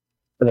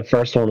 the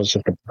first one was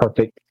just a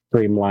perfect,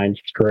 streamlined,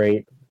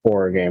 straight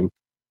horror game.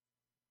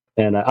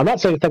 And I'm not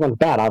saying the second one's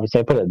bad.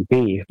 Obviously, I put it in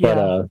B, but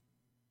Yeah.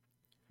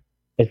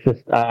 it's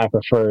just I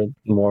prefer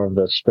more of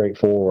the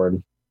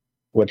straightforward,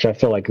 which I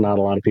feel like not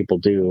a lot of people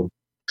do.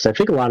 Because I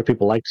think a lot of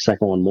people like the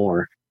second one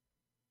more.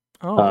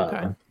 Oh,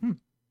 okay.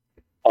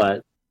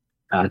 But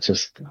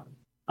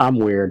I'm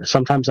weird.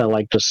 Sometimes I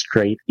like just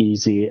straight,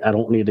 easy. I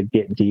don't need to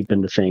get deep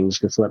into things.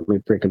 Just let me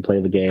freaking play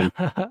the game.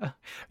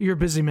 You're a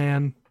busy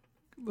man.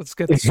 Let's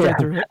get straight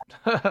through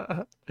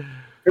it.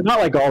 Not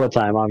like all the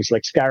time, obviously.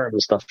 Like Skyrim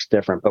and stuff is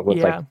different, but with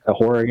like a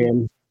horror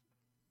game,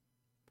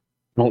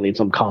 I don't need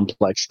some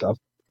complex stuff.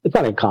 It's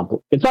not even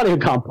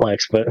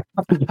complex, but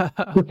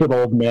it's an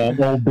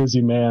old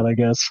busy man, I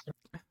guess.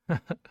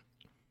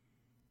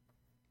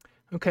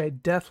 Okay,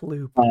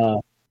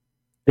 Deathloop.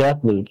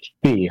 Deathloop,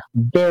 B.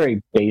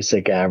 Very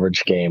basic,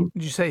 average game.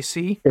 Did you say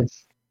C?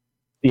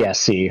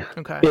 C.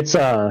 Okay.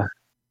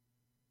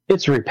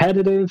 It's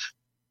repetitive.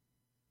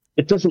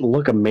 It doesn't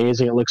look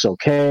amazing. It looks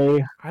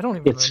okay. I don't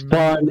even remember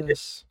fun.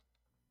 This.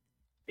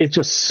 It's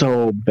just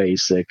so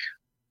basic.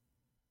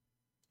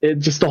 It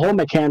just, the whole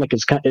mechanic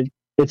is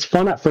it's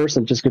fun at first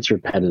and just gets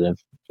repetitive.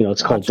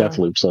 It's called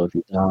Deathloop, so if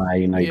you die,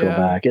 you go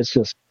back. It's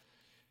just.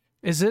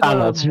 Is it a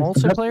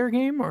multiplayer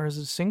game or is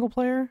it single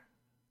player?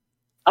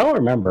 I don't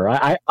remember.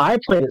 I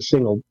played it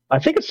single. I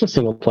think it's just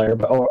single player,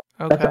 but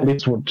that's at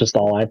least just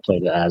all I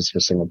played it as, for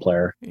single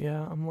player.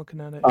 Yeah, I'm looking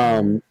at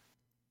it.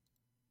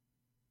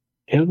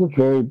 It was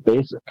very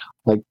basic.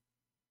 Like,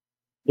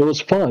 it was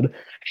fun.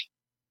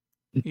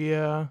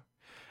 Yeah.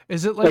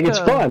 Is it like it's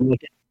fun?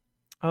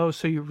 Oh,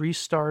 so you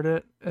restart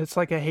it? It's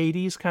like a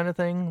Hades kind of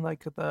thing,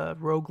 like the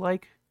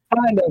roguelike?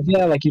 Kind of,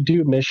 yeah. Like you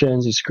do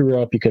missions, you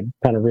screw up, you could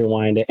kind of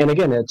rewind it. And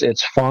again,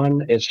 it's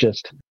fun. It's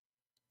just,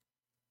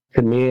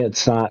 to me,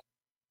 it's not.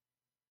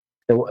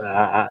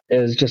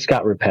 It's just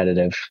got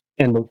repetitive,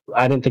 and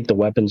I didn't think the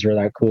weapons were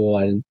that cool.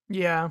 I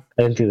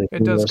didn't think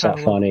it does kind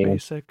of look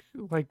basic.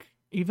 Like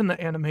even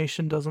the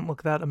animation doesn't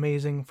look that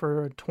amazing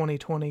for a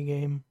 2020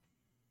 game.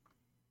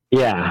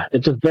 Yeah,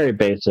 it's just very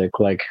basic.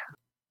 Like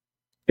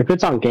if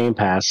it's on Game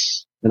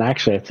Pass, and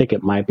actually I think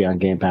it might be on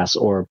Game Pass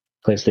or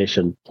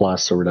PlayStation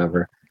Plus or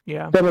whatever.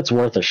 Yeah, then it's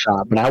worth a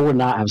shot. But I would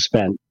not have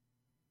spent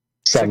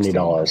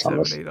 $70 on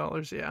this.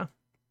 $70, yeah.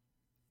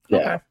 Yeah,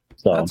 okay.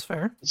 So that's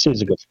fair. It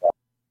seems a good spot.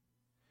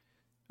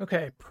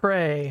 Okay,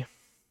 Prey.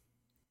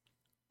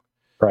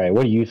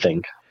 What do you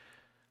think?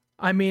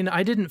 I mean,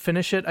 I didn't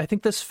finish it. I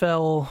think this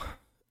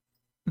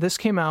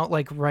came out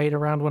like right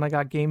around when I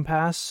got Game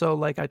Pass. So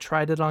like I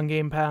tried it on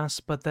Game Pass,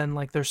 but then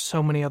like there's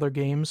so many other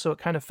games. So it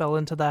kind of fell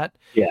into that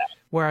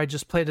where I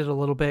just played it a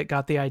little bit,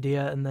 got the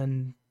idea, and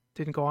then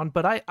didn't go on.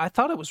 But I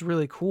thought it was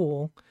really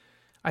cool.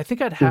 I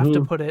think I'd have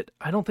to put it,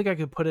 I don't think I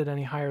could put it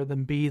any higher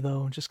than B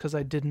though, just because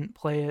I didn't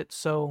play it.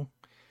 So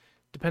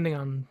depending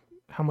on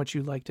how much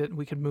you liked it,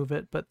 we could move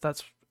it, but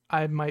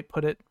I might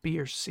put it B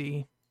or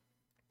C.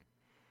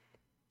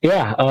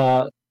 Yeah,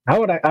 I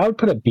would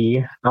put it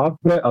B. I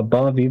would put it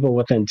above Evil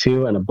Within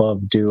 2 and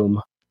above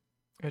Doom.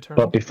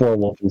 Eternal. But before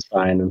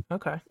Wolfenstein.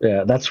 Okay.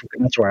 Yeah, that's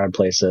where I'd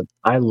place it.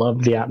 I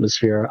love the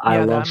atmosphere.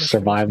 I love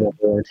survival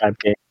horror type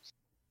games.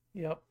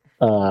 Yep.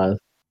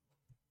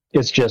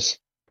 It's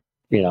just,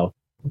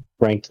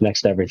 ranked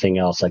next to everything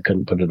else. I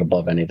couldn't put it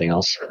above anything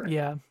else.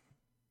 Yeah.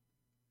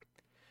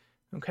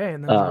 Okay,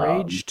 and then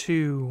Rage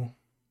 2.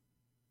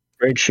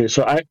 Rage 2.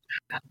 So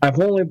I've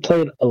only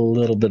played a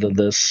little bit of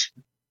this,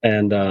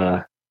 and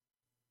I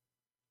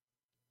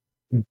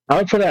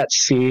would put it at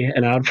C,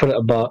 and I would put it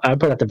above. I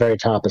would put it at the very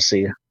top of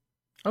C.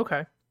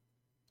 Okay.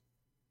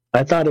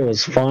 I thought it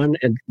was fun,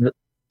 and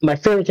my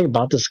favorite thing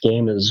about this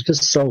game is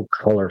just so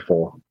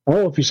colorful. I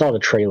don't know if you saw the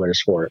trailers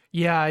for it.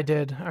 Yeah, I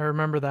did. I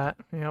remember that.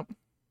 Yep.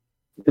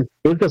 It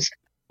was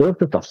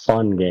just a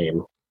fun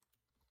game,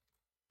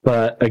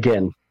 but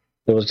again,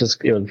 it was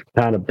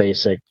kind of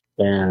basic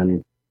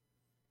and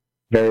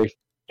very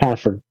kind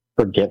of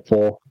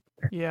forgetful.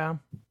 Yeah.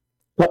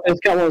 Well,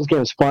 it's got one of those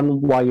games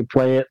fun while you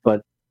play it,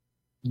 but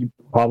you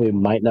probably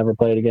might never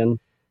play it again.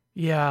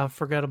 Yeah,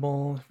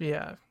 forgettable.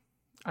 Yeah,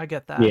 I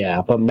get that.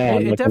 Yeah, but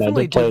man, it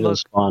definitely did look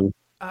fun.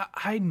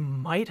 I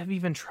might have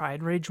even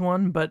tried Rage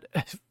 1, but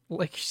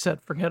like you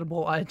said,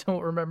 forgettable. I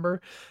don't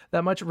remember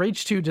that much.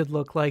 Rage 2 did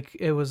look like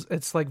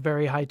it's like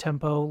very high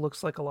tempo,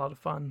 looks like a lot of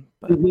fun.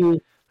 But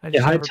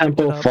high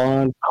tempo,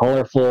 fun,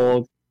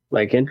 colorful,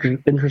 like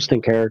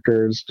interesting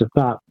characters, just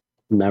not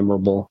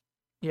memorable.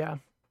 Yeah.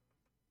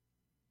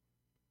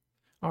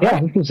 All Yeah,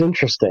 right. this was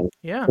interesting.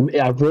 Yeah.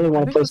 I really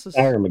want to play this is-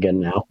 Skyrim again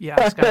now. Yeah,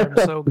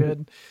 Skyrim's so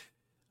good.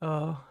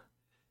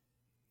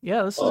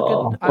 Yeah, this is good.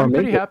 Or I'm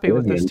pretty maybe happy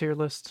with this Oblivion. tier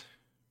list.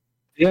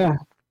 Yeah.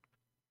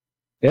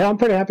 Yeah, I'm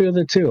pretty happy with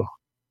it too.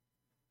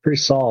 Pretty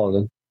solid.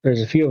 And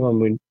there's a few of them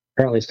we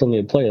apparently still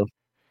need to play.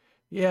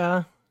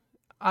 Yeah.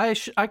 I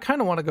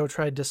kind of want to go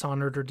try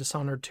Dishonored or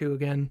Dishonored 2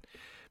 again,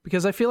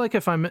 because I feel like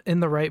if I'm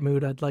in the right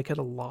mood, I'd like it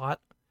a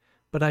lot,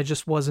 but I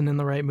just wasn't in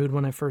the right mood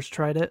when I first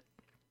tried it.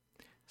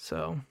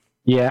 So.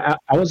 Yeah,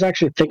 I was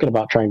actually thinking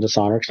about trying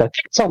Dishonored because I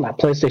think it's on that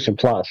PlayStation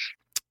Plus.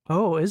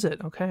 Oh, is it?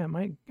 Okay, I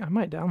might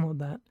download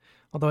that.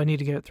 Although I need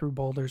to get through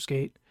Baldur's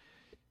Gate.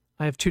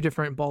 I have 2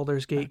 different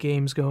Baldur's Gate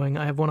games going.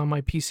 I have one on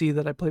my PC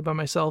that I play by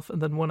myself,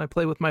 and then one I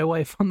play with my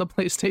wife on the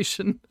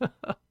PlayStation.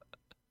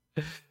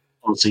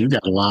 Oh, so you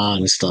got a lot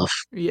of stuff.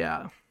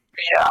 Yeah.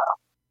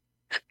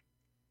 Yeah.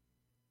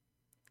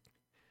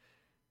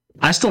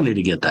 I still need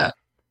to get that.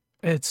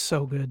 It's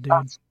so good, dude.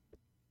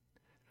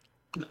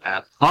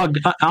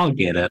 I'll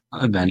get it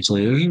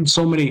eventually. There's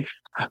so many.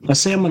 Let's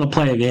say I'm going to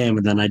play a game,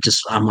 and then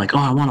I'm like, oh,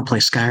 I want to play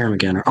Skyrim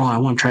again, or oh, I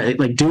want to try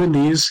like doing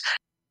these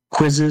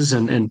quizzes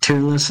and tier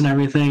lists and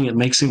everything. It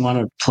makes me want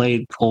to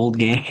play old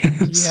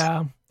games.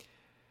 Yeah,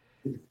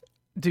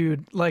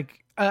 dude. Like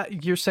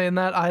you're saying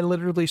that, I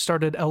literally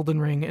started Elden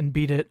Ring and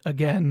beat it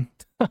again.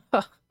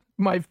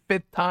 My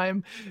 5th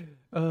time.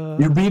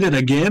 You beat it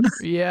again?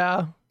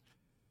 Yeah,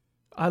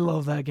 I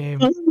love that game.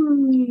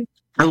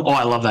 Oh,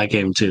 I love that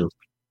game too.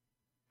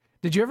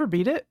 Did you ever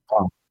beat it?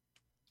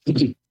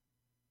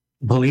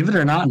 Believe it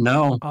or not,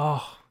 no.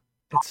 Oh,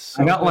 it's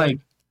so I got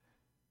good.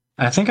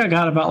 I think I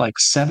got about like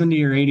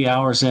 70 or 80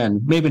 hours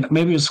in. Maybe it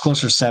was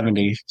closer to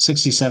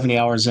 70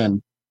 hours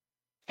in.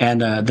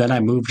 And then I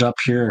moved up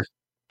here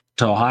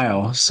to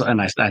Ohio,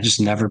 and I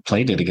just never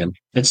played it again.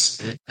 It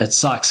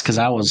sucks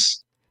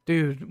because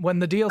Dude, when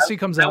the DLC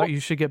comes out, you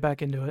should get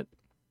back into it.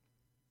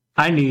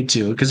 I need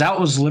to, because that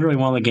was literally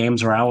one of the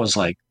games where I was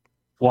like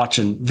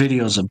watching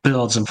videos of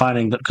builds and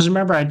finding because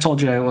remember I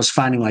told you I was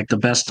finding like the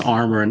best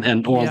armor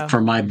and oil for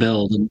my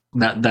build, and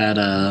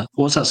that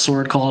what's that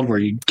sword called where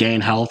you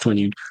gain health when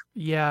you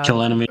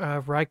kill enemy?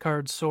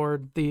 Rykard's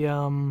sword.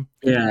 The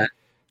yeah,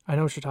 I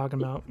know what you're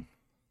talking about.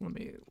 Let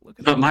me look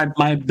at but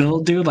my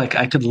build, dude, like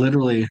I could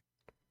literally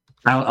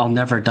I'll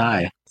never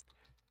die.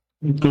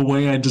 The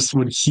way I just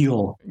would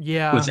heal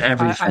with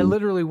everything. I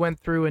literally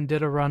went through and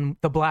did a run,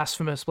 the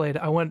Blasphemous Blade.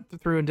 I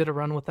went through and did a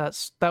run with that.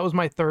 That was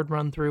my 3rd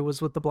run through,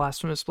 was with the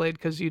Blasphemous Blade,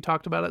 because you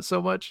talked about it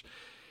so much.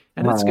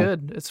 And it's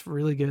good. It's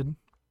really good.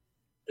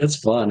 It's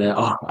fun. Yeah.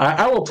 Oh,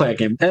 I will play a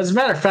game. As a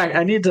matter of fact,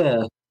 I need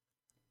to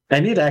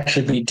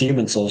actually beat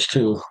Demon Souls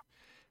too.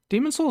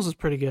 Demon Souls is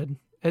pretty good.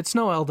 It's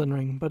no Elden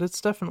Ring, but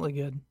it's definitely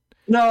good.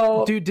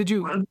 No. Dude, did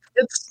you...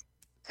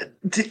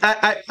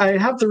 I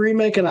have the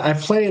remake, and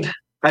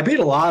I beat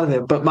a lot of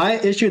it, but my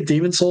issue with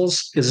Demon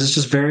Souls is it's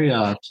just very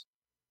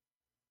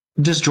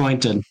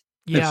disjointed.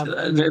 Yeah,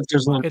 if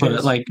there's one to put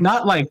it, like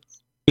not like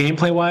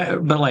gameplay wise,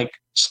 but like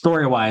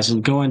story wise,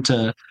 and going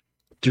through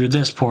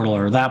this portal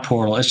or that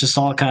portal. It's just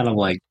all kind of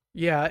like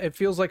it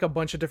feels like a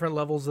bunch of different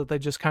levels that they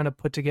just kind of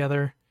put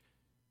together.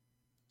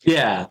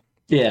 Yeah.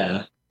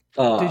 Did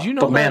you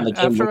know man, that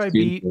after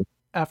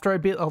I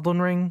beat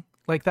Elden Ring,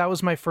 like that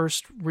was my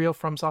first real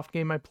FromSoft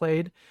game I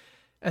played,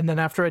 and then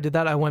after I did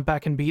that, I went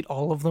back and beat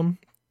all of them.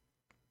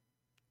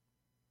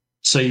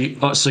 So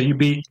you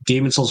beat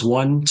Demon Souls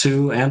 1,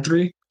 2, and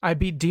 3? I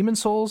beat Demon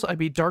Souls. I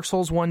beat Dark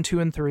Souls 1,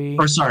 2, and 3.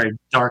 Or sorry,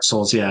 Dark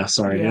Souls. Yeah,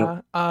 sorry.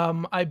 Yeah.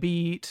 Yep. I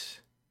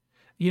beat.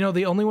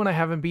 The only one I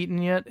haven't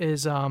beaten yet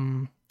is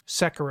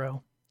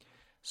Sekiro.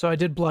 So I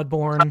did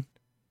Bloodborne.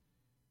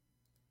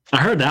 I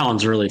heard that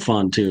one's really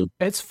fun too.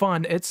 It's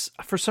fun. It's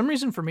for some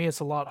reason for me, it's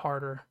a lot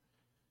harder.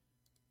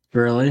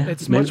 Really?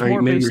 It's much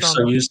more maybe based you're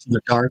so used to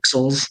the Dark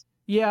Souls.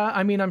 Yeah,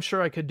 I mean, I'm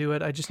sure I could do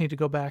it. I just need to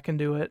go back and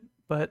do it.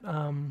 But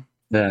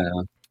yeah.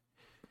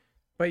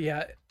 But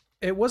yeah,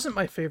 it wasn't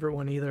my favorite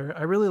one either.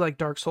 I really like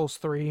Dark Souls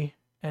 3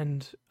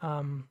 and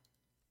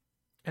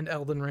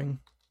Elden Ring.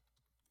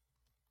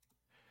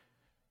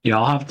 Yeah,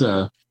 I'll have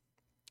to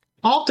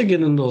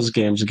get into those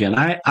games again.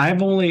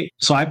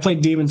 I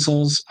played Demon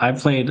Souls. I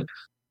played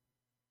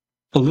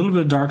a little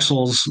bit of Dark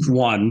Souls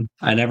 1.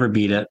 I never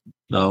beat it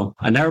though.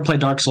 I never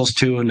played Dark Souls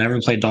 2 and never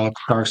played Dark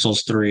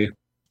Souls 3.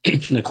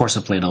 And of course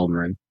I played Elden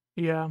Ring.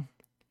 Yeah.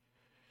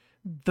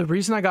 The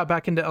reason I got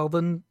back into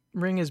Elden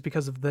Ring is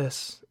because of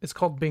this. It's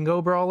called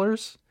Bingo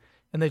Brawlers,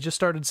 and they just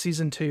started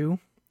season 2.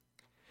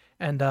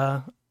 And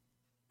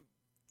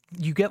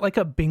you get like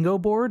a bingo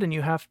board, and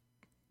you have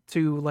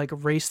to like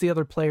race the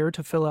other player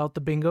to fill out the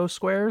bingo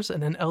squares.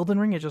 And in Elden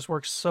Ring, it just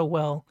works so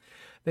well.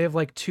 They have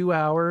like 2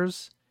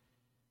 hours,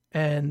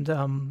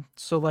 and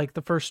so like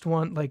the first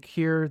one, like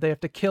here, they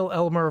have to kill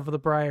Elmer of the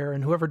Briar,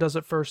 and whoever does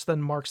it first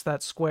then marks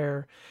that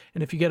square.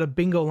 And if you get a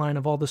bingo line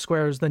of all the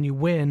squares, then you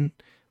win.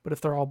 But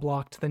if they're all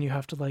blocked, then you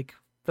have to like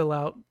fill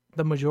out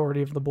the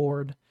majority of the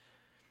board.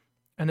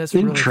 And it's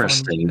really fun.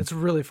 It's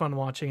really fun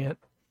watching it.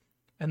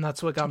 And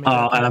that's what got me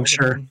back And into I'm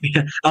sure, Elden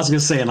Ring. I was going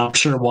to say, and I'm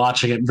sure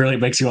watching it really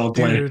makes you want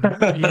to play.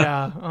 Dude,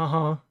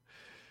 yeah,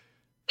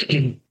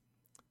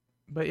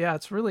 But yeah,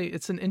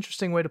 it's an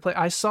interesting way to play.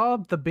 I saw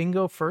the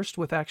bingo first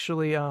with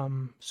actually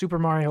Super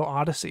Mario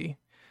Odyssey.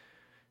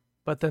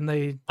 But then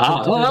they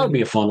that would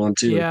be a fun one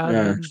too.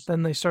 Yeah.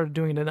 Then they started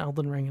doing it in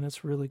Elden Ring, and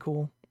it's really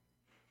cool.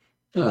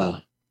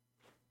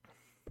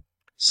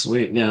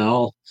 Sweet.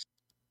 Yeah,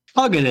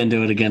 I'll get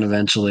into it again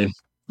eventually.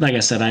 Like I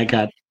said, I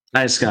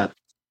just got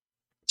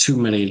too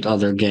many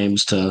other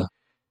games to.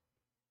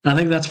 I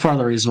think that's part of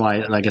the reason why,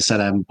 like I said,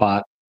 I haven't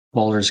bought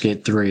Baldur's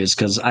Gate 3 is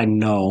because I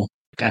know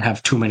I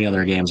have too many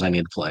other games I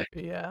need to play.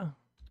 Yeah.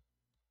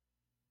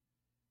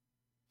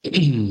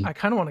 I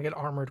kind of want to get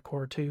Armored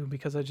Core too,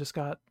 because I just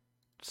got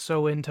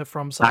so into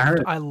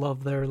FromSoft. I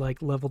love their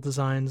like level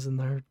designs and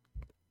their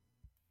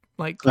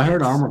like. I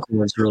heard Armored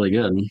Core is really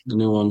good, the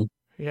new one.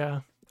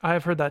 Yeah,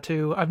 I've heard that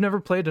too. I've never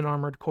played an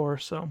Armored Core,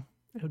 so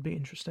it would be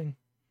interesting.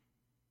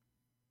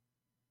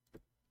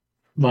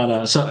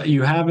 But so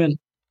you haven't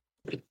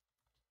kind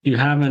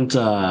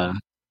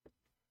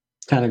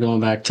of going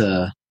back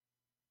to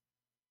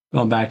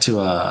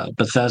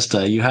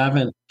Bethesda. You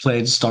haven't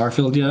played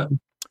Starfield yet?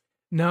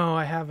 No,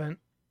 I haven't.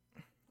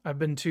 I've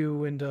been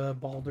too into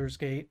Baldur's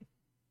Gate.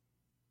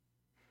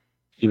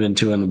 You've been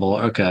too into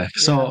Baldur's. Okay,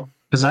 so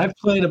because I've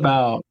played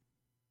about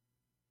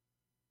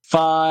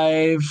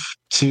 5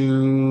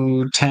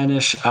 to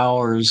 10-ish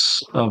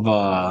hours of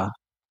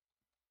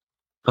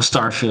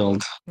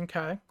Starfield.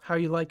 Okay, how are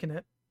you liking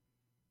it?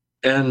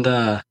 And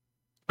I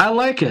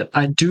like it.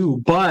 I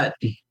do, but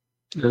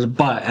there's a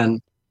but,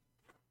 and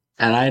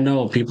I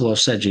know people have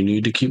said you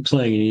need to keep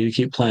playing. You need to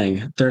keep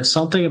playing. There's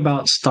something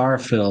about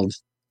Starfield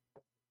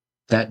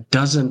that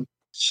doesn't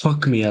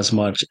hook me as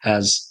much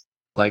as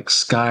like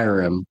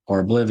Skyrim or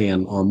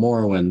Oblivion or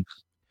Morrowind.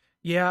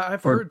 Yeah,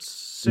 I've heard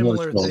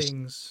similar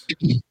things.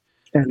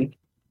 And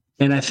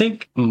I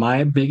think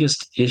my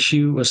biggest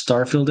issue with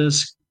Starfield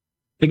is,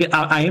 again,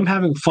 I am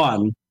having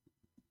fun.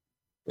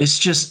 It's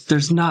just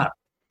there's not.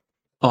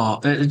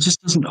 It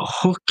just doesn't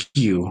hook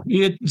you.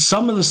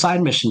 Some of the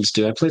side missions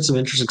do. I played some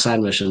interesting side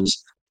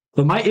missions,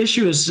 but my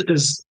issue is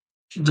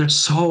there's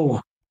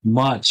so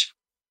much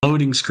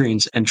loading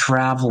screens and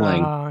traveling.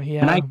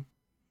 Yeah.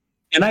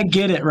 And I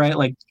get it, right?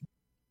 Like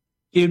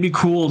it'd be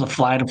cool to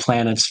fly to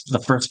planets the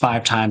first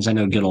 5 times. I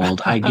know get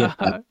old. I get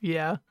that.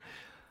 Yeah.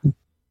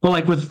 But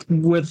like with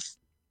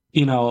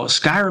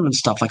Skyrim and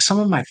stuff, like some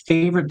of my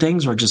favorite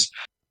things were just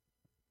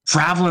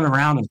traveling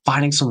around and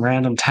finding some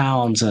random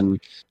towns, and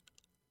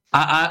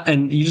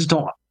and you just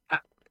don't.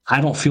 I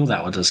don't feel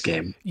that with this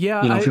game.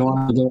 Yeah, if you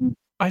want to do.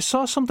 I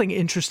saw something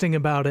interesting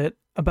about it,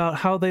 about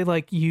how they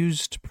like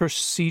used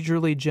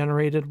procedurally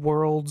generated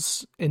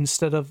worlds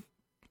instead of,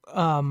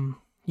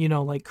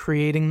 like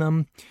creating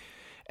them.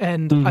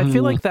 And I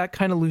feel like that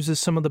kind of loses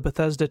some of the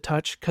Bethesda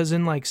touch, because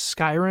in like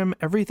Skyrim,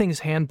 everything's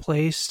hand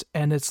placed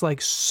and it's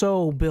like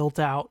so built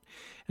out,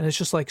 and it's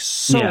just like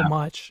so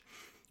much.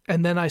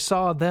 And then I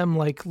saw them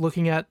like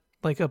looking at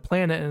like a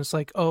planet, and it's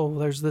like, oh,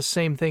 there's the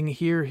same thing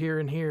here, here,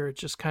 and here. It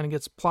just kind of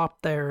gets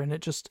plopped there, and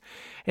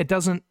it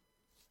doesn't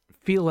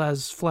feel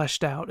as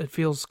fleshed out. It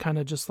feels kind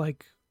of just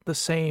like the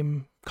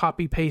same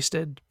copy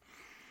pasted.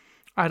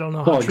 I don't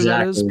know how true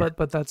that is, but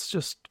that's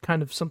just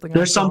kind of something.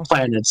 There's some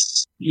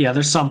planets,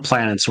 there's some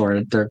planets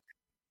where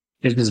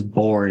it's just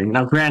boring.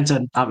 Now,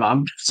 granted,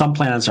 some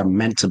planets are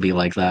meant to be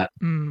like that,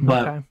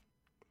 but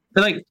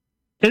like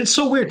it's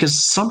so weird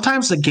because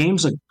sometimes the game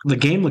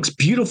looks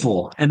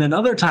beautiful, and then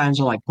other times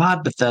we're like, "Wow,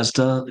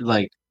 Bethesda,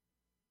 like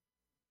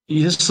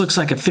this looks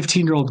like a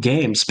 15-year-old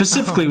game."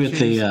 Specifically with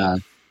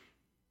the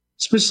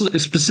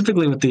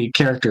specifically with the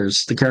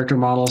characters, the character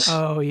models.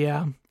 Oh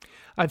yeah.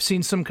 I've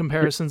seen some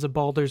comparisons of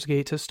Baldur's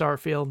Gate to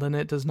Starfield, and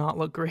it does not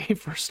look great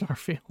for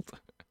Starfield.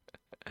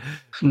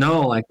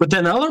 No, but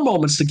then other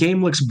moments the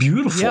game looks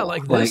beautiful. Yeah,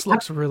 like this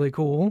looks really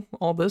cool.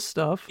 All this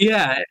stuff.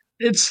 Yeah,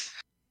 that's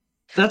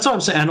what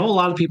I'm saying. I know a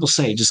lot of people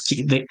say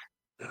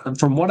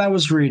from what I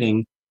was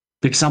reading,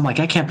 because I'm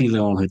like, I can't be the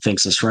only one who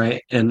thinks this,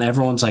 right? And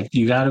everyone's like,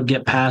 you got to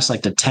get past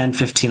like the 10,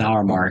 15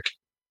 hour mark,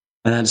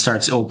 and then it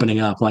starts opening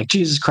up. I'm like,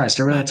 Jesus Christ,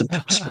 I really have to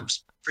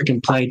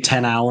freaking play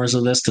 10 hours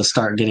of this to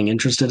start getting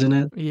interested in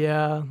it.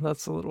 Yeah,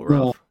 that's a little rough.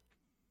 Well,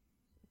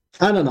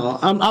 I don't know.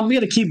 I'm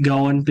gonna keep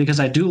going because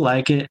I do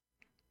like it.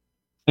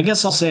 I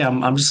guess I'll say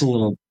I'm just a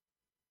little.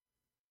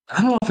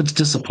 I don't know if it's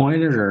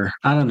disappointed or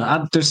I don't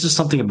know. There's just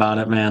something about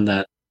it, man,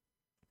 that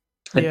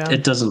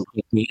it doesn't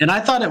like me. And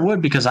I thought it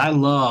would because I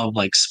love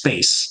like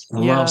space. I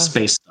love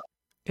space stuff.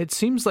 It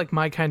seems like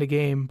my kind of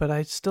game, but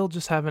I still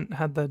just haven't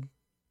had the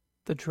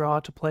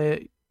draw to play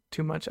it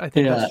too much. I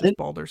think that's just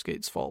Baldur's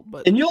Gate's fault,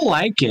 and you'll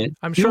like it.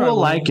 I'm sure you'll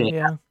like it.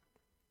 Yeah.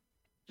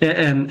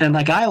 And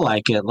like I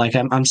like it. Like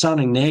I'm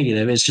sounding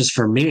negative. It's just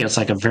for me, it's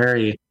like a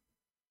very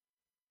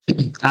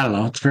I don't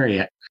know, it's a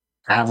very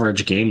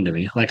average game to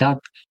me. Like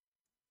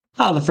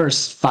the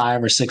first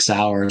 5 or 6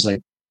 hours,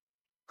 like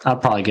I'll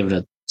probably give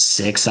it a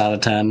 6 out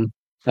of 10.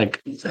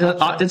 Like it's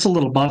a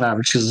little above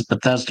average because it's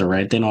Bethesda,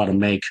 right? They know how to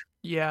make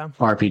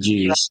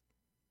RPGs.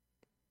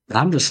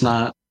 I'm just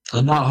not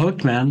I'm not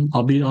hooked, man.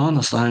 I'll be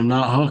honest. I'm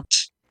not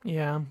hooked.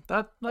 Yeah,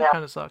 that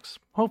kind of sucks.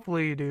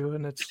 Hopefully you do,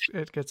 and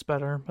it gets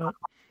better. But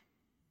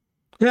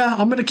Yeah,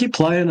 I'm gonna keep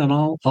playing, and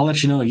I'll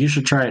let you know. You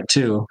should try it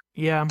too,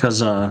 yeah,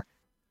 because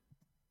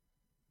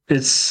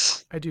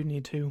it's I do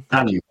need to. I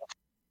don't know.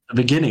 The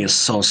beginning is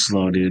so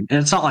slow, dude. And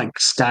it's not like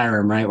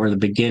Skyrim, right? Where the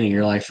beginning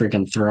you're like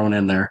freaking thrown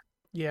in there.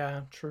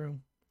 Yeah, true.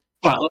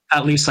 Well,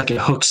 at least like it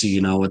hooks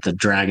you, with the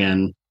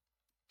dragon.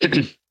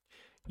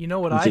 You know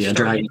what I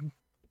started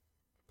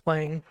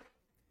playing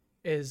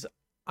is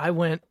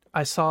I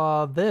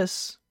saw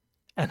this,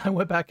 and I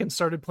went back and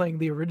started playing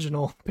the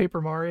original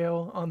Paper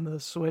Mario on the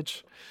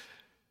Switch.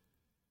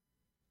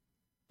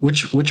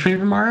 Which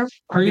Paper Mario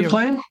are you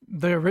playing?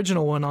 The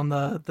original one on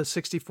the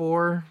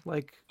 64,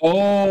 like.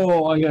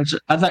 Oh, I got you.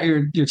 I thought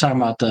you're talking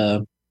about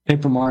the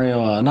Paper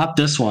Mario, not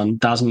this one,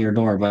 Thousand Year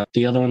Door, but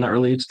the other one that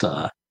released,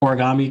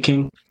 Origami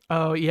King.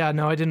 Oh yeah,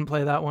 no, I didn't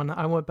play that one.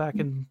 I went back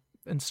and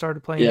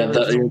started playing. Yeah,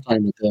 the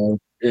original.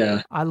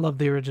 Yeah. I love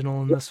the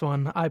original in this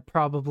one. I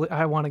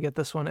want to get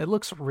this one. It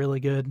looks really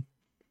good.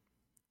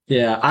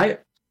 Yeah, I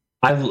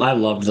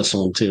loved this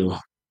one too.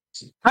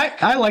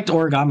 I liked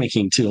Origami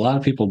King too. A lot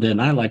of people didn't.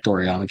 I liked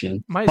Origami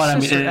King. My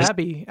sister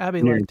Abby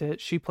liked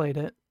it. She played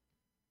it.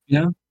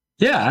 Yeah,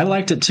 I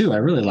liked it too. I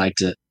really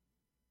liked it,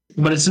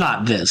 but it's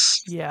not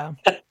this. Yeah,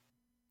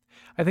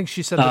 I think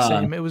she said the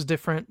same. It was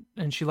different,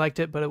 and she liked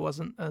it, but it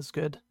wasn't as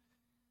good.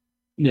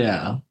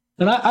 Yeah,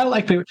 and I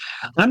like paper.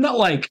 I'm not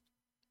like.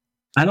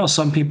 I know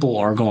some people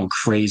are going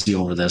crazy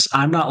over this.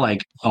 I'm not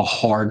like a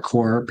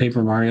hardcore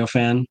Paper Mario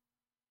fan,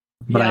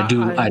 but I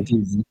do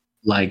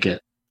like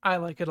it. I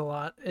like it a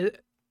lot.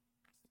 It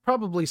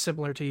probably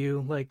similar to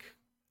you. Like,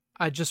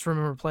 I just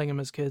remember playing them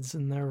as kids,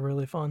 and they're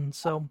really fun.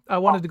 So I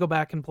wanted to go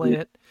back and play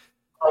it.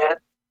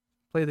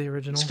 Play the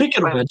original.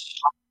 Speaking of which,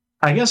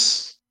 I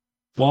guess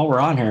while we're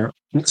on here,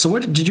 so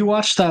what did you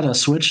watch that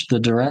Switch, the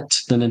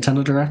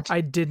Nintendo Direct?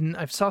 I didn't.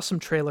 I saw some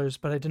trailers,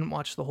 but I didn't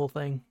watch the whole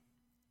thing.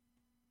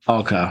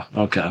 Okay.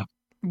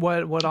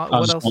 What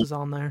else is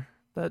on there?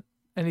 That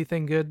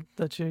anything good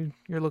that you're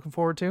looking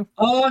forward to?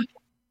 I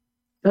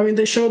mean,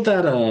 they showed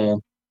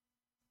that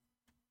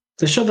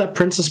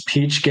Princess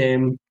Peach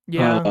game.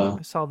 Yeah,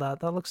 I saw that.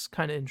 That looks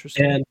kind of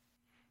interesting. And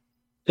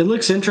it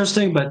looks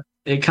interesting, but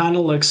it kind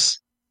of looks,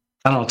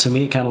 I don't know. To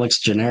me, it kind of looks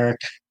generic.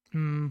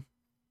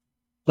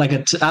 Like I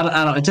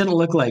don't know. It didn't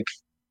look like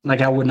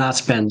I would not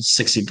spend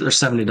 $60 or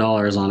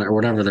 $70 on it or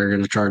whatever they're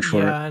going to charge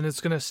for it. Yeah, and it's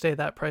going to stay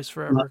that price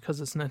forever because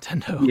it's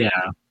Nintendo. Yeah,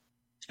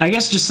 I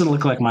guess it just didn't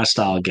look like my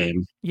style of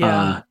game.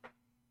 Yeah,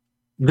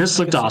 this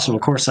looked awesome.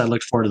 Of course, I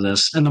looked forward to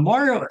this. And the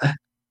Mario,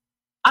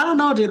 I don't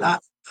know, dude.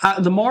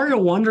 The Mario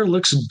Wonder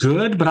looks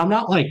good, but I'm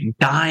not like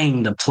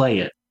dying to play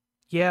it.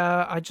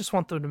 Yeah, I just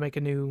want them to make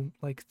a new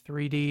like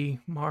 3D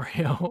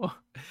Mario.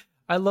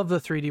 I love the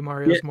 3D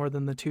Marios more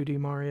than the 2D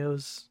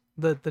Marios,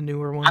 the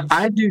newer ones.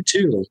 I do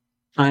too.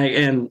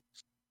 And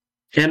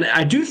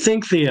I do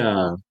think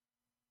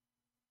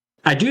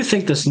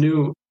this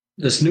new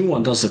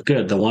one does look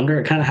good. The Wonder,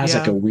 it kind of has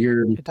like a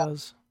weird. It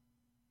does.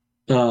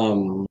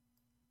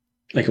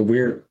 Like a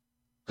weird.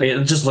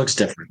 It just looks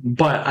different.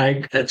 But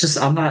I'm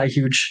not a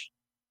huge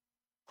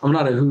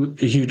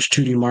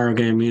 2D Mario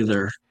game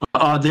either.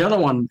 The other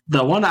one,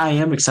 the one I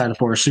am excited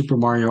for, is Super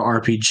Mario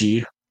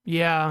RPG.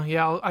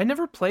 Yeah. I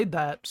never played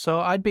that,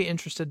 so I'd be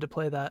interested to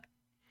play that.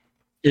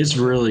 It's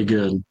really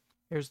good.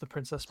 Here's the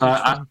Princess Peach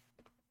one.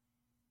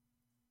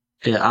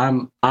 Yeah,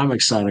 I'm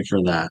excited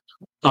for that.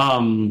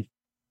 So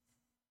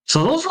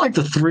those are like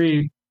the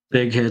three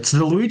big hits.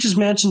 The Luigi's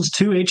Mansions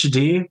 2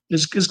 HD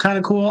is kind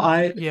of cool.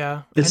 I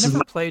never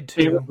played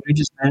 2.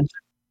 Luigi's Mansion.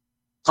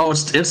 Oh,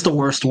 it's the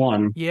worst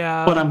one.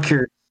 Yeah, but I'm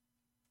curious.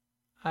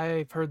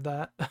 I've heard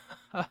that.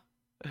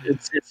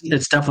 It's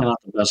definitely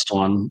not the best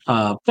one.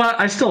 But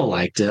I still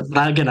liked it.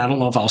 But again, I don't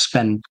know if I'll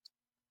spend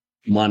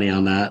money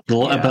on that.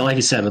 But like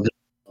you said, the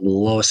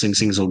lowest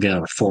things will get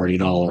are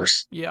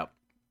 $40. Yep.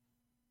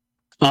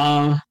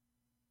 Then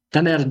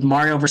they had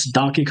Mario vs.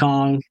 Donkey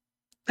Kong.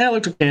 That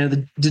looked okay.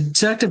 The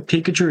Detective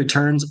Pikachu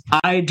Returns.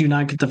 I do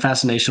not get the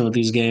fascination with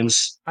these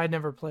games. I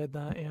never played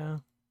that. Yeah.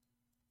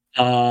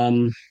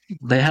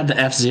 They had the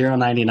F-Zero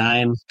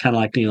 99, kind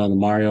of like the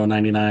Mario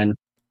 99.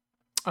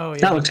 Oh yeah.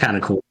 That looked kind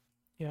of cool.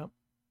 Yep.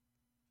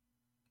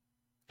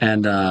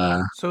 And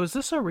so is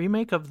this a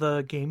remake of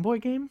the Game Boy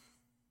game?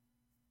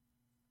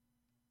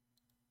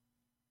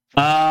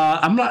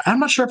 I'm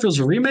not sure if it was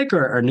a remake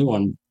or a new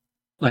one.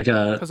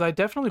 Because I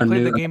definitely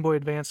played the Game Boy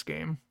Advance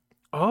game.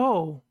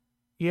 Oh,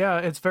 yeah,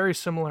 it's very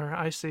similar.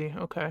 I see.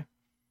 Okay.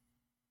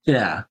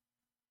 Yeah.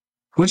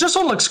 Which this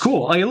one looks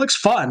cool. Like, it looks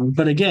fun,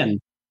 but again,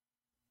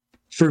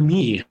 for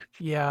me,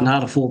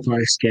 not a full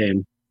price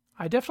game.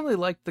 I definitely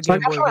liked the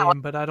Game Boy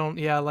game, but I don't.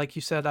 Yeah, like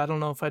you said, I don't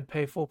know if I'd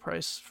pay full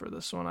price for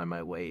this one. I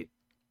might wait.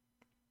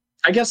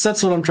 I guess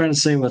that's what I'm trying to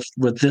say with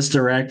this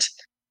Direct.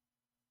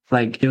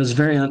 Like, it was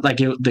very,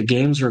 the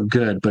games were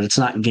good, but it's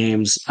not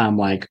games I'm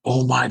like,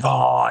 oh my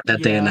God,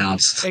 that they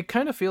announced. It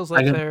kind of feels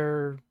like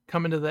they're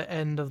coming to the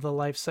end of the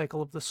life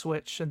cycle of the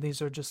Switch, and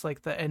these are just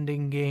like the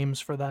ending games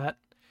for that.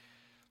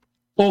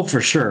 Oh,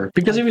 for sure.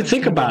 Because if you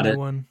think about it,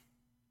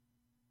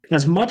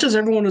 as much as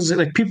everyone was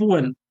like, people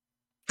went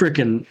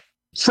freaking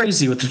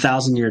crazy with the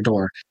 1,000-Year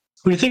Door.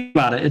 When you think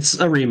about it, it's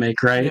a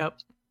remake, right? Yep.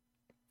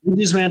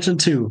 Luigi's Mansion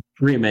 2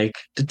 remake.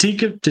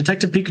 Detective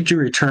Pikachu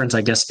Returns,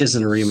 I guess,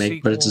 isn't a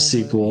remake, but it's a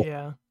sequel.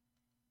 Yeah.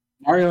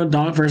 Mario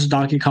vs.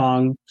 Donkey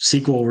Kong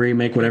sequel,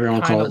 remake, whatever you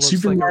want to call it.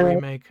 Super Mario a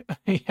remake.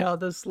 Yeah,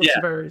 this looks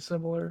very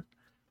similar.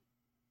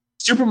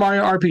 Super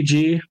Mario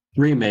RPG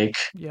remake.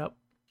 Yep.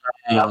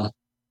 And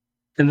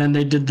then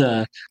they did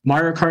the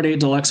Mario Kart 8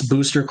 Deluxe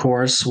Booster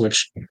Course,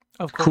 which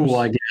cool,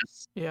 I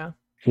guess. Yeah.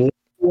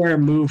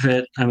 WarioWare Move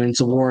It. I mean, it's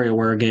a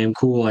WarioWare game.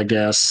 Cool, I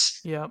guess.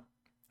 Yep.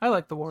 I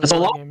like the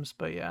WarioWare games,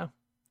 but yeah.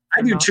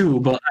 I do too,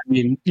 but I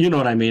mean, you know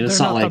what I mean. It's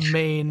not like the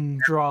main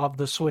draw of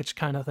the Switch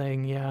kind of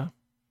thing, yeah.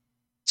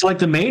 So like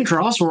the main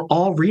draws were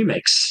all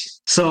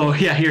remakes. So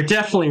yeah, you're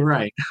definitely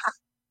right.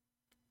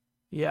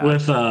 Yeah.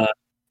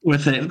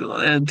 With it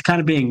kind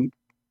of being,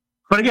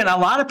 but again, a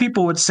lot of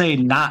people would say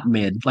not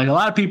mid. Like a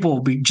lot of people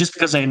will be, just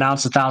because they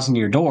announced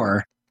 1,000-Year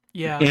Door.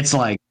 Yeah. It's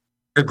like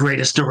the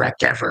greatest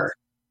direct ever.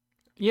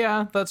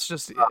 Yeah, that's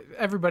just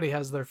everybody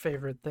has their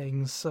favorite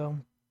things. So.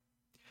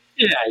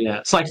 Yeah.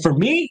 It's like for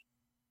me,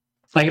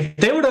 like if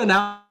they were to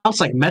announce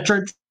like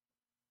Metroid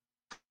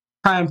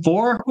Prime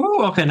 4,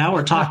 ooh, okay, now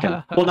we're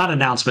talking. Well, not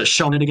announced, but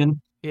shown it again.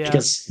 Yeah.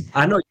 Because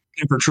I know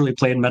you never truly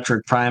played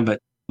Metroid Prime, but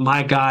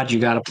my God, you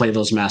got to play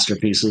those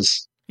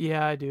masterpieces.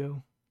 Yeah, I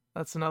do.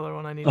 That's another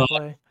one I need to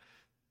play.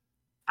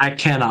 I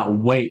cannot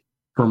wait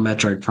for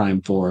Metroid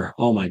Prime 4.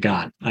 Oh my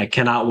God, I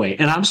cannot wait.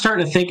 And I'm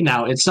starting to think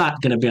now it's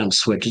not going to be on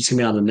Switch. It's going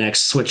to be on the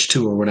next Switch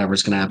 2 or whatever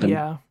is going to happen.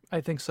 Yeah,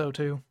 I think so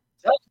too.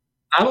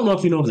 I don't know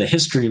if you know the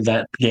history of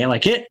that game.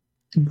 Like it,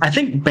 I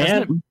think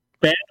Bando.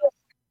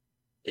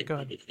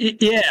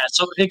 Yeah,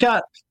 so it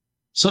got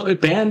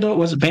Bando,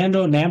 was it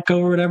Bando Namco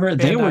or whatever?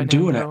 They were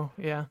doing it.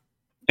 Yeah.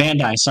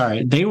 Bandai,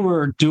 sorry. They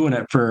were doing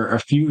it for a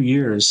few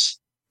years.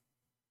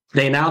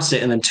 They announced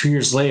it, and then 2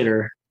 years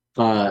later,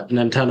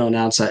 Nintendo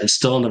announced that it's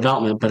still in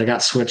development, but it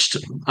got switched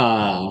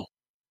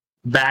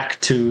back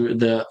to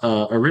the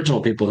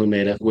original people who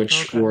made it,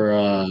 which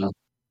were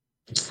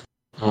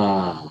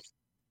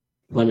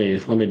let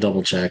me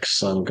double check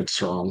so I don't get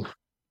this wrong.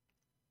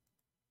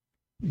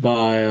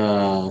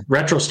 By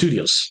Retro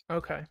Studios.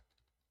 Okay.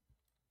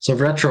 So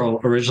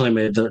Retro originally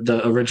made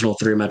the original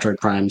 3 Metroid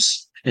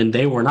Primes, and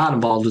they were not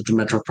involved with the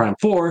Metroid Prime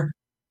 4.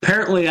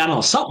 Apparently, I don't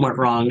know, something went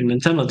wrong, and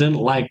Nintendo didn't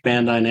like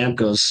Bandai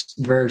Namco's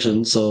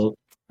version, so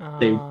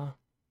they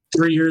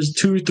 3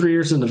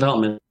 years in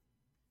development.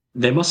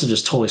 They must have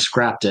just totally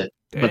scrapped it.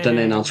 Dang. But then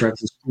they announced Retro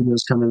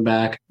Studios coming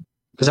back.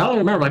 Because I don't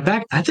remember,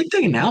 I think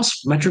they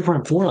announced Metroid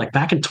Prime 4 like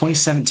back in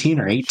 2017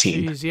 or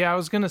 18. Jeez, yeah, I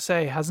was gonna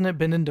say, hasn't it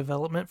been in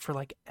development for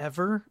like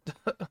ever?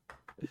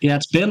 Yeah,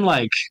 it's been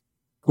like,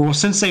 well,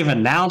 since they've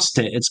announced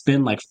it, it's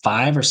been like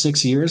 5 or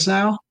 6 years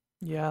now.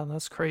 Yeah,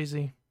 that's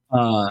crazy.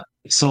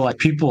 So like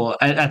people,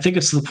 I think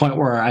it's to the point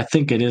where I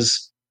think it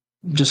is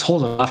just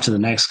hold it off to the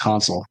next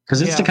console,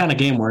 because it's the kind of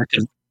game where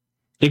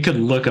it could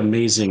look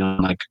amazing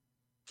on like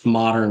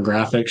modern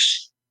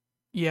graphics.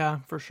 Yeah,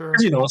 for sure.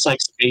 You know, it's like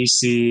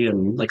spacey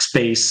and like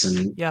space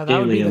and that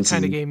would be the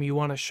kind of game you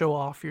want to show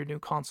off your new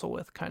console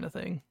with, kind of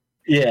thing.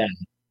 Yeah.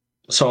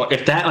 So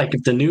if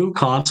the new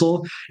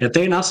console, if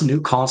they announce a new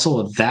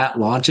console with that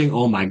launching,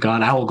 oh my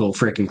God, I will go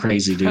freaking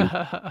crazy, dude.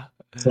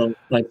 So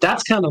like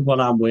that's kind of what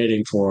I'm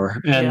waiting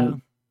for,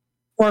 and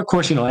or of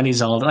course, you know, any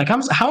Zelda. Like,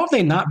 how have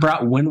they not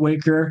brought Wind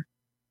Waker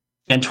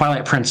and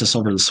Twilight Princess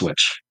over to the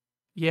Switch?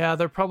 Yeah,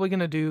 they're probably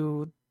gonna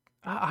do.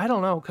 I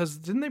don't know, because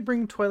didn't they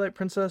bring Twilight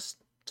Princess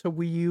to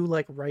Wii U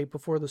like right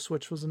before the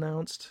Switch was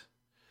announced?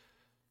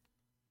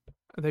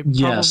 They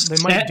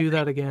might do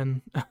that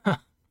again.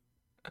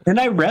 And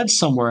I read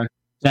somewhere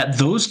that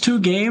those 2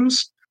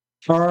 games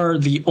are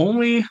the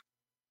only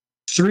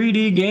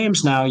 3D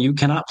games now you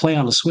cannot play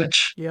on the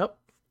Switch. Yep,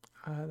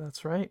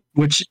 that's right.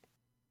 Which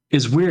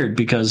is weird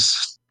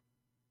because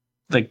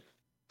like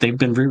they've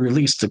been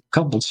re-released a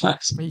couple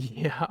times.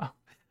 Yeah,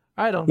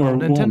 I don't know.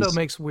 Nintendo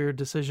makes weird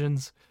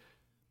decisions.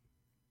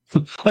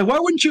 Like, why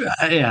wouldn't you?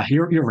 Yeah,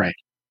 you're right.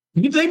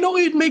 They know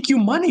it'd make you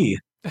money.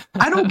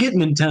 I don't get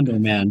Nintendo,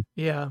 man.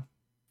 Yeah.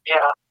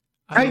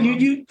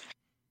 Right?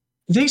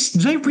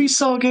 They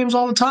resell games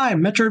all the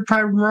time. Metroid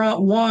Prime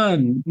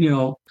 1, you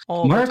know,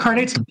 Mario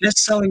Kart 8's the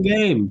best-selling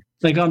game,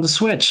 like on the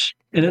Switch,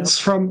 and it's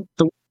from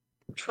the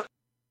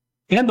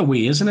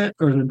Wii, isn't it,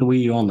 or the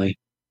Wii U only?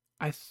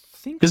 I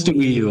think it's the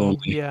Wii U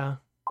only. Yeah.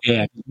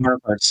 Yeah, Mario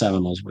Kart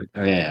 7 was weird.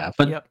 Yeah,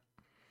 but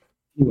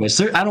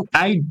anyways,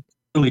 I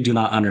really do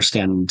not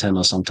understand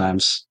Nintendo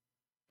sometimes.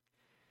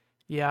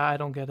 Yeah, I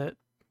don't get it.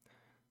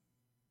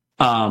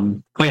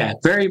 But yeah,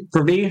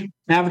 for me,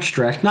 average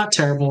direct, not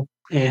terrible.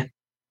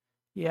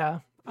 Yeah,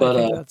 but I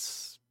think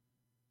that's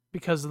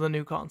because of the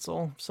new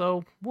console.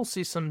 So we'll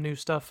see some new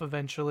stuff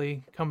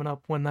eventually coming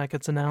up when that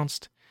gets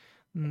announced.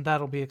 And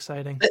that'll be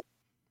exciting.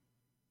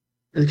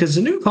 Because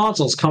the new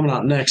console's coming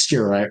out next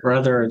year, right?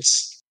 Whether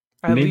it's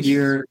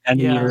mid-year,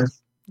 end-year.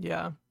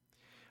 Yeah,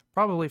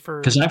 probably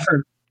for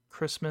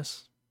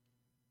Christmas.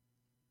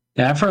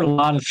 Yeah, I've heard a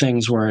lot of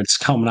things where it's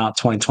coming out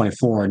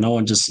 2024. No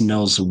one just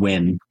knows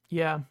when.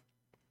 Yeah.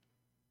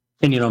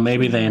 And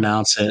maybe they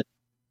announce it.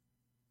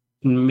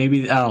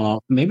 Maybe I don't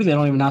know. Maybe they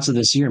don't even announce it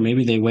this year.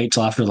 Maybe they wait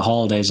till after the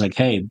holidays. Like,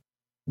 hey,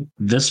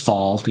 this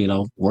fall,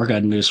 we're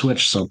going to new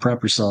Switch, so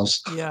prep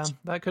yourselves. Yeah,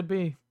 that could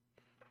be.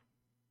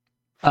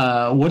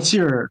 What's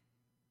your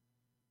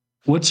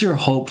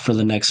hope for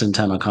the next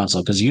Nintendo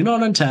console? Because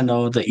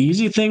Nintendo, the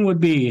easy thing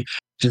would be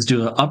just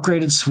do an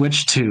upgraded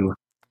Switch 2,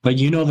 but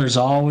there's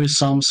always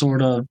some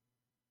sort of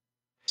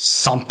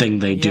something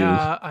they do.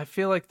 Yeah, I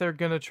feel like they're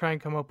gonna try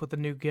and come up with a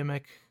new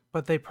gimmick,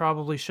 but they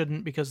probably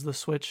shouldn't because the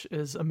Switch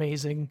is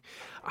amazing.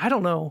 I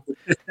don't know.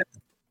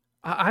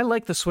 I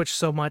like the Switch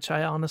so much,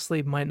 I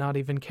honestly might not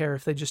even care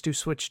if they just do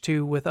Switch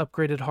 2 with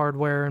upgraded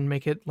hardware and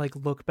make it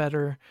look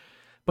better.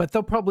 But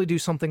they'll probably do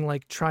something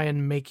like try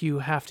and make you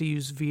have to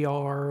use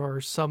VR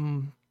or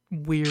some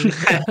weird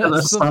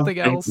something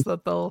else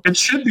that they'll. It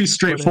should be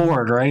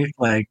straightforward, right?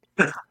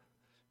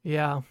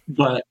 Yeah.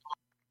 But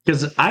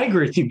because I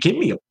agree with you, give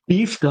me a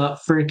beefed up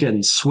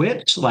freaking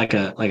Switch, like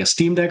a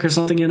Steam Deck or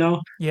something,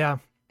 Yeah.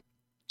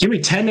 Give me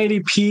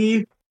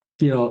 1080p,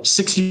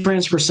 60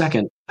 frames per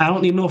second. I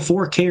don't need no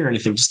 4K or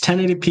anything. Just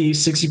 1080p,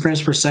 60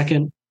 frames per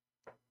second.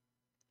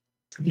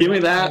 Give me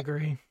that. I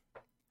agree.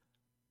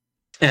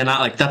 And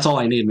that's all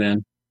I need,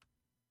 man.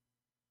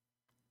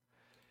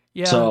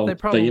 Yeah, so, they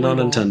probably but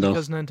Nintendo.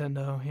 Because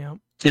Nintendo, yeah.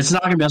 It's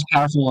not going to be as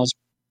powerful as,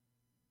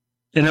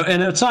 and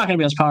it's not going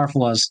to be as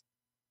powerful as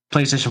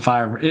PlayStation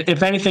 5.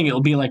 If anything, it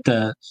will be like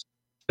the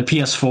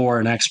PS4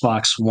 and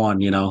Xbox One,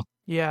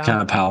 Yeah.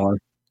 kind of power.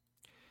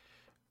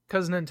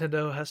 Because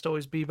Nintendo has to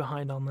always be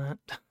behind on that.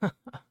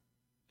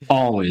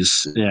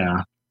 Always,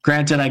 yeah.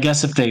 Granted, I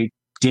guess if they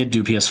did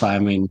do PS5, I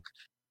mean,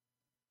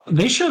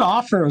 they should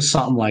offer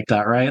something like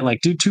that, right?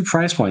 Like, do 2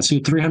 price points. Do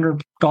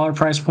 $300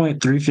 price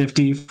point,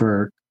 $350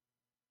 for.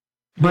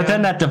 But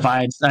then that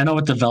divides. I know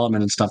with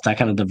development and stuff, that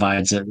kind of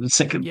divides it. It's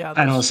like,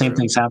 I know the same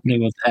thing's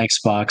happening with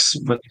Xbox,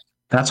 but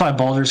that's why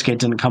Baldur's Gate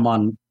didn't come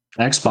on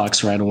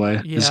Xbox right away.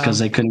 Yeah. Is because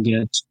they couldn't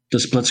get the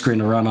split screen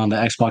to run on the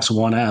Xbox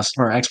One S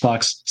or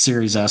Xbox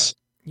Series S.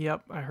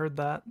 Yep, I heard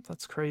that.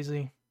 That's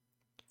crazy.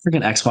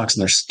 Freaking Xbox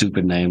and their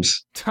stupid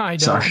names. I know.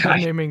 Sorry. The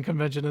naming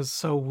convention is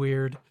so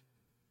weird.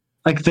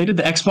 Like, they did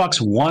the Xbox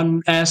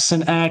One S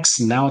and X,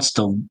 and now it's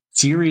the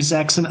Series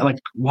X, and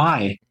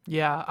why?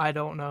 Yeah, I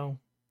don't know.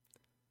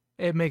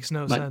 It makes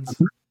no sense.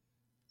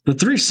 The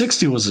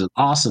 360 was an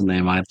awesome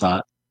name, I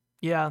thought.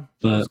 Yeah,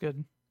 that was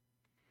good.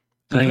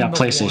 I think got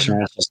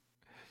PlayStation.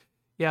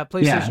 Yeah,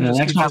 PlayStation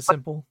just keeps it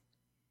simple.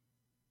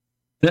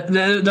 That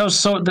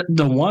was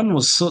the one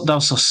was that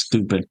was so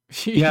stupid.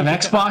 You have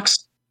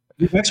Xbox,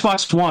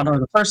 Xbox One, or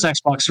the first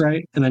Xbox,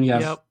 right? And then you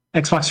have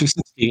Xbox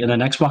 360, and then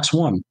Xbox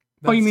One.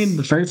 Oh, you mean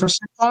the very first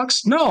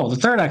Xbox? No, the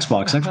third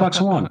Xbox, Xbox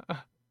One.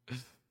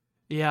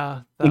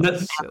 Yeah, that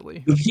was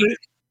silly.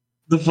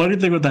 The funny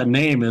thing with that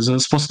name is it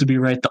was supposed to be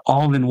the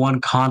all-in-one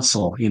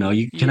console.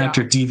 You connect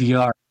your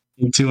DVR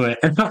into it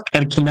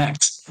and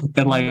connect.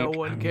 And no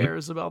one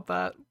cares about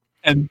that.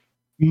 And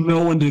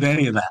no one did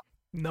any of that.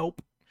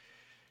 Nope.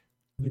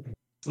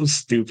 So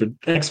stupid.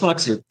 I'm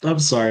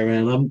sorry,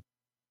 man.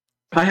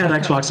 I had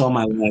Xbox all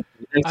my life.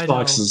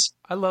 Xbox is.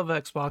 I love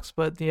Xbox,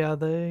 but yeah,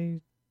 their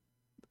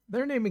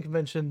naming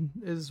convention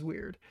is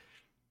weird.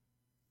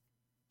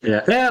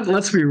 Yeah, and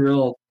let's be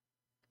real.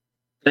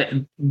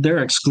 Their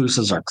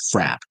exclusives are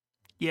crap.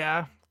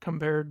 Yeah,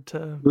 compared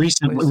to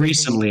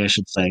recently, I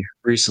should say.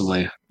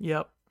 Recently.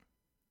 Yep.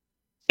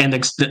 And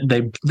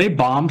they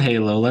bombed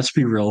Halo. Let's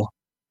be real.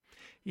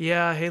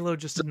 Yeah, Halo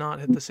just did not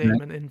hit the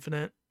same in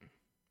Infinite.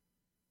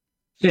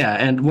 Yeah,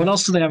 and what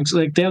else do they have?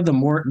 They have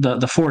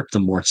the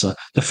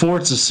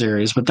Forza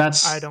series, but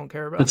I don't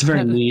care about. That's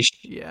very niche.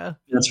 Yeah,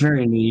 that's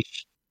very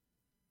niche.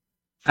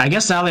 I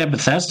guess now they have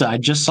Bethesda. I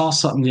just saw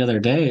something the other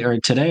day or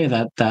today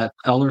that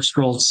Elder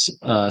Scrolls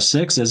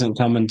 6 isn't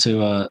coming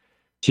to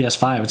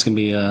PS5. It's going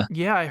to be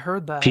yeah, I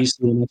heard that.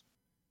 PC.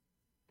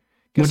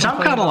 Which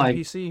I'm kind of like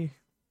PC.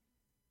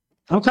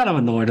 I'm kind of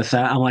annoyed with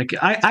that. I'm like,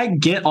 I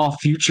get all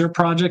future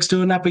projects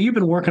doing that, but you've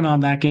been working on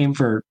that game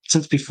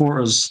since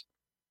before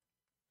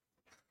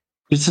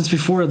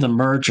the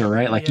merger,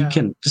 right? Like, you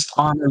can just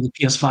honor the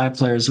PS5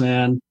 players,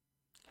 man.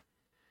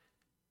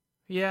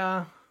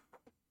 Yeah.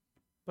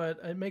 But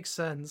it makes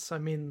sense. I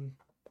mean,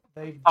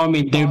 they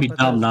would be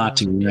dumb not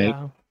to, right?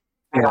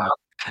 Yeah.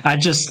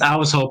 I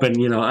was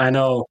hoping, I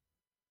know,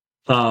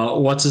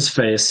 what's his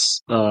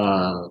face?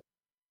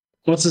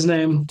 What's his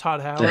name?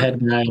 Todd Howard. The head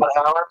guy. Todd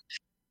Howard?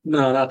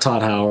 No, not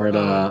Todd Howard.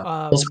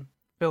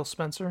 Phil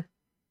Spencer.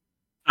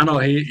 I know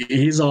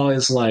he's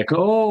always like,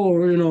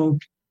 oh,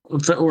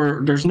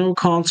 there's no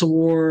console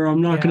war.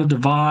 I'm not going to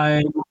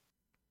divide.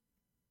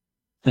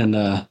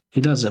 And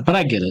he does it, but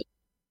I get it.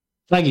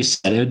 Like you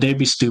said, they'd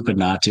be stupid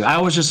not to. I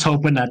was just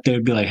hoping that they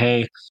would be like,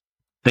 hey,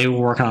 they were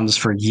working on this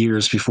for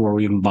years before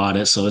we even bought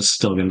it, so it's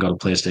still going to go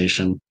to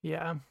PlayStation.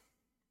 Yeah.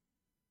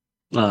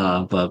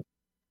 But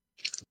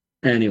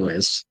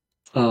anyways.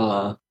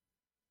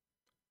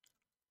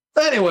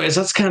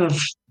 That's kind of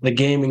the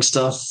gaming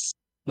stuff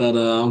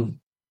that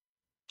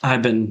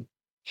I've been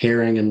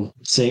hearing and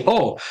seeing.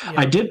 Oh, yeah.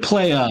 I did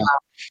play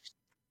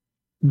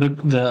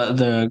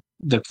the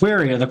the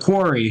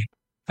Quarry.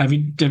 Have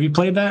you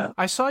played that?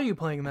 I saw you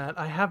playing that.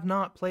 I have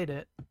not played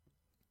it.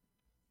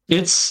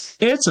 It's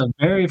a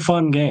very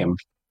fun game.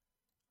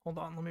 Hold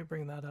on, let me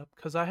bring that up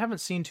because I haven't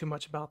seen too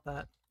much about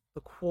that.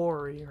 The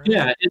Quarry, right?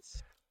 Yeah,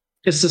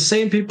 it's the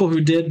same people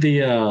who did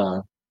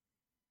the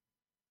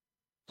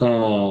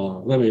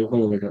let me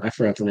look. I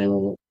forgot the name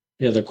of it.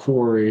 Yeah, the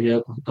Quarry.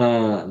 Yep.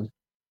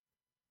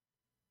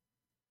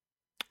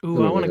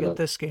 Ooh, I want to get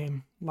this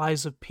game,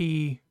 Lies of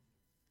P.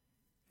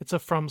 It's a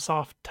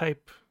FromSoft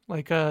type,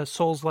 like a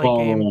Souls-like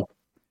game.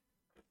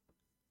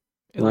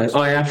 Yeah,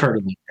 I've heard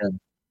of it.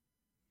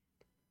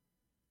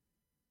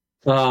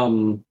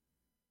 Yeah.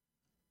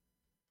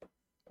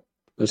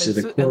 Let's see,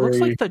 the Quarry. It looks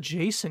like the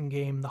Jason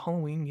game, the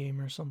Halloween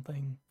game or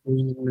something.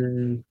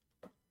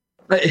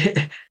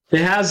 It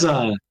has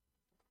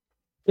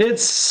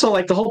it's so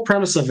like the whole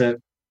premise of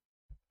it.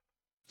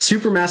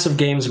 Supermassive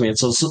Games made,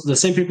 so it's the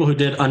same people who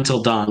did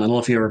Until Dawn. I don't know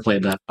if you ever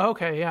played that.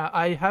 Okay, yeah,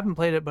 I haven't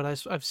played it, but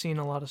I've seen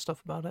a lot of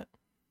stuff about it.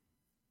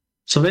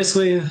 So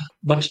basically, a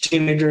bunch of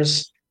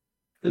teenagers,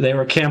 they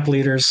were camp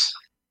leaders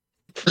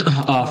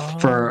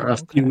for a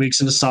few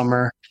weeks in the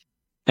summer,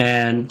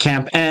 and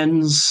camp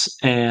ends,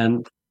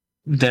 and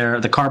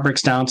the car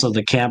breaks down, so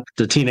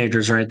the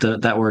teenagers, right,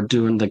 that were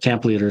doing the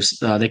camp leaders,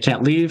 they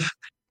can't leave,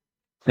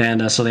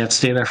 and so they have to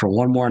stay there for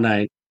one more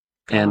night,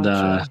 and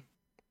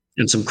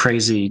some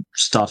crazy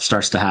stuff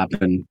starts to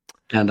happen,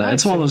 and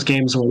it's one of those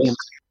games where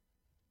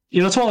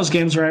it's one of those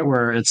games, right,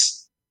 where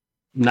it's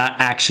not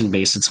action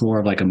based. It's more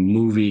of like a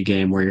movie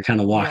game where you're kind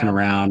of walking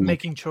around,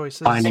 making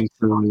choices, finding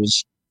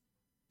clues.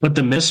 But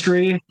the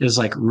mystery is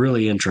like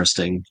really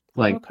interesting.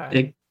 Like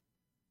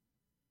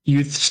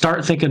you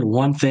start thinking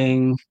one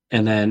thing,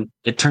 and then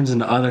it turns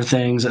into other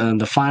things,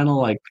 and the final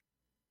like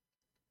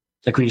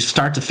when you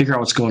start to figure out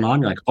what's going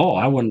on, you're like, oh,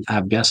 I wouldn't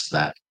have guessed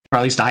that, or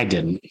at least I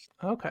didn't.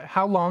 Okay,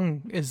 how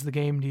long is the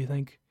game? Do you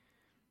think?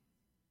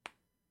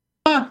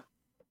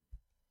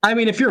 I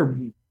mean, if you're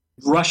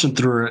rushing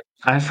through it,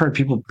 I've heard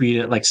people beat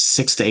it like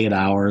 6 to 8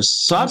 hours.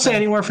 So I'd say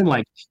anywhere from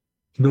like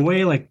the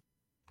way, like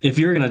if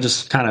you're gonna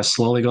just kind of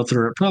slowly go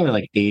through it, probably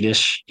like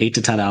 8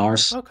 to 10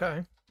 hours.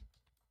 Okay.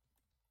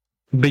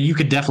 But you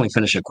could definitely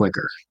finish it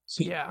quicker.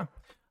 Yeah.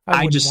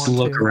 I just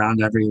look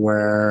around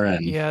everywhere,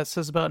 and yeah, it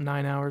says about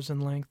 9 hours in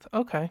length.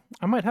 Okay,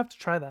 I might have to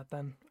try that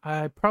then.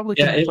 I probably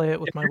can't play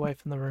it with my wife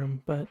in the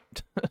room, but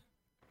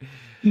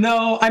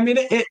no, I mean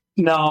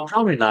no,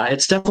 probably not.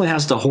 It definitely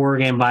has the horror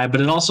game vibe, but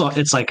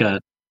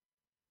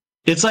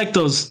it's like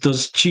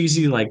those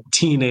cheesy like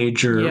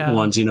teenager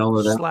ones,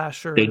 where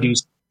slasher. They do.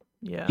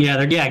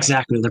 Yeah,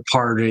 exactly. They're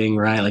partying,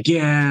 right? Like,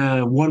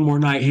 one more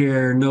night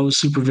here, no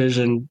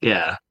supervision.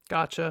 Yeah,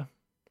 gotcha.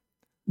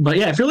 But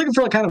yeah, if you're looking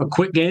for like kind of a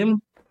quick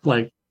game,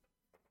 like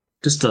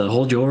just to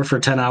hold you over for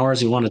 10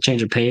 hours, you want to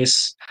change a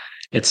pace.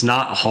 It's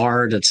not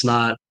hard. It's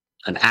not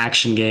an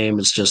action game.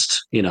 It's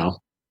just,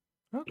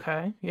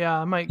 Okay. Yeah,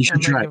 I might. You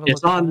should try it.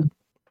 It's on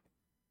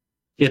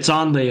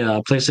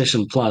the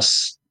PlayStation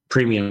Plus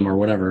Premium or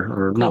whatever,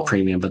 or not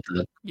Premium, but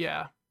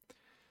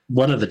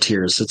one of the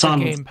tiers. It's on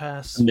Game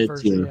Pass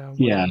mid-tier.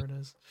 Yeah. It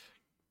is.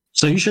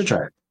 So you should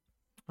try it.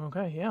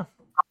 Okay. Yeah.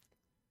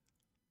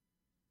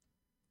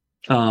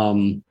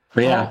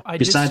 But yeah. I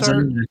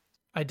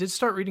did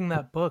start reading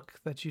that book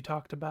that you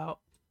talked about.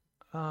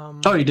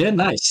 Oh, you did?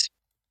 Nice.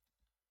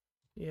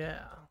 Yeah.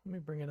 Let me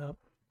bring it up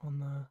on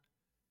the.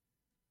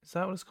 Is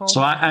that what it's called?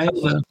 So I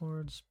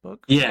Lord's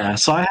book. Yeah.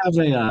 So I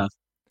have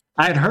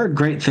I had heard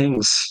great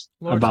things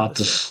about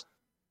this.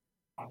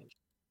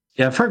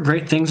 Yeah, I've heard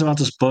great things about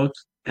this book,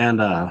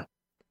 and I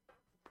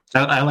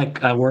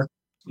work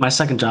my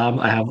second job.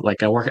 I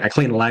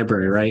clean a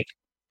library, right?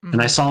 Mm-hmm.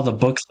 And I saw the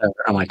books there.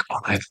 I'm like,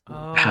 I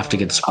have to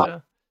get this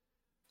book.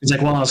 It's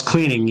like while I was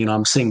cleaning,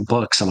 I'm seeing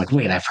books. I'm like,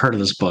 wait, I've heard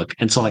of this book,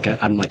 and so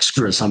I'm like,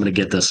 screw this, I'm going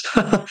to get this.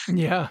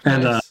 Yeah,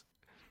 and nice.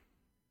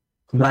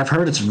 But I've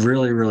heard it's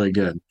really, really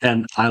good,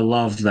 and I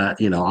love that.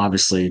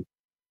 Obviously,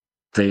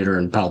 Vader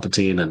and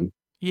Palpatine, and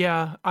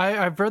yeah,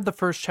 I've read the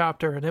first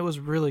chapter, and it was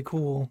really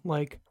cool.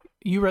 Like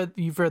you've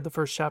read the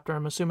first chapter,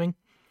 I'm assuming.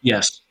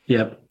 Yes.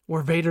 Yep.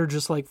 Where Vader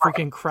just like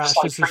freaking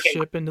crashes his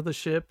ship into the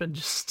ship and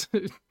just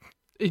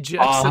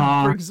ejects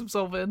and brings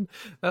himself in.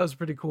 That was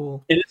pretty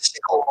cool.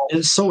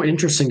 It's so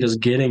interesting just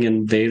getting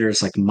in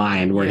Vader's like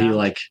mind, where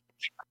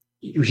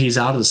he's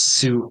out of the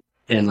suit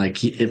and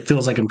like it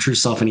feels like him true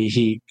self, and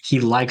he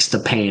likes the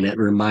pain. It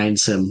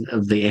reminds him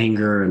of the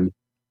anger, and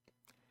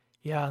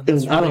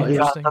that's really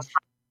interesting.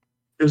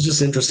 It was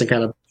just interesting,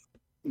 kind of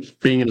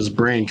being in his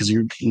brain, because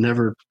you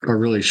never are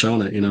really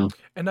shown it,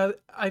 And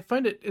I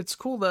find it's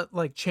cool that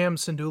like Cham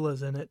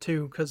Syndulla's in it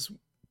too, because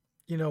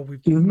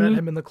we've met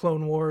him in the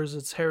Clone Wars.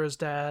 It's Hera's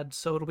dad,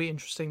 so it'll be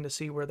interesting to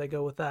see where they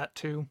go with that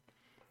too.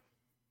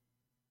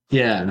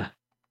 Yeah.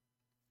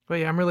 But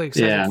yeah, I'm really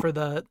excited for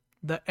the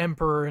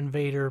Emperor and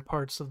Vader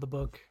parts of the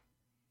book.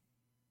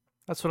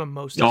 That's what I'm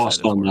most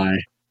excited for.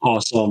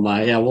 Also am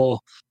I. Yeah,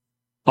 well,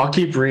 I'll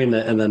keep reading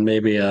it, and then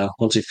maybe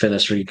once we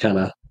finish, we kind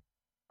of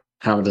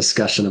have a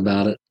discussion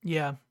about it.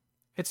 Yeah.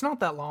 It's not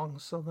that long,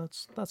 so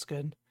that's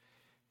good.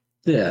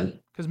 Yeah.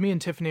 Because me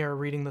and Tiffany are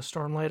reading the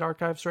Stormlight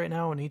Archives right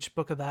now, and each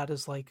book of that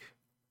is like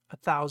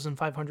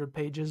 1,500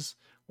 pages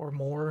or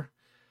more.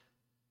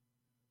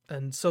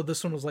 And so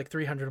this one was like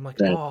 300. I'm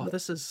like, oh,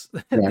 this is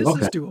this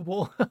is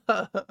doable.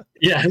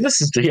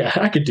 Yeah,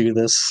 I could do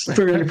this.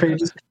 300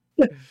 pages.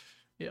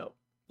 Yep.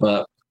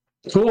 But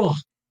cool.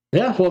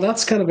 Yeah, well,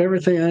 that's kind of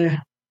everything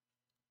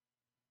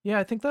Yeah,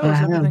 I think that was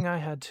everything I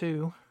had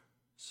too.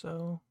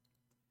 So,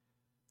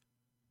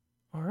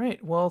 all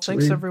right. Well,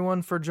 thanks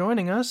everyone for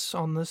joining us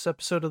on this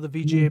episode of the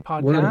VGA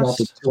Podcast. We're about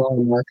the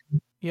 2-hour mark.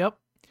 Yep.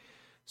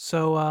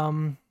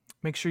 So,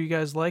 make sure you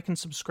guys like and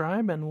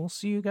subscribe, and we'll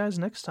see you guys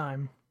next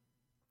time.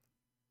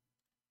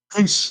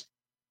 Peace.